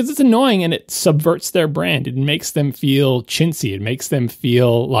it because it's annoying and it subverts their brand. It makes them feel chintzy. It makes them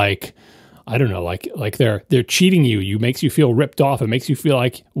feel like, I don't know, like they're cheating you. It makes you feel ripped off. It makes you feel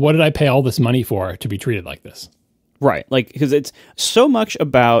like, what did I pay all this money for to be treated like this? Right. Like, because it's so much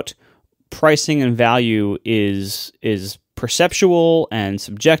about pricing and value is perceptual and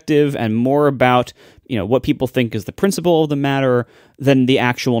subjective and more about, what people think is the principle of the matter than the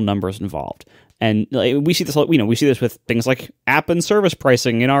actual numbers involved. And we see this, we see this with things like app and service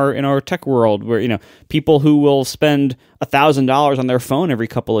pricing in our tech world, where people who will spend $1,000 on their phone every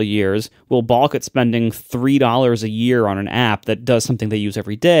couple of years will balk at spending $3 a year on an app that does something they use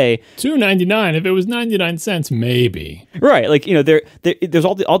every day. $2.99 if it was 99 cents, maybe. Right, like there's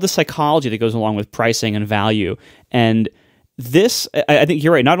all this psychology that goes along with pricing and value, and this, I think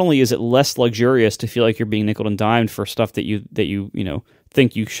you're right. Not only is it less luxurious to feel like you're being nickel and dimed for stuff that you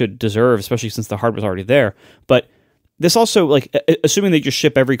think you should deserve, especially since the hardware's already there, but this also, like, assuming they just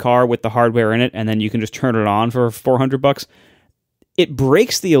ship every car with the hardware in it and then you can just turn it on for $400, it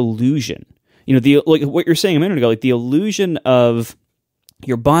breaks the illusion. Like what you're saying a minute ago, like the illusion of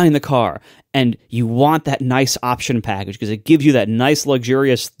you're buying the car and you want that nice option package because it gives you that nice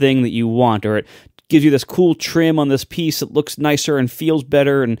luxurious thing that you want, or it gives you this cool trim on this piece that looks nicer and feels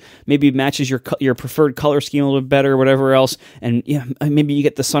better and maybe matches your preferred color scheme a little bit better, or whatever else. And maybe you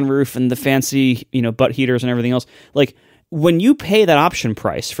get the sunroof and the fancy, butt heaters and everything else. Like, when you pay that option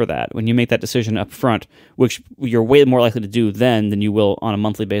price for that, when you make that decision up front, which you're way more likely to do then than you will on a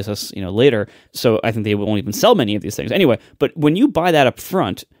monthly basis, later. So I think they won't even sell many of these things anyway. But when you buy that up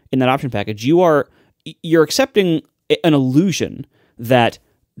front in that option package, you're accepting an illusion that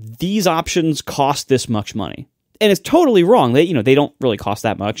these options cost this much money. And it's totally wrong. They don't really cost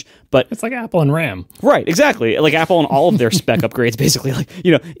that much, but it's like Apple and RAM. Right, exactly. Like Apple and all of their spec upgrades, basically. Like,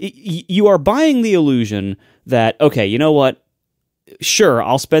 you are buying the illusion that, okay, you know what? Sure,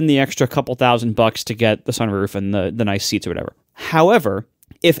 I'll spend the extra couple $1,000 to get the sunroof and the nice seats or whatever. However,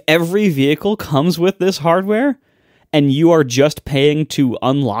 if every vehicle comes with this hardware and you are just paying to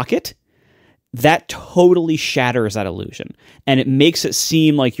unlock it, that totally shatters that illusion, and it makes it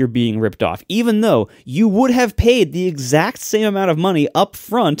seem like you're being ripped off, even though you would have paid the exact same amount of money up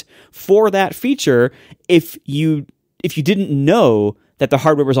front for that feature if you didn't know that the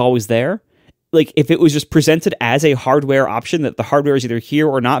hardware was always there. Like, if it was just presented as a hardware option, that the hardware is either here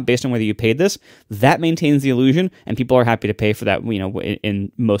or not based on whether you paid this, that maintains the illusion, and people are happy to pay for that,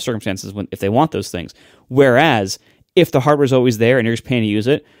 in most circumstances if they want those things. Whereas, if the hardware is always there and you're just paying to use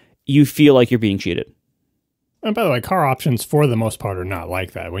it, you feel like you're being cheated. And by the way, car options for the most part are not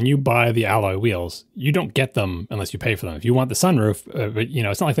like that. When you buy the alloy wheels, you don't get them unless you pay for them. If you want the sunroof, but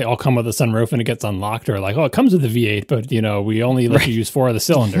it's not like they all come with a sunroof and it gets unlocked, or like, oh, it comes with the V8, but we only let you use 4 of the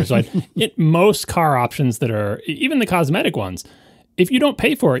cylinders. Right? Most car options that are, even the cosmetic ones, if you don't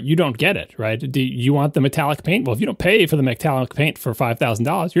pay for it, you don't get it, right? Do you want the metallic paint? Well, if you don't pay for the metallic paint for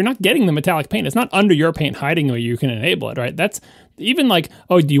 $5,000, you're not getting the metallic paint. It's not under your paint hiding where you can enable it, right? That's even like,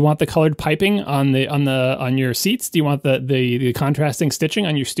 oh, do you want the colored piping on your seats? Do you want the contrasting stitching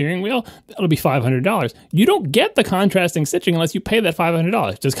on your steering wheel? That'll be $500. You don't get the contrasting stitching unless you pay that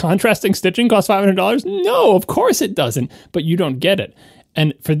 $500. Does contrasting stitching cost $500? No, of course it doesn't, but you don't get it.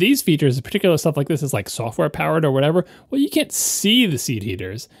 And for these features, particular stuff like this is like software powered or whatever, well, you can't see the seat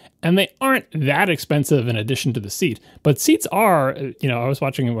heaters and they aren't that expensive in addition to the seat. But seats are, I was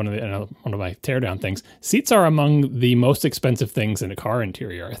watching one of my teardown things. Seats are among the most expensive things in a car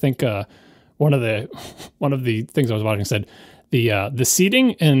interior. I think one of the things I was watching said the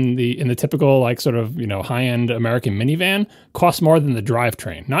seating in the typical like sort of high-end American minivan costs more than the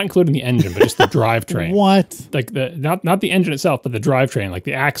drivetrain, not including the engine, but just the drivetrain. What? Like not the engine itself, but the drivetrain, like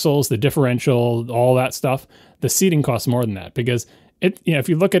the axles, the differential, all that stuff. The seating costs more than that because if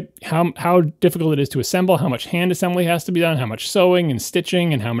you look at how difficult it is to assemble, how much hand assembly has to be done, how much sewing and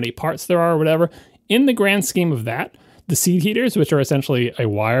stitching, and how many parts there are, or whatever. In the grand scheme of that, the seat heaters, which are essentially a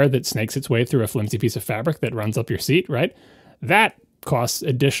wire that snakes its way through a flimsy piece of fabric that runs up your seat, right? That costs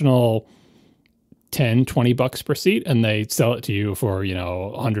additional $10-$20 per seat, and they sell it to you for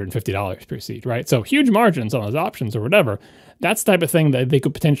 $150 per seat, right? So huge margins on those options or whatever. That's the type of thing that they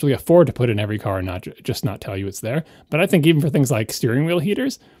could potentially afford to put in every car and not tell you it's there. But I think even for things like steering wheel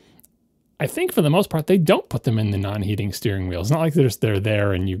heaters, I think for the most part, they don't put them in the non-heating steering wheel. It's not like they're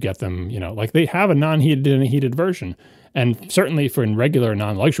there and you get them, like they have a non-heated and a heated version. And certainly for in regular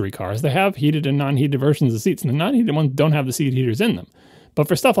non-luxury cars, they have heated and non-heated versions of seats, and the non-heated ones don't have the seat heaters in them. But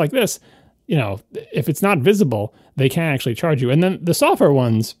for stuff like this, if it's not visible, they can actually charge you. And then the software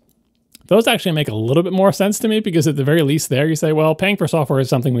ones, those actually make a little bit more sense to me, because at the very least there you say, well, paying for software is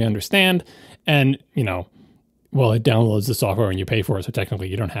something we understand. And, well, it downloads the software and you pay for it, so technically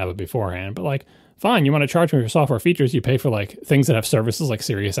you don't have it beforehand. But like, fine, you want to charge me for software features, you pay for like things that have services like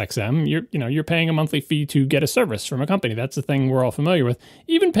SiriusXM. You're paying a monthly fee to get a service from a company. That's the thing we're all familiar with.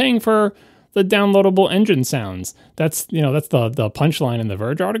 Even paying for the downloadable engine sounds. That's the punchline in the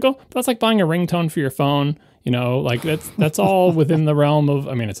Verge article. But that's like buying a ringtone for your phone. Like that's all within the realm of.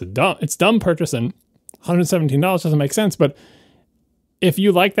 I mean, it's dumb purchase, and $117 doesn't make sense, but if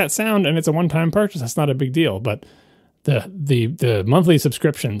you like that sound and it's a one-time purchase, that's not a big deal. But the monthly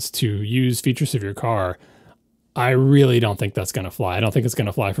subscriptions to use features of your car, I really don't think that's going to fly. I don't think it's going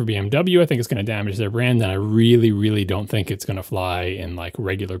to fly for BMW. I think it's going to damage their brand, and I really, really don't think it's going to fly in like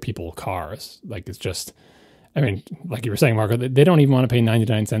regular people cars. Like it's just, I mean, like you were saying, Marco, they don't even want to pay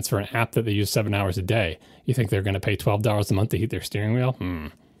 99 cents for an app that they use 7 hours a day. You think they're going to pay $12 a month to heat their steering wheel?